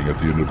everything at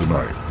the end of the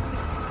night.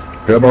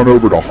 Head on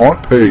over to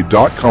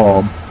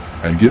hauntpay.com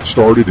and get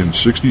started in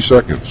 60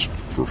 seconds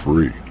for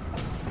free.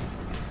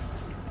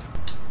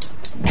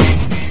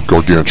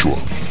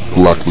 Gargantua,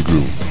 Black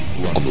Lagoon,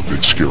 on The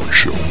Big Scary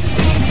Show.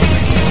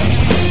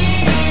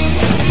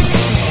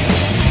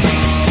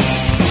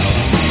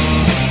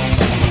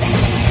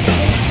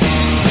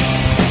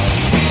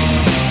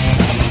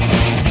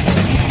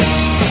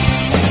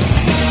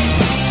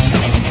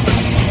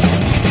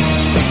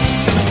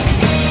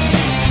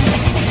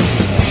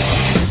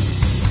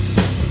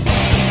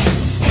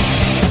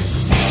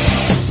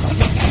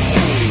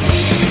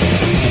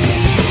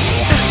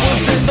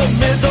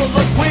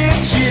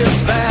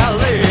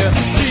 Valley,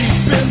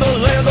 deep in the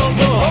land of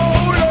the holy.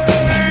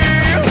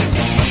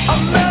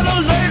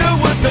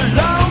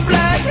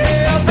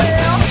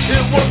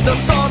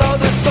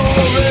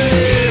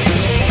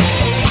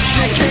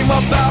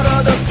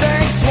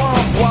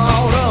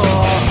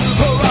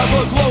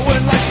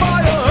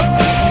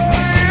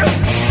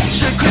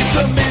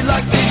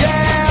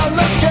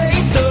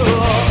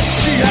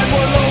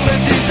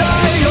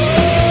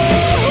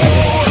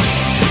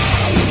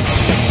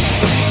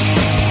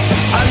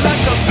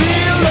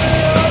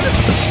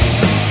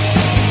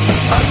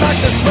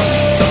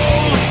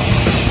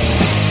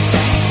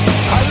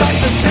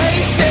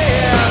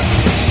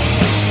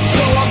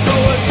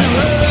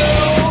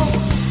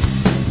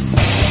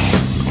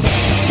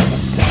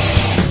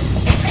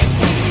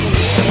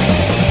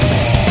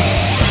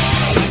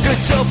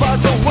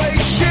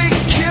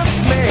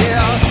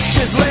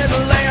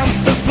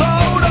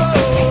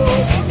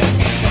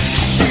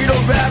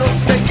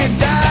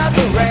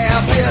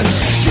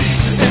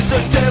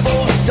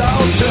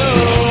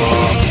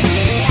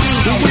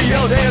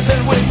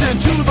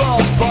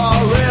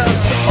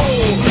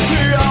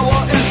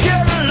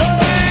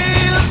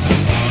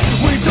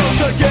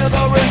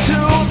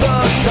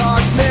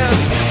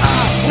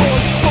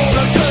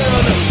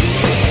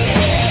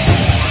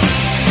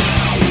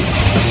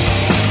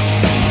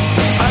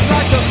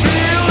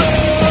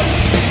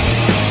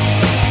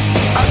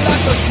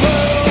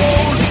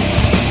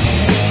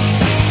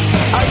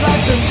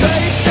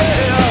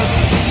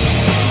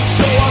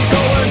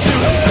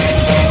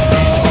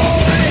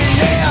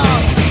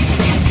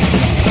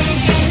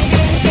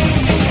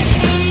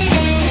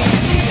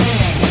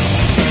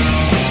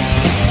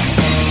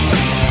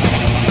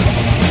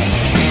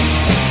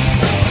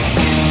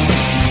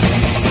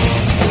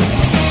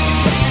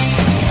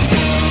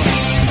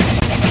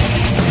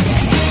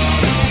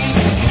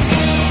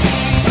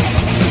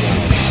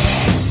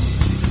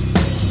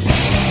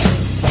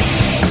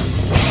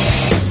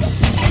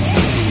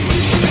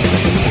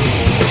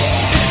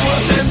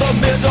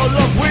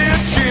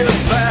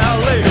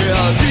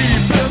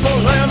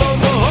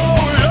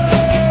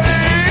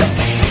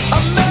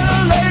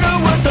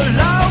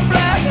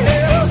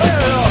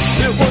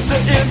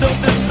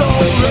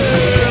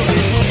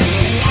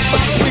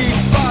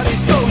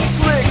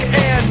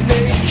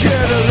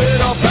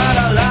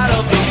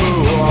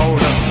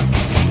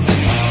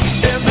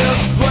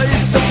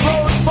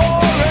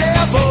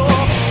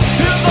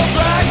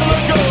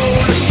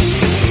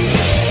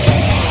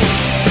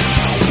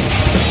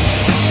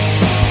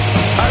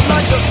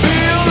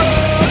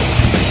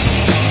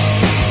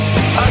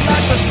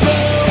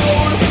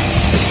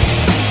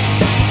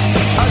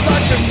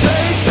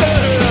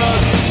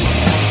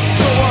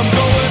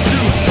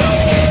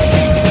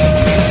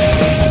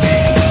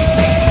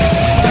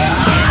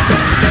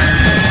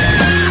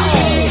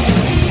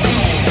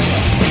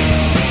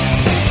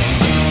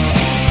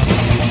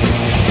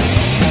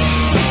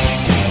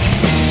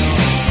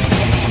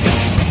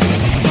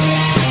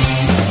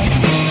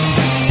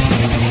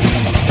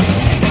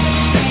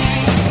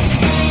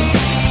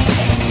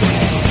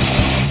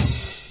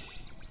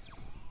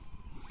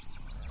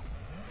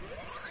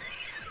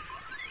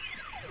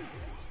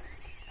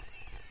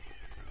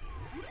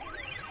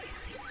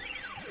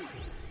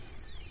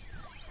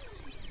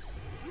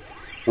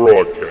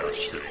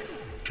 broadcasting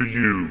to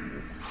you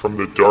from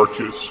the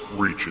darkest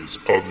reaches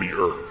of the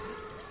earth.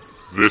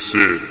 This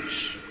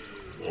is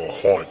a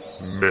Haunt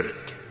Minute.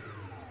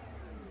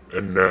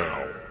 And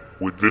now,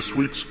 with this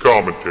week's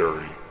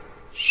commentary,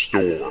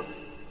 Storm.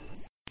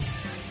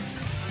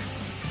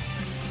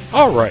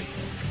 Alright,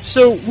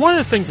 so one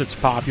of the things that's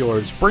popular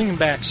is bringing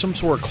back some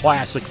sort of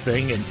classic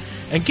thing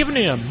and giving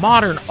it a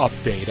modern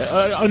update,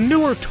 a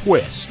newer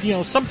twist,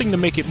 something to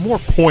make it more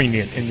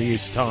poignant in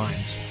these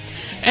times.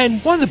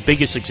 And one of the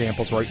biggest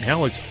examples right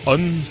now is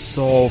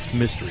Unsolved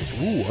Mysteries.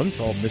 Ooh,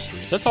 Unsolved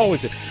Mysteries. That's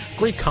always a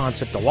great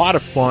concept, a lot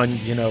of fun,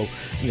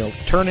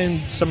 turn in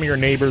some of your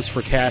neighbors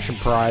for cash and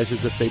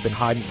prizes if they've been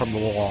hiding from the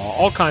law,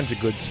 all kinds of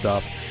good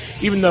stuff.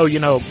 Even though,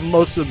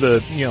 most of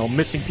the,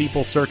 missing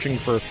people searching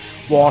for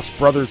lost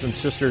brothers and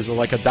sisters are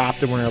like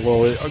adopted when they're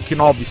little, it can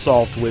all be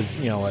solved with,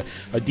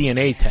 a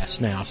DNA test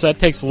now. So that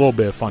takes a little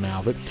bit of fun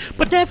out of it.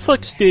 But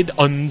Netflix did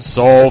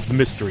Unsolved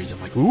Mysteries.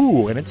 I'm like,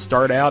 ooh, and it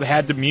started out, it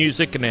had the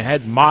music, and it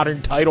had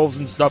modern titles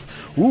and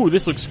stuff. Ooh,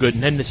 this looks good.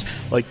 And then this,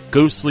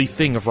 ghostly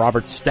thing of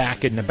Robert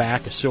Stack in the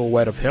back, a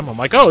silhouette of him. I'm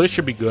like, oh, this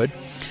should be good.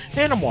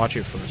 And I'm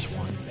watching the first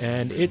one.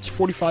 And it's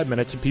 45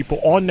 minutes of people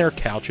on their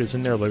couches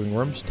in their living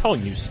rooms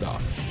telling you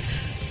stuff.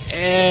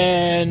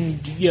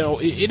 And,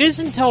 it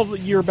isn't until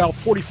you're about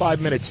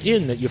 45 minutes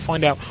in that you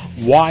find out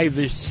why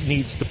this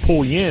needs to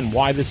pull you in,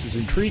 why this is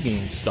intriguing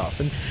and stuff.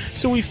 And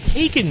so we've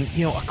taken,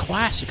 a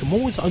classic, and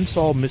what was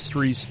Unsolved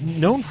Mysteries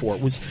known for?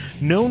 It was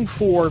known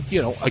for,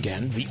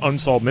 again, the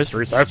Unsolved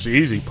Mysteries, that's the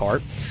easy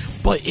part,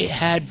 but it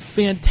had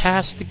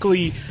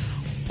fantastically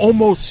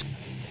almost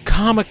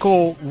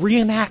comical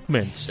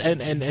reenactments,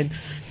 and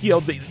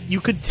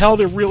you could tell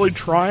they're really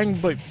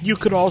trying, but you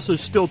could also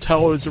still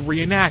tell it was a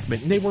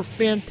reenactment, and they were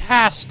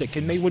fantastic,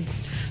 and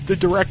the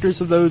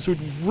directors of those would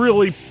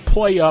really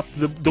play up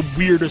the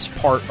weirdest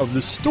part of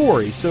the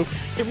story, so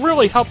it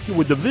really helped you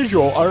with the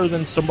visual other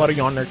than somebody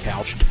on their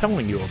couch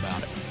telling you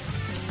about it.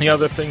 The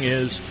other thing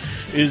is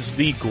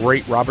the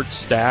great Robert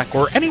Stack,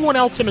 or anyone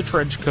else in a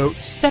trench coat,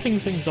 setting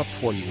things up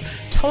for you,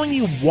 telling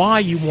you why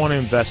you want to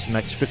invest the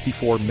next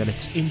 54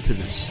 minutes into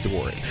this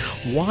story,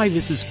 why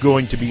this is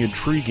going to be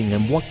intriguing,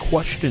 and what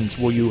questions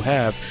will you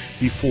have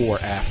before,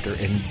 after,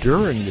 and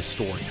during the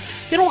story.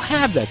 They don't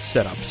have that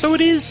set up. So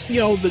it is,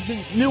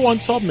 the new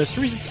Unsolved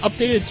Mysteries. It's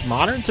updated, it's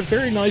modern, it's a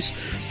very nice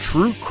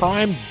true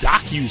crime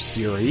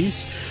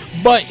docu-series,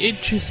 but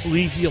it just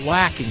leaves you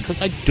lacking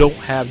because I don't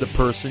have the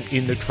person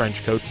in the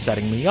trench coat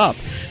setting me up.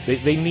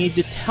 They need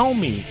to tell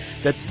me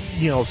that,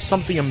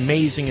 something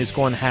amazing is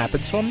going to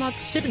happen, so I'm not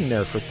sitting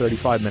there for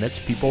 35 minutes,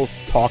 people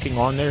talking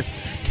on their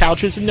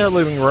couches in their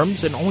living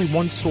rooms, and only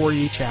one story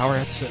each hour.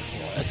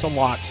 That's a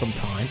lot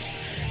sometimes.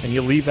 And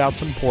you leave out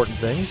some important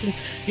things, and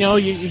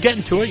you get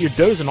into it, you're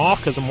dozing off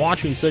because I'm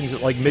watching these things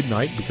at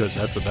midnight because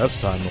that's the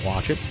best time to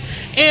watch it,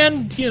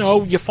 and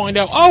you find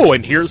out, oh,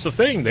 and here's the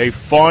thing, they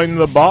find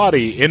the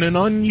body in an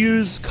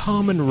unused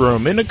common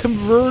room in a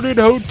converted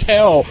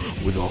hotel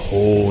with a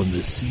hole in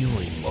the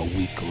ceiling a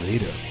week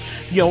later.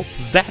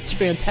 That's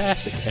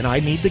fantastic, and I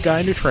need the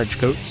guy in the trench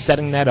coat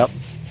setting that up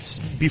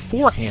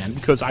beforehand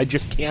because I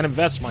just can't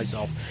invest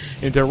myself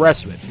into the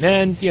rest of it.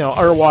 And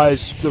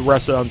otherwise the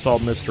rest of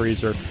Unsolved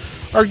Mysteries are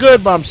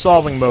good, but I'm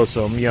solving most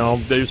of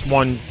them. There's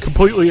one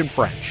completely in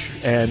French,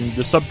 and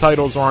the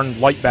subtitles are on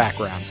light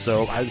background,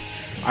 so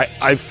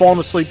I've fallen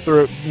asleep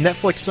through it.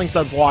 Netflix thinks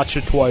I've watched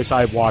it twice.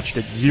 I've watched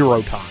it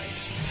 0 times.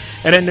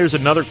 And then there's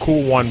another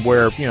cool one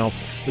where,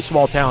 the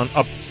small town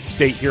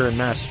upstate here in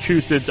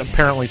Massachusetts,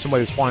 apparently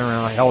somebody was flying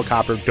around a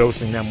helicopter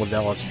dosing them with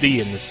LSD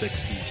in the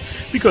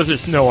 60s, because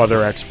there's no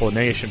other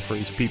explanation for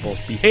these people's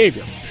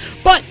behavior.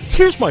 But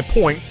here's my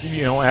point,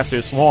 after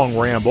this long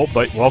ramble,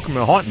 but welcome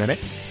to Haunt Minute.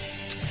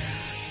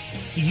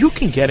 You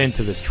can get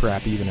into this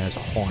trap even as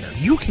a haunter.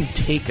 You can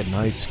take a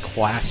nice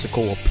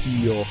classical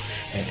appeal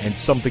and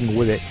something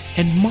with it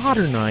and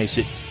modernize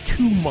it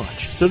too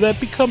much so that it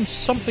becomes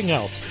something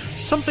else,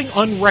 something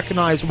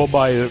unrecognizable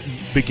by the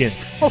beginning.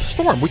 Oh,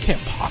 Storm, we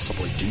can't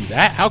possibly do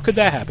that. How could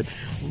that happen?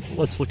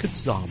 Let's look at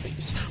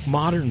zombies,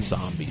 modern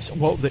zombies.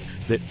 Well,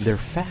 they're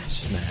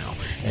fast now,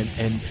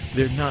 and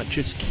they're not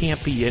just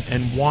campy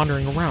and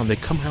wandering around. They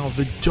come out of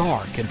the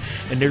dark, and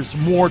there's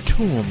more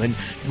to them, and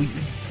we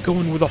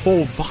going with a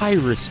whole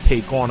virus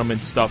take on them and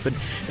stuff, and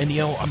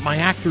my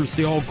actors,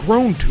 they all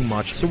grown too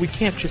much, so we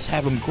can't just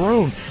have them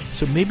grown.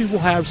 So maybe we'll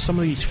have some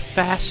of these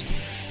fast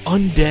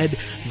undead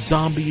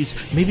zombies.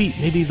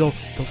 Maybe they'll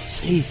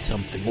say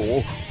something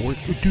or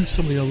do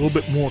something a little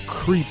bit more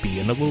creepy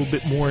and a little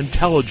bit more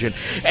intelligent,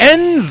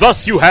 and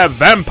thus you have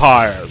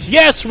vampires.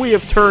 Yes, we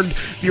have turned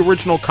the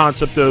original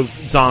concept of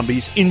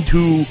zombies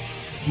into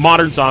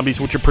modern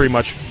zombies, which are pretty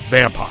much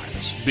vampires.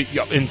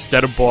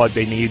 Instead of blood,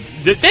 they don't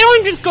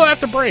even just go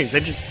after brains, they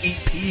just eat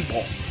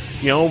people.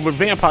 But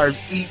vampires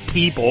eat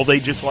people. They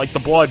just like the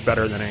blood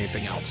better than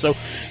anything else. So,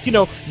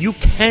 you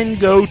can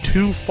go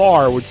too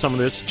far with some of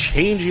this,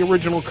 change the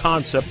original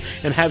concept,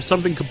 and have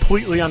something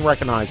completely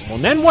unrecognizable.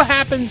 And then what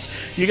happens?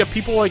 You get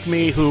people like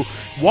me who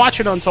watch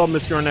an Unsolved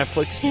Mystery on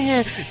Netflix,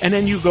 and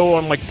then you go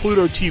on like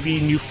Pluto TV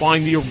and you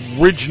find the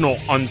original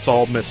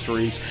Unsolved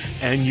Mysteries,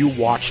 and you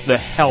watch the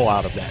hell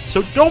out of that.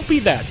 So don't be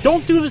that.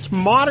 Don't do this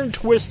modern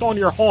twist on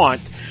your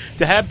haunt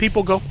to have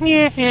people go,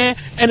 and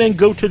then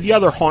go to the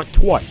other haunt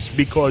twice,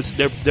 because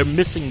they're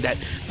missing that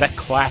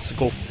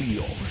classical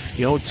feel.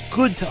 It's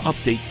good to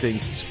update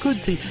things. It's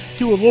good to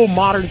do a little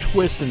modern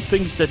twist and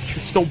things that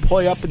still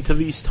play up into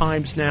these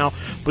times now,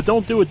 but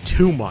don't do it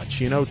too much.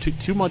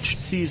 Too much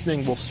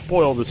seasoning will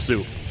spoil the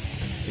soup.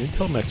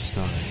 Until next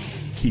time,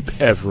 keep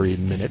every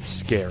minute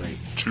scary.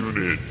 Tune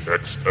in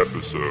next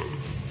episode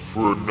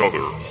for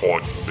another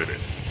Haunt Minute.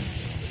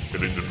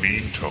 And in the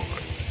meantime,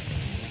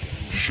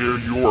 share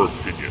your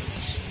opinions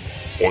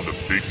on the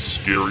Big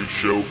Scary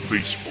Show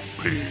Facebook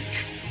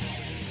page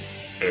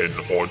and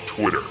on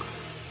Twitter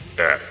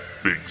at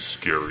Big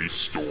Scary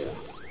Storm.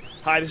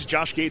 Hi, this is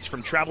Josh Gates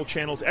from Travel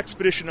Channel's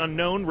Expedition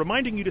Unknown,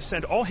 reminding you to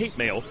send all hate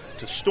mail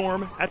to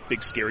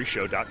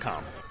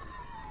storm@bigscaryshow.com.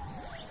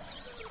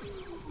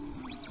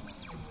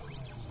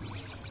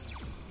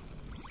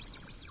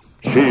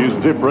 She's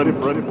different.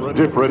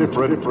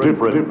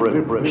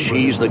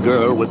 She's the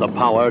girl with the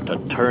power to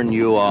turn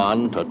you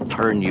on, to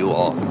turn you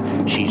off.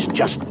 She's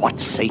just what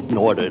Satan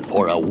ordered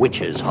for a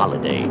witch's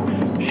holiday.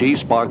 She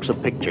sparks a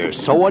picture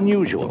so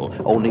unusual,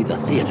 only the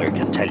theater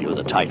can tell you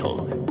the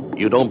title.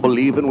 You don't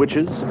believe in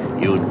witches?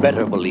 You'd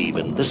better believe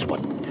in this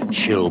one.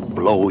 She'll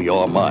blow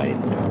your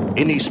mind.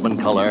 In Eastman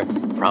color,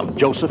 from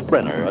Joseph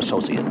Brenner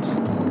Associates.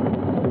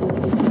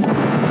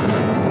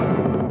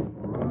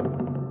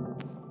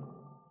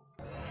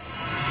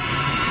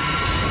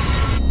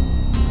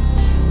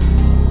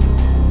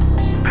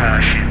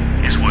 Passion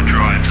is what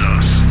drives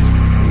us.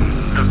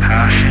 The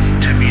passion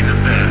to be the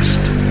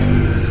best.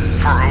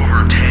 For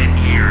over 10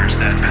 years,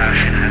 that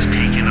passion has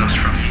taken us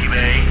from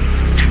eBay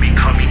to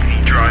becoming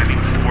the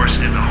driving force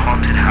in the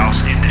haunted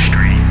house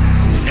industry.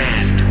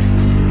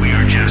 And we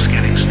are just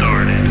getting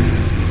started.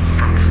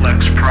 From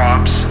flex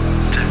props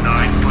to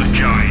 9-foot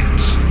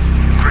giants.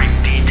 Great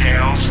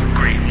details,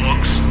 great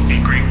looks,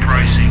 and great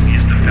pricing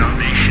is the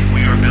foundation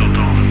we are built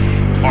on.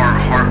 Our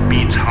heart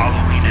beats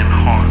Halloween and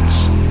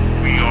haunts.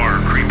 We are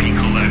a creepy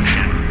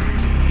collection.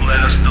 Let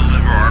us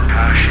deliver our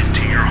passion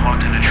to your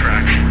haunted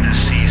attraction this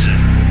season.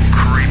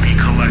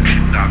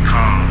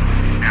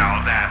 CreepyCollection.com.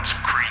 Now that's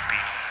creepy.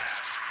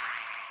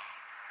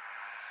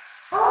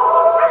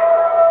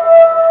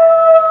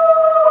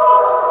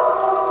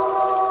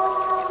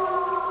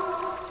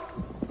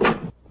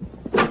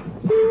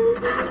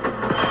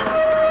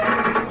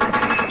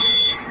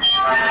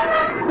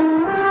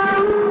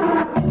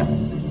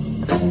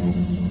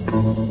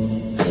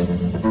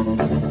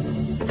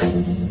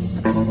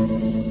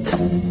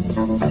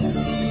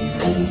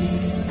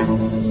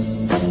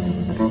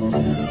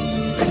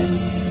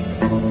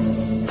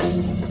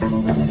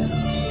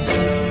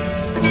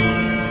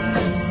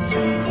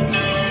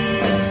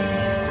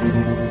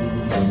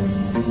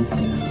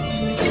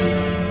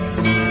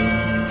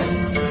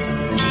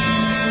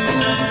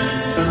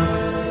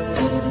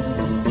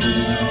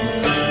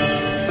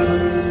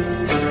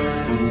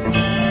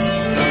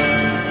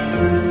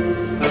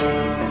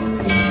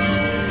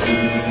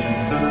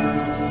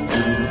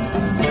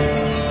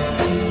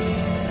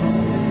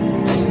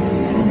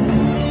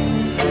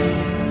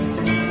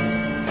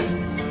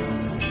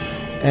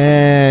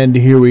 And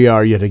here we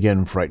are yet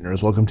again,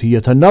 Frighteners. Welcome to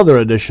yet another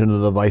edition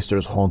of the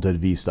Weister's Haunted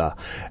Vista.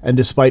 And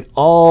despite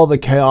all the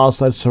chaos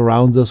that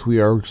surrounds us, we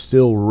are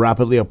still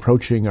rapidly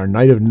approaching our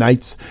Night of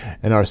Nights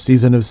and our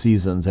Season of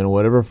Seasons, in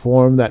whatever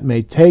form that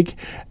may take.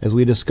 As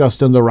we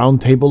discussed in the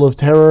Round Table of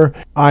Terror,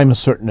 I'm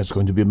certain it's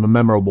going to be a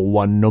memorable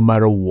one no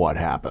matter what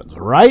happens,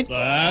 right?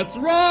 That's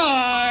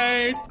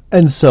right!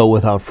 And so,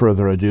 without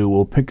further ado,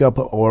 we'll pick up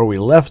where we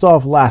left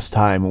off last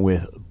time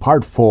with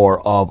Part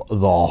 4 of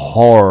The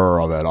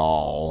Horror of It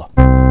All.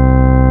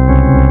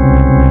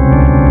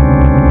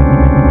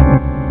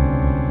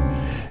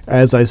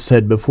 As I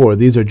said before,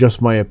 these are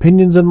just my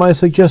opinions and my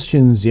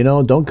suggestions,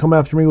 Don't come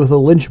after me with a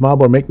lynch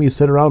mob or make me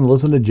sit around and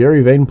listen to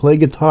Jerry Vane play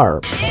guitar.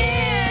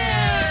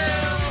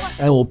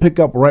 And we'll pick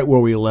up right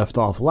where we left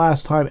off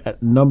last time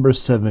at number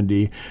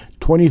 70,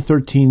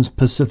 2013's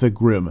Pacific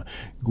Rim,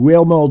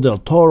 Guillermo del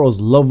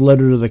Toro's love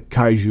letter to the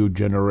kaiju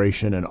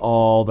generation and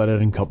all that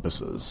it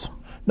encompasses.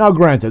 Now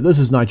granted, this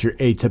is not your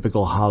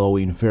atypical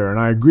Halloween fare, and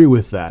I agree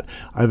with that.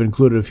 I've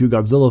included a few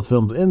Godzilla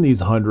films in these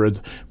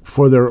hundreds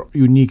for their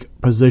unique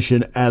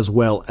position as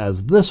well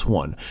as this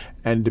one.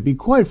 And to be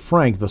quite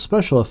frank, the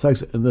special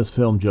effects in this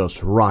film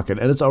just rock it.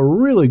 And it's a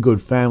really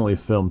good family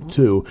film,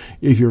 too,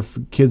 if your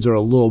kids are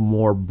a little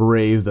more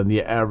brave than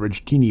the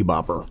average teeny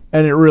bopper.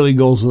 And it really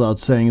goes without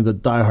saying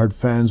that diehard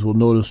fans will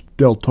notice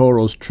Del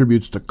Toro's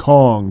tributes to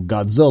Kong,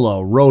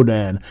 Godzilla,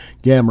 Rodan,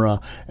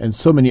 Gamera, and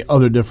so many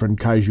other different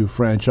kaiju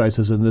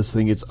franchises in this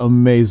thing. It's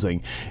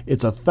amazing.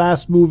 It's a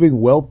fast-moving,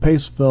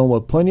 well-paced film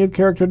with plenty of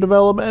character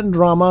development and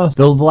drama,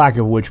 the lack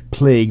of which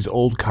plagues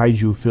old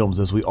kaiju films,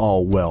 as we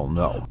all well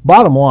know.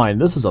 Bottom line,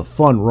 this is a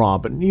fun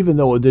romp, and even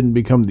though it didn't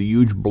become the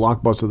huge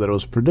blockbuster that it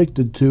was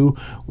predicted to,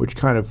 which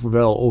kind of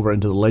fell over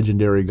into the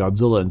legendary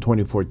Godzilla in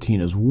 2014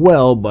 as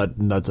well, but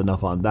that's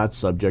enough on that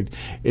subject.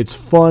 It's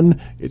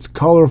fun, it's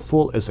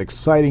colorful, it's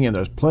exciting, and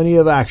there's plenty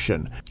of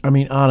action. I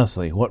mean,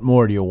 honestly, what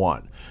more do you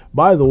want?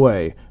 By the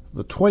way,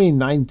 the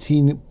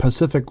 2019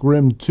 Pacific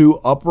Rim 2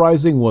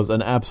 Uprising was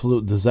an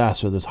absolute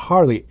disaster. There's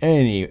hardly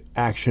any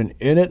action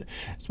in it.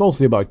 It's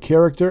mostly about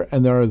character,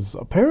 and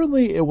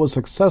apparently it was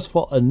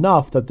successful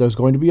enough that there's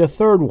going to be a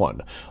third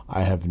one.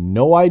 I have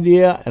no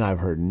idea, and I've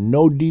heard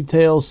no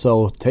details,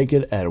 so take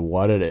it at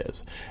what it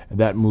is. And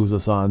that moves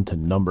us on to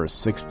number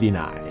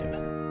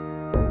 69.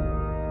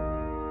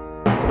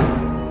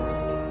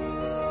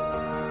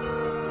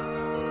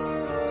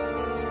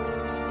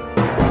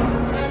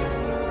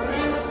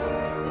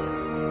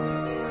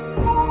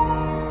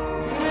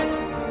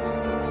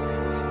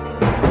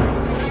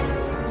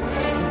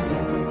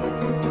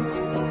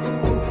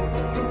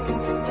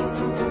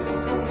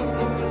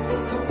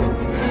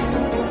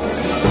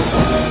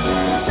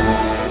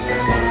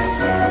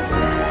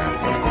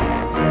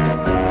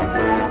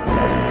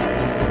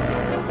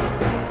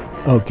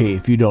 Okay,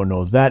 if you don't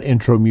know that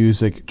intro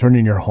music, turn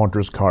in your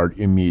Haunter's card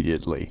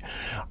immediately.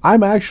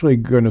 I'm actually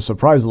going to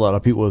surprise a lot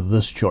of people with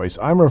this choice.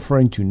 I'm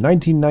referring to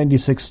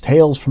 1996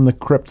 Tales from the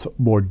Crypt,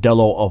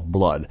 Bordello of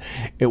Blood.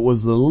 It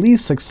was the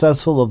least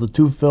successful of the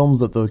two films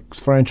that the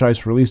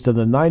franchise released in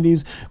the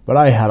 90s, but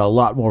I had a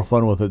lot more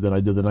fun with it than I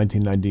did the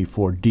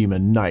 1994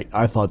 Demon Knight.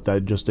 I thought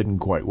that just didn't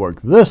quite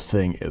work. This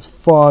thing is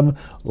fun,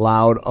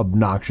 loud,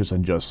 obnoxious,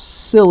 and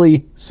just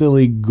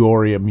silly,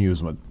 gory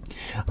amusement.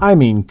 I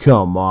mean,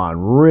 come on,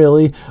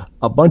 really?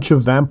 A bunch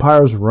of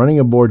vampires running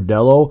a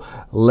bordello,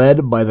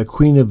 led by the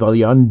queen of the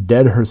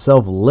undead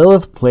herself,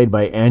 Lilith, played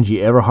by Angie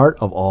Everhart,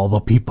 of all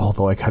the people,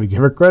 though I gotta give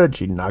her credit,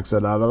 she knocks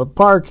it out of the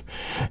park.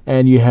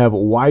 And you have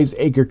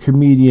wiseacre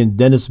comedian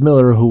Dennis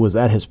Miller, who was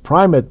at his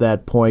prime at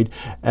that point,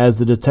 as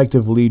the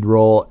detective lead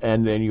role,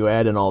 and then you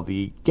add in all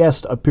the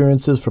guest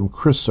appearances from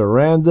Chris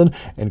Sarandon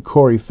and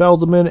Corey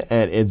Feldman,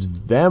 and it's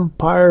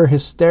vampire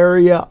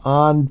hysteria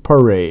on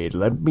parade,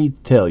 let me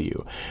tell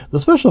you.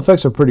 The special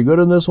effects are pretty good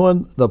in this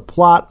one. The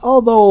plot,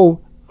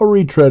 although a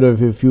retread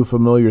of a few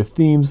familiar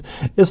themes,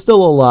 is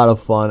still a lot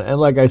of fun, and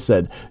like I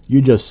said,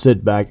 you just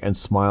sit back and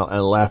smile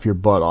and laugh your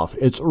butt off.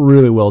 It's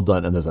really well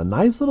done, and there's a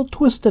nice little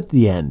twist at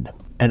the end.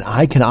 And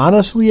I can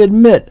honestly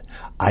admit,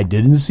 I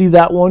didn't see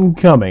that one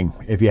coming.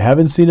 If you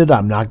haven't seen it,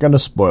 I'm not going to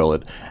spoil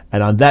it.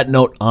 And on that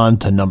note, on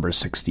to number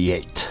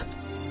 68.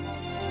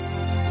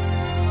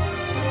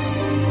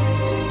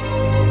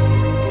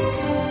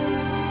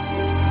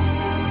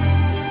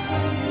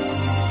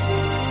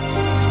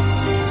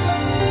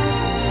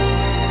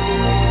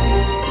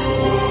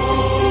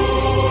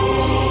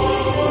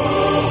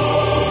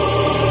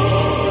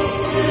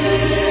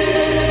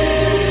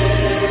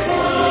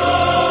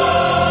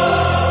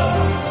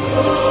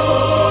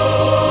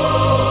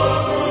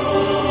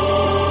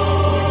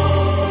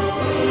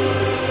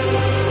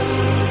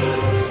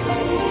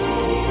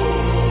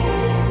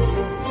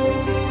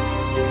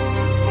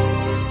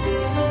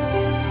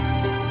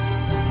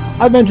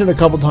 I've mentioned a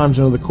couple times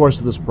over the course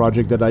of this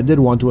project that I did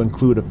want to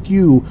include a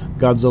few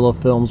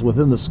Godzilla films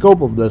within the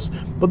scope of this,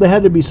 but they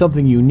had to be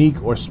something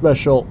unique or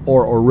special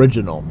or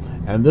original.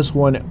 And this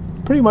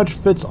one pretty much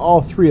fits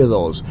all three of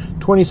those.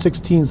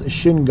 2016's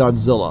Shin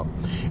Godzilla.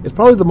 It's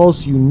probably the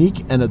most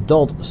unique and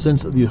adult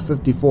since the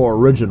 54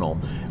 original.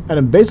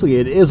 And basically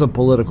it is a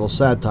political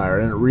satire,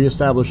 and it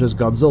reestablishes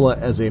Godzilla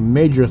as a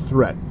major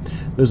threat.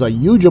 There's a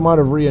huge amount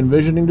of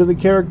re-envisioning to the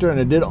character, and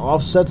it did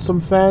offset some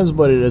fans,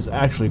 but it is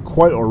actually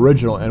quite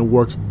original and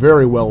works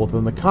very well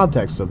within the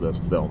context of this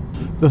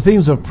film. The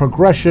themes of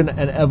progression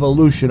and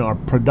evolution are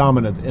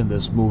predominant in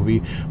this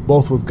movie,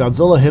 both with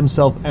Godzilla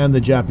himself and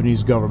the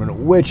Japanese government,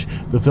 which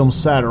the film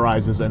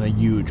satirizes in a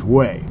huge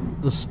way.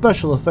 The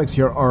special effects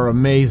here are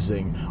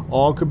amazing.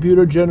 All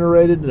computer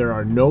generated, there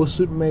are no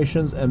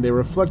suitmations, and they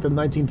reflect the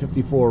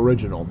 1954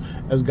 original,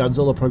 as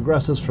Godzilla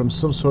progresses from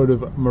some sort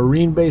of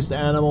marine-based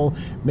animal,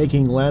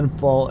 making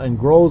landfall, and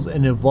grows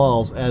and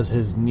evolves as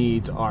his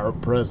needs are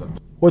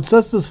present. What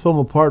sets this film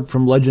apart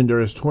from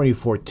Legendary's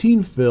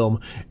 2014 film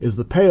is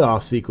the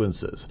payoff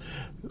sequences.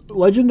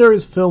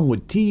 Legendary's film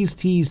would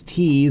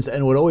tease,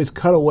 and would always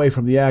cut away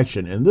from the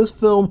action. In this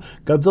film,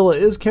 Godzilla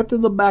is kept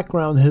in the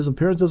background, his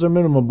appearances are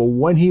minimal, but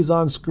when he's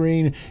on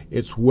screen,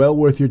 it's well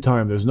worth your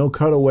time. There's no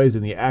cutaways,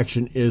 and the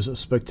action is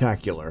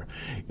spectacular.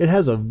 It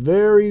has a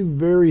very,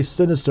 very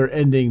sinister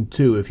ending,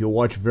 too, if you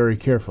watch very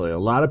carefully. A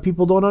lot of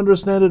people don't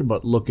understand it,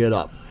 but look it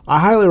up. I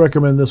highly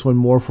recommend this one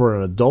more for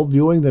an adult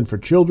viewing than for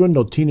children,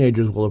 though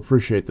teenagers will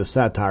appreciate the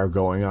satire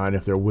going on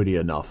if they're witty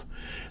enough.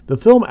 The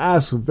film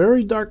asks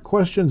very dark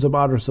questions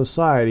about our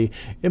society,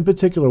 in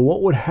particular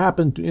what would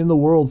happen in the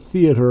World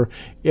Theater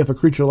if a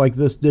creature like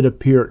this did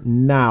appear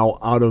now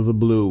out of the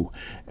blue,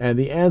 and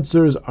the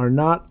answers are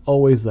not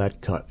always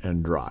that cut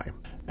and dry.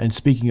 And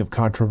speaking of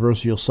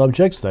controversial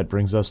subjects, that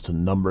brings us to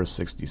number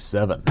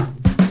 67.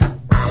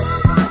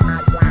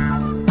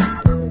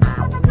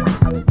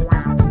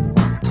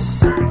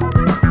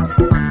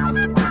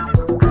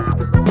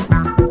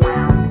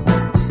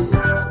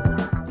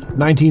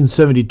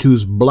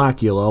 (1972's)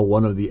 Blackula,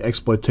 one of the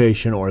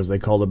exploitation, or as they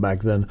called it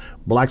back then,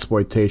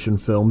 blaxploitation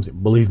films.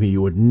 Believe me,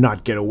 you would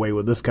not get away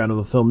with this kind of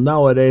a film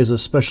nowadays,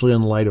 especially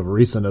in light of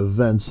recent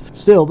events.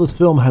 Still, this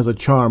film has a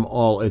charm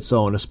all its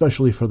own,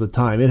 especially for the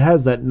time. It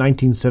has that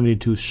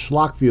 1972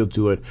 schlock feel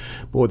to it,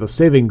 but with a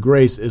saving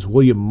grace is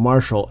William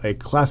Marshall, a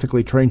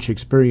classically trained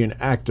Shakespearean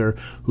actor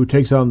who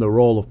takes on the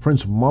role of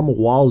Prince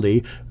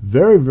Mamuwalde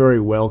very, very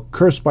well,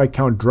 cursed by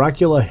Count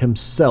Dracula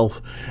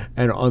himself,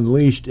 and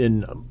unleashed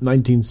in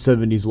 1970s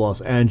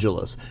Los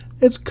Angeles.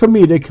 It's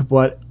comedic,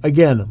 but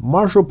again,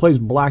 Marshall plays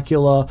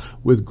Blackula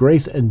with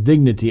grace and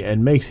dignity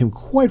and makes him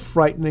quite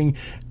frightening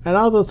and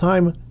all the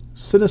time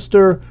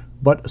sinister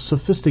but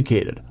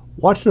sophisticated.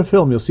 Watch the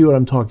film, you'll see what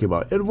I'm talking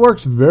about. It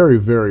works very,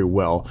 very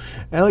well.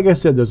 And like I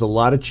said, there's a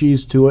lot of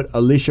cheese to it.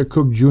 Alicia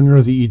Cook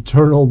Jr., the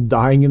eternal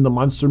dying in the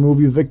monster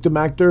movie victim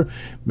actor,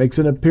 makes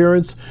an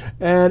appearance,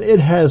 and it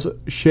has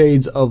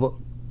shades of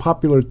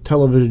popular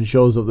television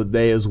shows of the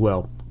day as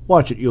well.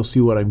 Watch it, you'll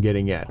see what I'm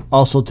getting at.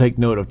 Also take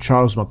note of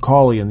Charles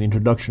Macaulay in the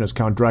introduction as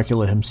Count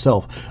Dracula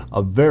himself,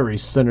 a very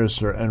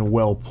sinister and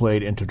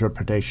well-played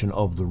interpretation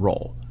of the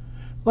role.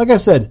 Like I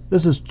said,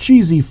 this is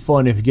cheesy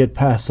fun if you get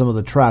past some of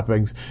the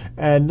trappings,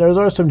 and there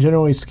are some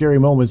genuinely scary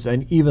moments,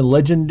 and even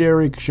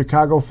legendary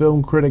Chicago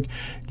film critic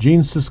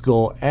Gene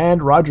Siskel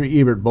and Roger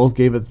Ebert both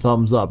gave it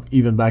thumbs up,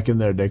 even back in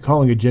their day,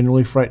 calling it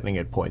genuinely frightening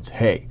at points.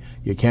 Hey,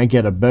 you can't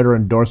get a better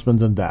endorsement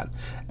than that.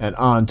 And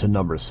on to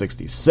number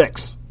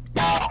 66.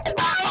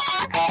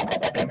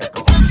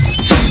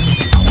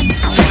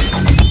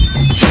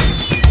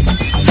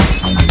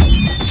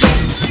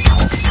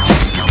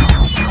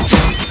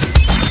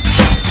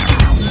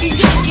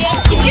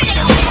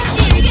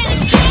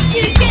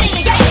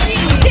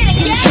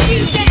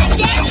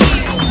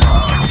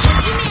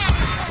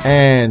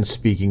 And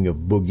speaking of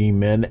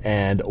boogeymen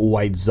and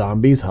white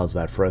zombies, how's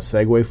that for a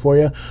segue for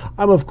you?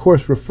 I'm of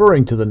course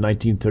referring to the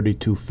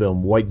 1932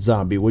 film White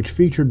Zombie, which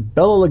featured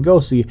Bela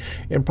Lugosi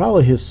in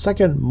probably his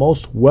second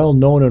most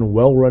well-known and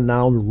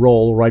well-renowned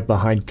role, right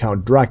behind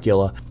Count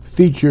Dracula,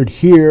 featured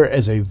here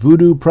as a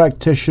voodoo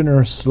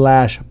practitioner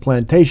 /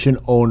 plantation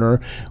owner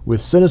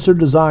with sinister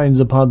designs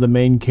upon the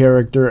main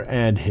character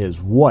and his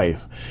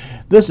wife.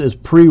 This is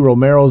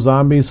pre-Romero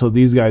Zombies, so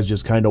these guys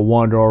just kind of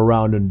wander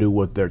around and do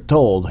what they're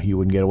told. You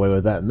wouldn't get away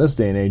with that in this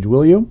day and age,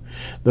 will you?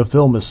 The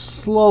film is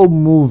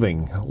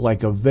slow-moving,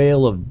 like a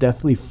veil of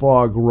deathly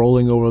fog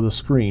rolling over the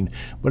screen,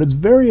 but it's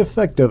very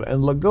effective,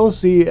 and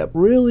Lugosi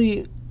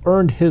really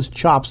earned his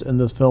chops in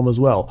this film as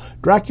well.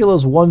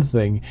 Dracula's one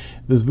thing.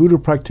 This voodoo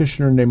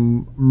practitioner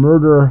named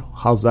Murder,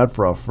 how's that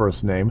for a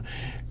first name,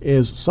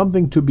 is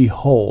something to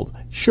behold.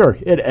 Sure,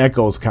 it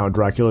echoes Count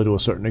Dracula to a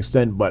certain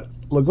extent, but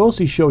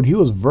Lugosi showed he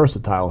was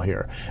versatile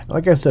here.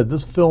 Like I said,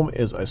 this film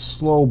is a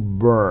slow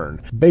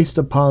burn. Based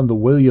upon the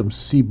William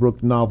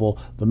Seabrook novel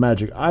The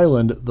Magic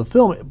Island, the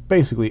film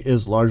basically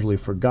is largely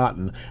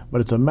forgotten, but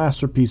it's a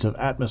masterpiece of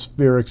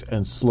atmospherics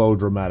and slow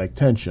dramatic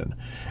tension.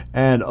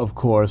 And of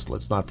course,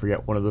 let's not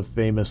forget one of the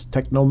famous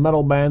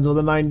techno-metal bands of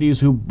the 90s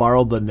who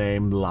borrowed the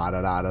name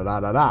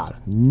La-Da-Da-Da-Da-Da-Da.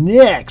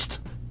 Next!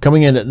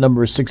 Coming in at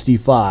number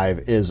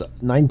 65 is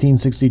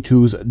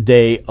 1962's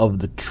Day of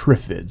the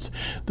Triffids.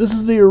 This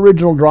is the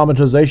original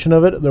dramatization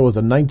of it. There was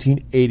a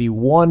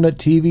 1981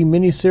 TV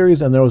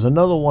miniseries, and there was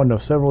another one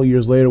of several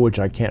years later, which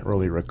I can't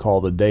really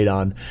recall the date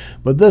on.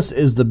 But this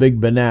is the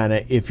big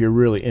banana if you're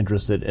really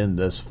interested in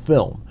this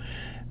film.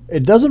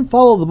 It doesn't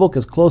follow the book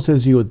as close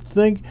as you would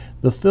think.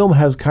 The film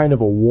has kind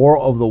of a War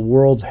of the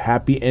Worlds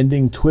happy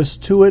ending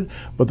twist to it,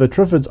 but the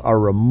Triffids are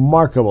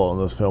remarkable in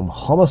this film.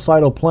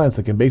 Homicidal plants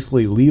that can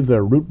basically leave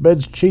their root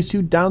beds, chase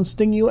you down,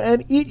 sting you,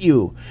 and eat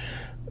you.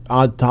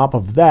 On top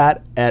of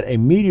that, add a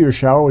meteor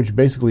shower which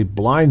basically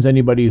blinds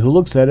anybody who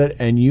looks at it,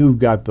 and you've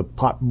got the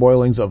pot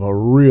boilings of a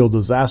real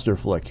disaster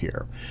flick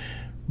here.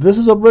 This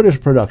is a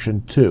British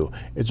production, too.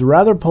 It's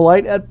rather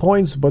polite at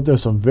points, but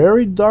there's some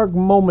very dark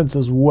moments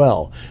as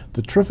well.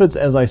 The Triffids,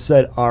 as I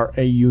said, are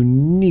a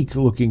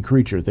unique-looking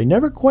creature. They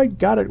never quite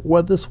got it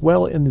this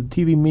well in the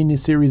TV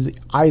miniseries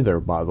either,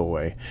 by the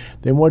way.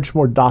 They're much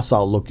more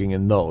docile-looking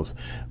in those.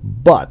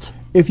 But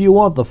if you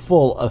want the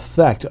full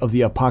effect of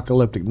the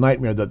apocalyptic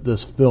nightmare that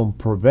this film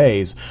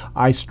purveys,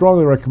 I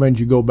strongly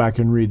recommend you go back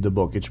and read the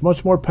book. It's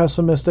much more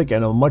pessimistic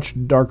and a much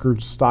darker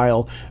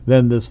style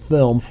than this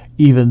film,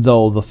 even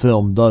though the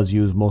film does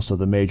use most of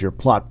the major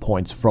plot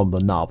points from the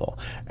novel.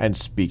 And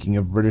speaking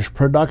of British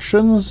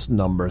productions,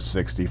 number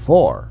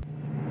 64.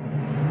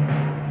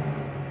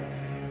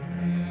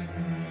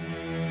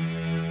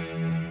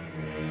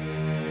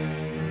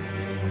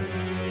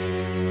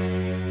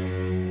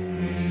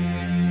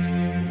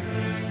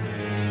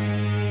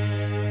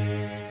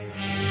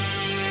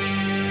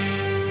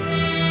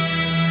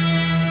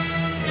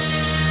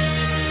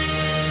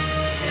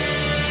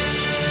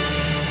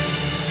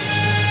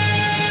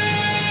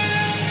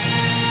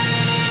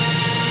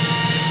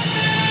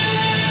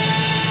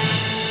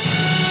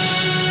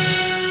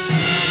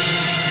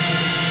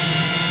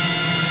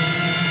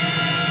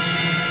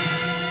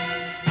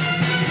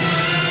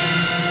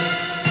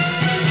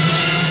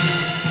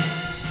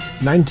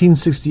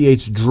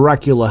 1968's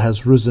Dracula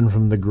has risen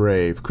from the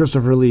grave.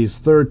 Christopher Lee's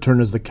third turn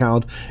as the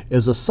Count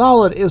is a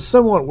solid, if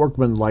somewhat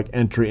workmanlike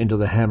entry into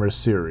the Hammer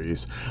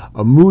series.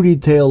 A moody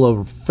tale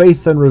of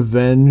faith and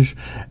revenge,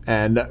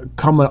 and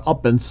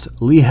comeuppance,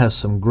 Lee has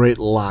some great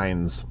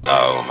lines.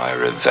 Now my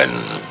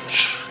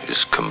revenge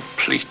is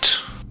complete.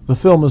 The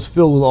film is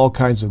filled with all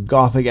kinds of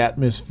gothic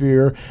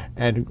atmosphere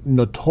and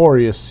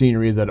notorious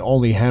scenery that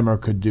only Hammer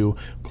could do,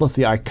 plus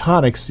the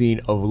iconic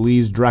scene of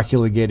Lee's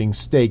Dracula getting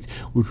staked,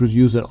 which was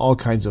used in all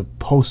kinds of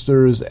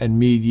posters and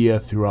media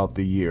throughout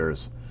the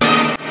years.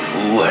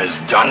 Who has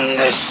done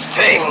this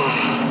thing?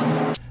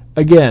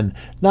 Again,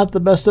 not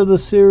the best of the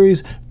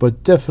series,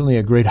 but definitely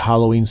a great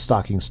Halloween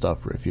stocking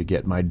stuffer if you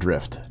get my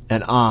drift.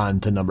 And on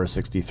to number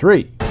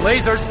 63.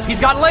 Lasers! He's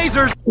got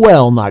lasers!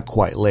 Well, not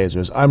quite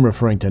lasers. I'm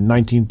referring to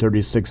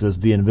 1936's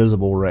The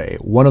Invisible Ray,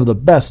 one of the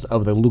best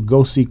of the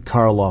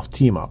Lugosi-Karloff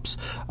team-ups.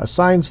 A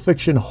science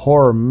fiction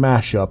horror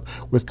mashup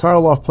with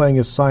Karloff playing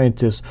a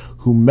scientist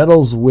who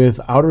meddles with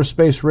outer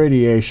space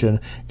radiation,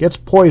 gets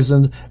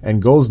poisoned,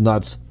 and goes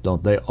nuts,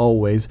 don't they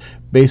always,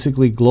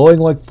 basically glowing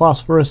like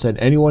phosphorus, and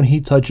anyone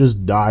he touches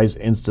dies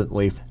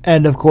instantly.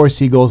 And of course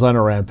he goes on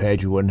a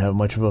rampage. You wouldn't have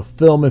much of a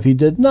film if he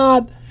did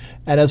not.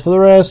 And as for the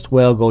rest,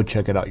 well, go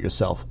check it out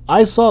yourself.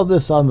 I saw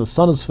this on the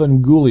Son of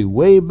Svengoolie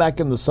way back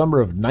in the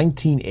summer of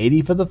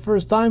 1980 for the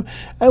first time,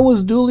 and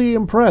was duly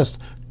impressed.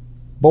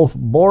 Both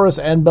Boris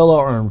and Bella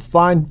are in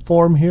fine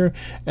form here,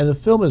 and the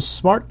film is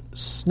smart,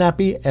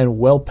 snappy, and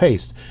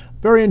well-paced.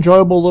 Very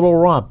enjoyable little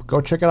romp.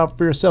 Go check it out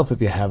for yourself if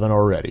you haven't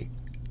already.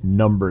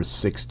 Number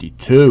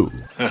 62.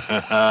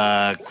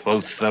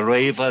 Quoth the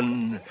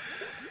Raven,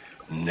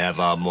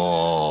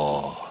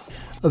 nevermore.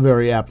 A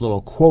very apt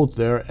little quote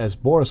there, as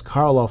Boris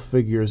Karloff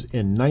figures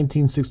in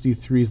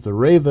 1963's The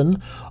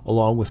Raven,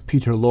 along with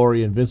Peter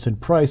Lorre and Vincent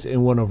Price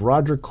in one of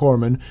Roger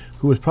Corman,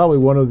 who is probably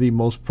one of the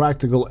most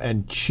practical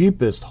and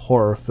cheapest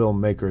horror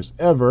filmmakers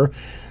ever.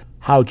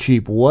 How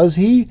cheap was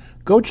he?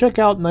 Go check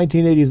out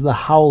 1980's The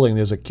Howling.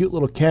 There's a cute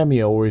little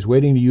cameo where he's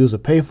waiting to use a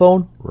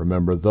payphone.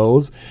 Remember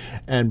those?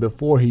 And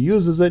before he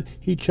uses it,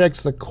 he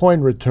checks the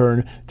coin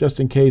return just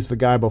in case the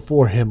guy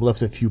before him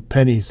left a few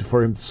pennies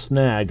for him to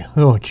snag.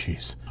 Oh,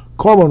 jeez.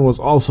 Corman was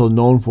also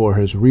known for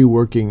his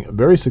reworking,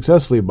 very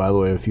successfully by the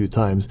way a few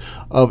times,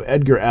 of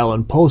Edgar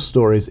Allan Poe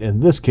stories, in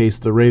this case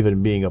The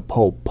Raven being a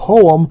Poe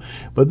poem,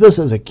 but this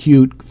is a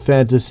cute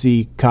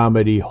fantasy,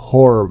 comedy,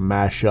 horror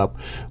mashup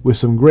with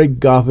some great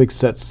gothic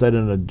sets set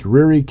in a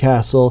dreary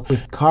castle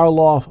with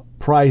Karloff,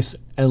 Price,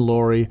 and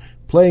Lorre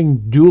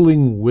playing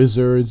dueling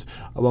wizards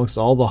amongst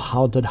all the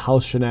haunted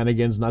house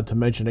shenanigans, not to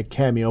mention a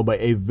cameo by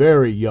a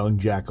very young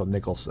Jack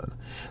Nicholson.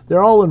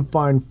 They're all in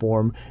fine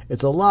form.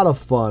 It's a lot of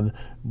fun,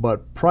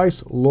 but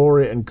Price,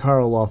 Lorre, and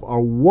Karloff are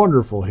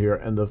wonderful here,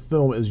 and the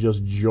film is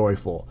just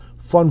joyful.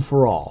 Fun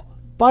for all.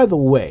 By the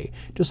way,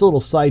 just a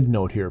little side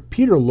note here,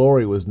 Peter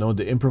Lorre was known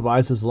to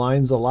improvise his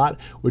lines a lot,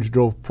 which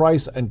drove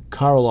Price and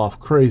Karloff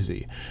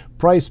crazy.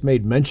 Price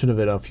made mention of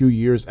it a few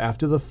years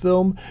after the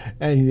film,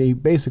 and they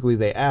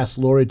asked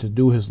Lorre to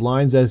do his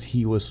lines as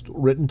he was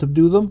written to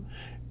do them.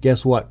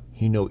 Guess what?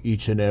 He knew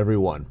each and every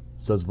one.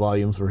 Says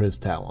volumes for his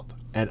talent.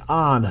 And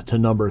on to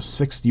number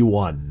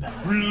 61.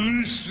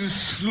 Release the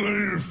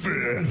Slayer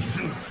fans.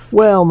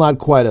 Well, not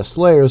quite a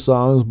Slayer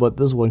song, but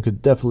this one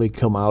could definitely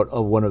come out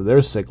of one of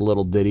their sick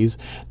little ditties.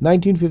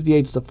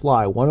 1958's The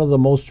Fly, one of the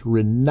most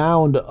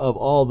renowned of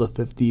all the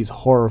 50s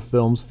horror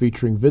films,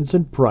 featuring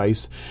Vincent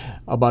Price,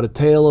 about a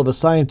tale of a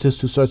scientist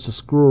who starts to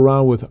screw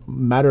around with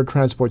matter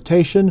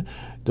transportation,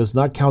 does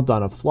not count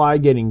on a fly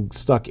getting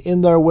stuck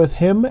in there with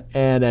him,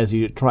 and as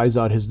he tries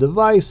out his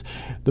device,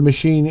 the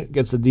machine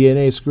gets the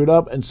DNA screwed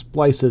up and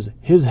splices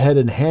his head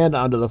and hand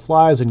onto the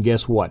fly's, and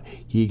guess what?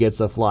 He gets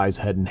the fly's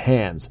head and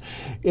hands.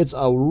 It's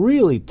a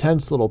really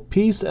tense little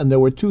piece, and there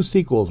were two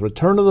sequels,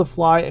 Return of the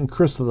Fly and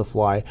Curse of the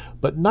Fly,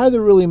 but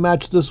neither really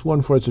matched this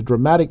one for its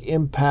dramatic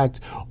impact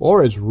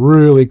or its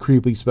really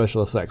creepy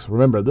special effects.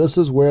 Remember, this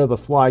is where the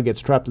fly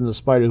gets trapped in the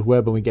spider's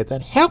web and we get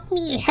that "help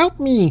me, help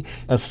me,"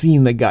 a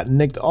scene that got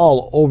nicked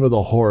all over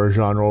the horror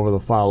genre over the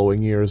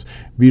following years.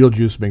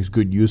 Beetlejuice makes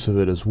good use of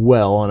it as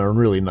well on a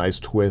really nice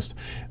twist.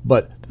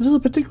 But this is a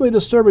particularly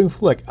disturbing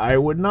flick. I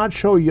would not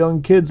show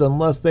young kids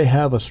unless they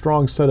have a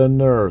strong set of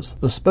nerves.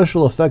 The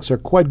special effects are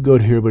quite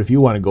good here, but if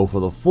you want to go for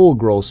the full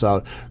gross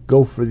out,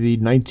 go for the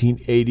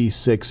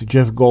 1986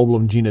 Jeff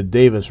Goldblum Gina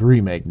Davis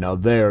remake. Now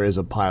there is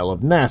a pile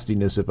of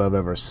nastiness if I've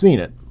ever seen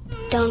it.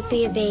 Don't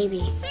be a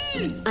baby.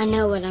 I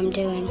know what I'm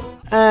doing.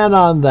 And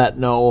on that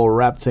note, we'll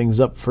wrap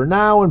things up for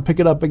now and pick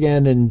it up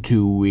again in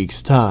 2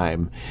 weeks'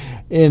 time.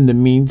 In the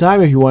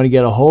meantime, if you want to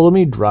get a hold of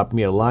me, drop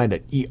me a line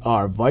at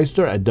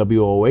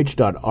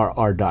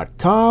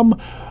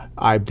erveister@woh.rr.com.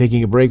 I'm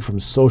taking a break from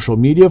social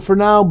media for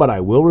now, but I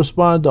will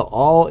respond to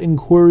all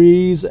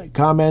inquiries,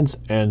 comments,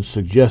 and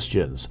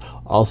suggestions.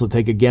 Also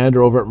take a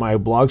gander over at my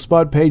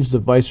blogspot page, the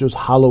Vicer's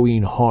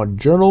Halloween Haunt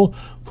Journal,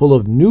 full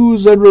of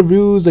news and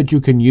reviews that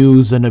you can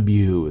use and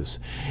abuse.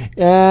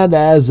 And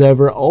as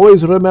ever,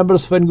 always remember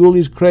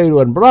Svenguli's credo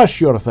and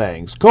brush your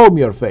fangs, comb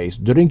your face,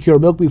 drink your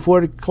milk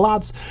before it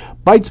clots,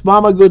 bites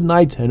mama good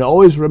night, and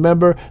always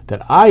remember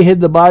that I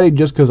hid the body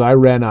just because I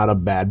ran out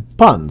of bad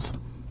puns.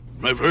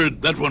 I've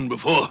heard that one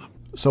before.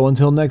 So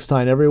until next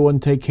time, everyone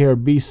take care,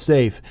 be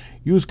safe,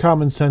 use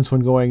common sense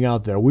when going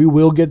out there. We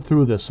will get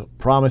through this,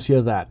 promise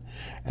you that.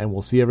 And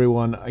we'll see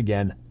everyone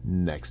again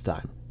next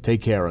time.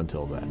 Take care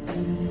until then.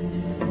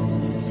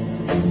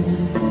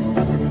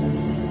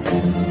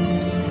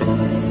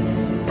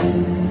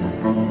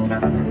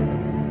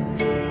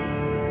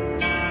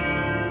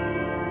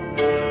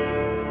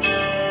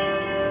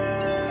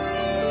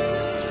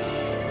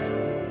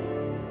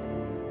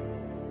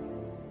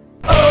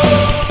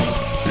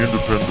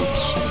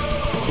 Independence,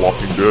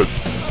 Walking Dead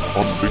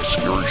on the Big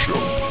Scary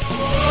Show.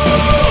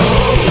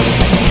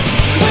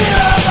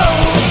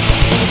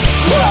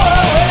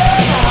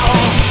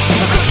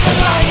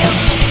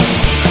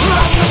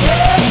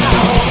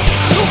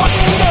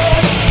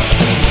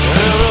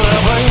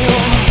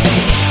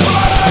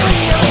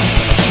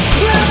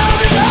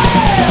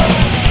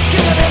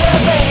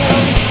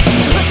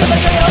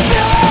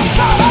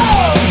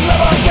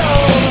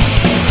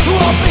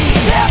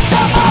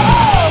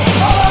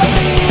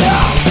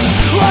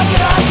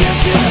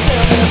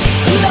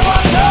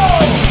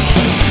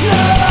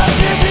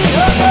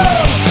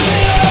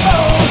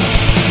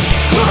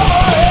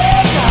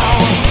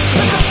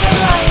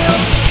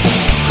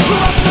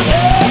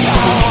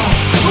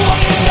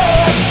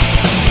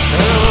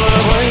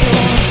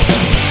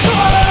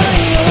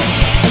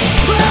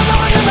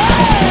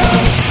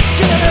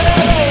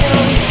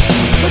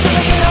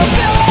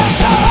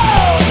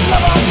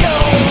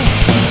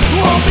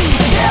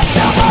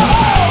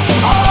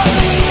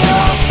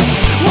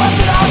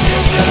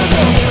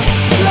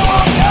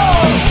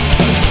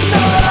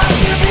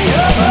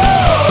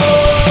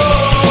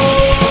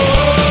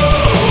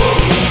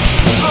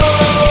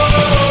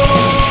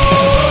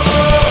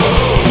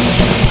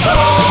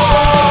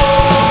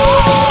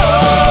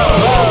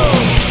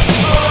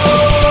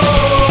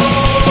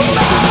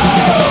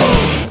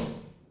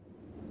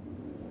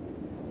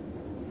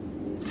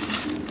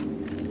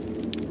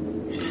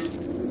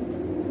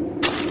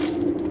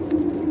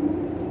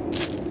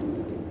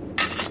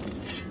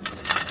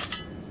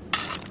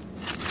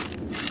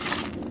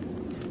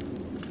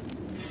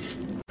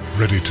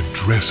 Ready to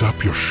dress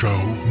up your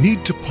show?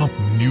 Need to pump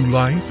new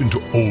life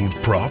into old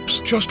props?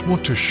 Just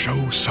want to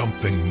show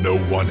something no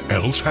one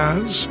else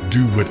has?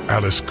 Do what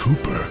Alice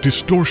Cooper,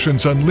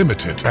 Distortions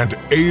Unlimited, and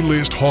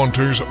A-list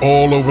haunters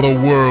all over the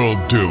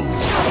world do.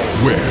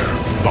 Wear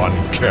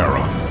Von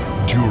Charon.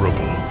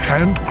 Durable,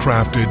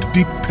 handcrafted,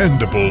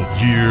 dependable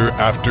year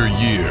after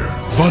year.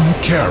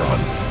 Von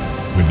Charon.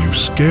 When you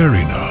scare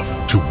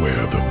enough to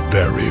wear the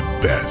very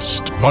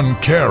best.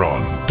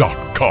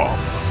 VonCharon.com.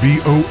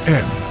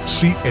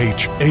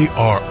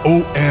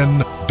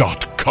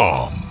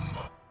 VonCharon.com.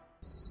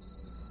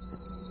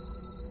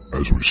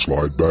 As we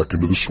slide back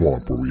into the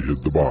swamp where we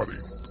hid the body,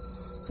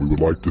 we would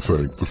like to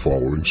thank the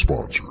following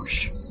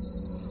sponsors: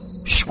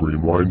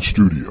 Screamline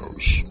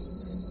Studios,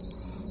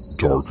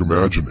 Dark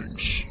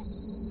Imaginings,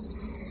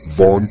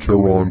 Von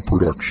Charon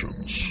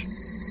Productions,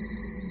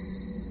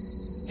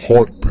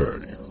 Haunt Pay,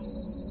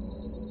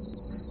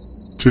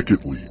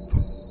 Ticket Leap,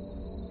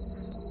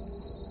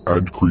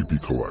 and Creepy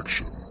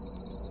Collection.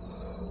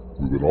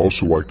 We would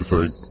also like to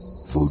thank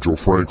Virgil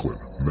Franklin,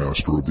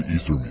 Master of the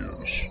Ether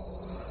Muse,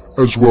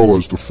 as well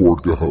as the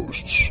Fordga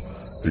hosts,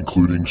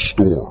 including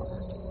Storm,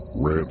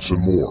 Rants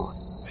and More,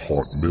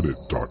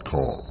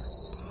 HauntMinute.com,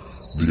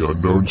 The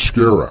Unknown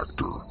Scare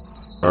Actor,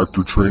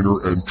 Actor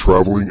Trainer and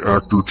Traveling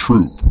Actor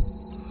Troupe.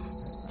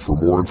 For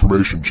more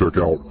information, check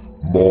out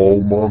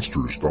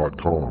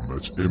maulmonsters.com.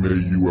 That's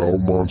MAUL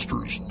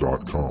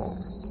monsters.com.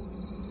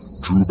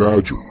 Drew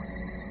Badger,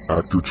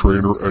 Actor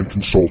Trainer and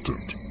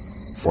Consultant.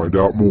 Find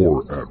out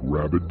more at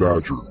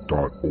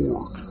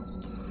rabidbadger.org.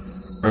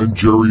 And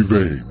Jerry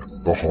Vane,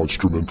 the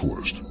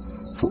Haunstrumentalist,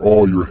 for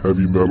all your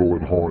heavy metal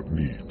and haunt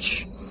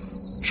needs.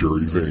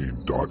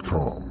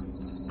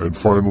 JerryVane.com. And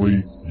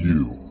finally,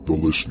 you, the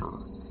listener.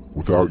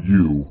 Without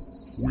you,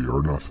 we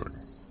are nothing.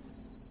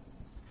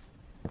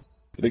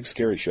 The Big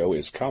Scary Show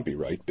is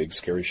copyright Big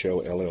Scary Show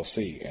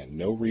LLC, and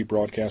no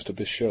rebroadcast of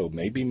this show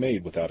may be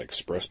made without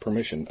express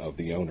permission of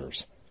the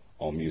owners.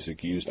 All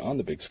music used on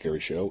The Big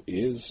Scary Show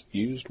is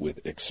used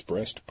with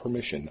expressed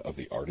permission of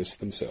the artists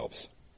themselves.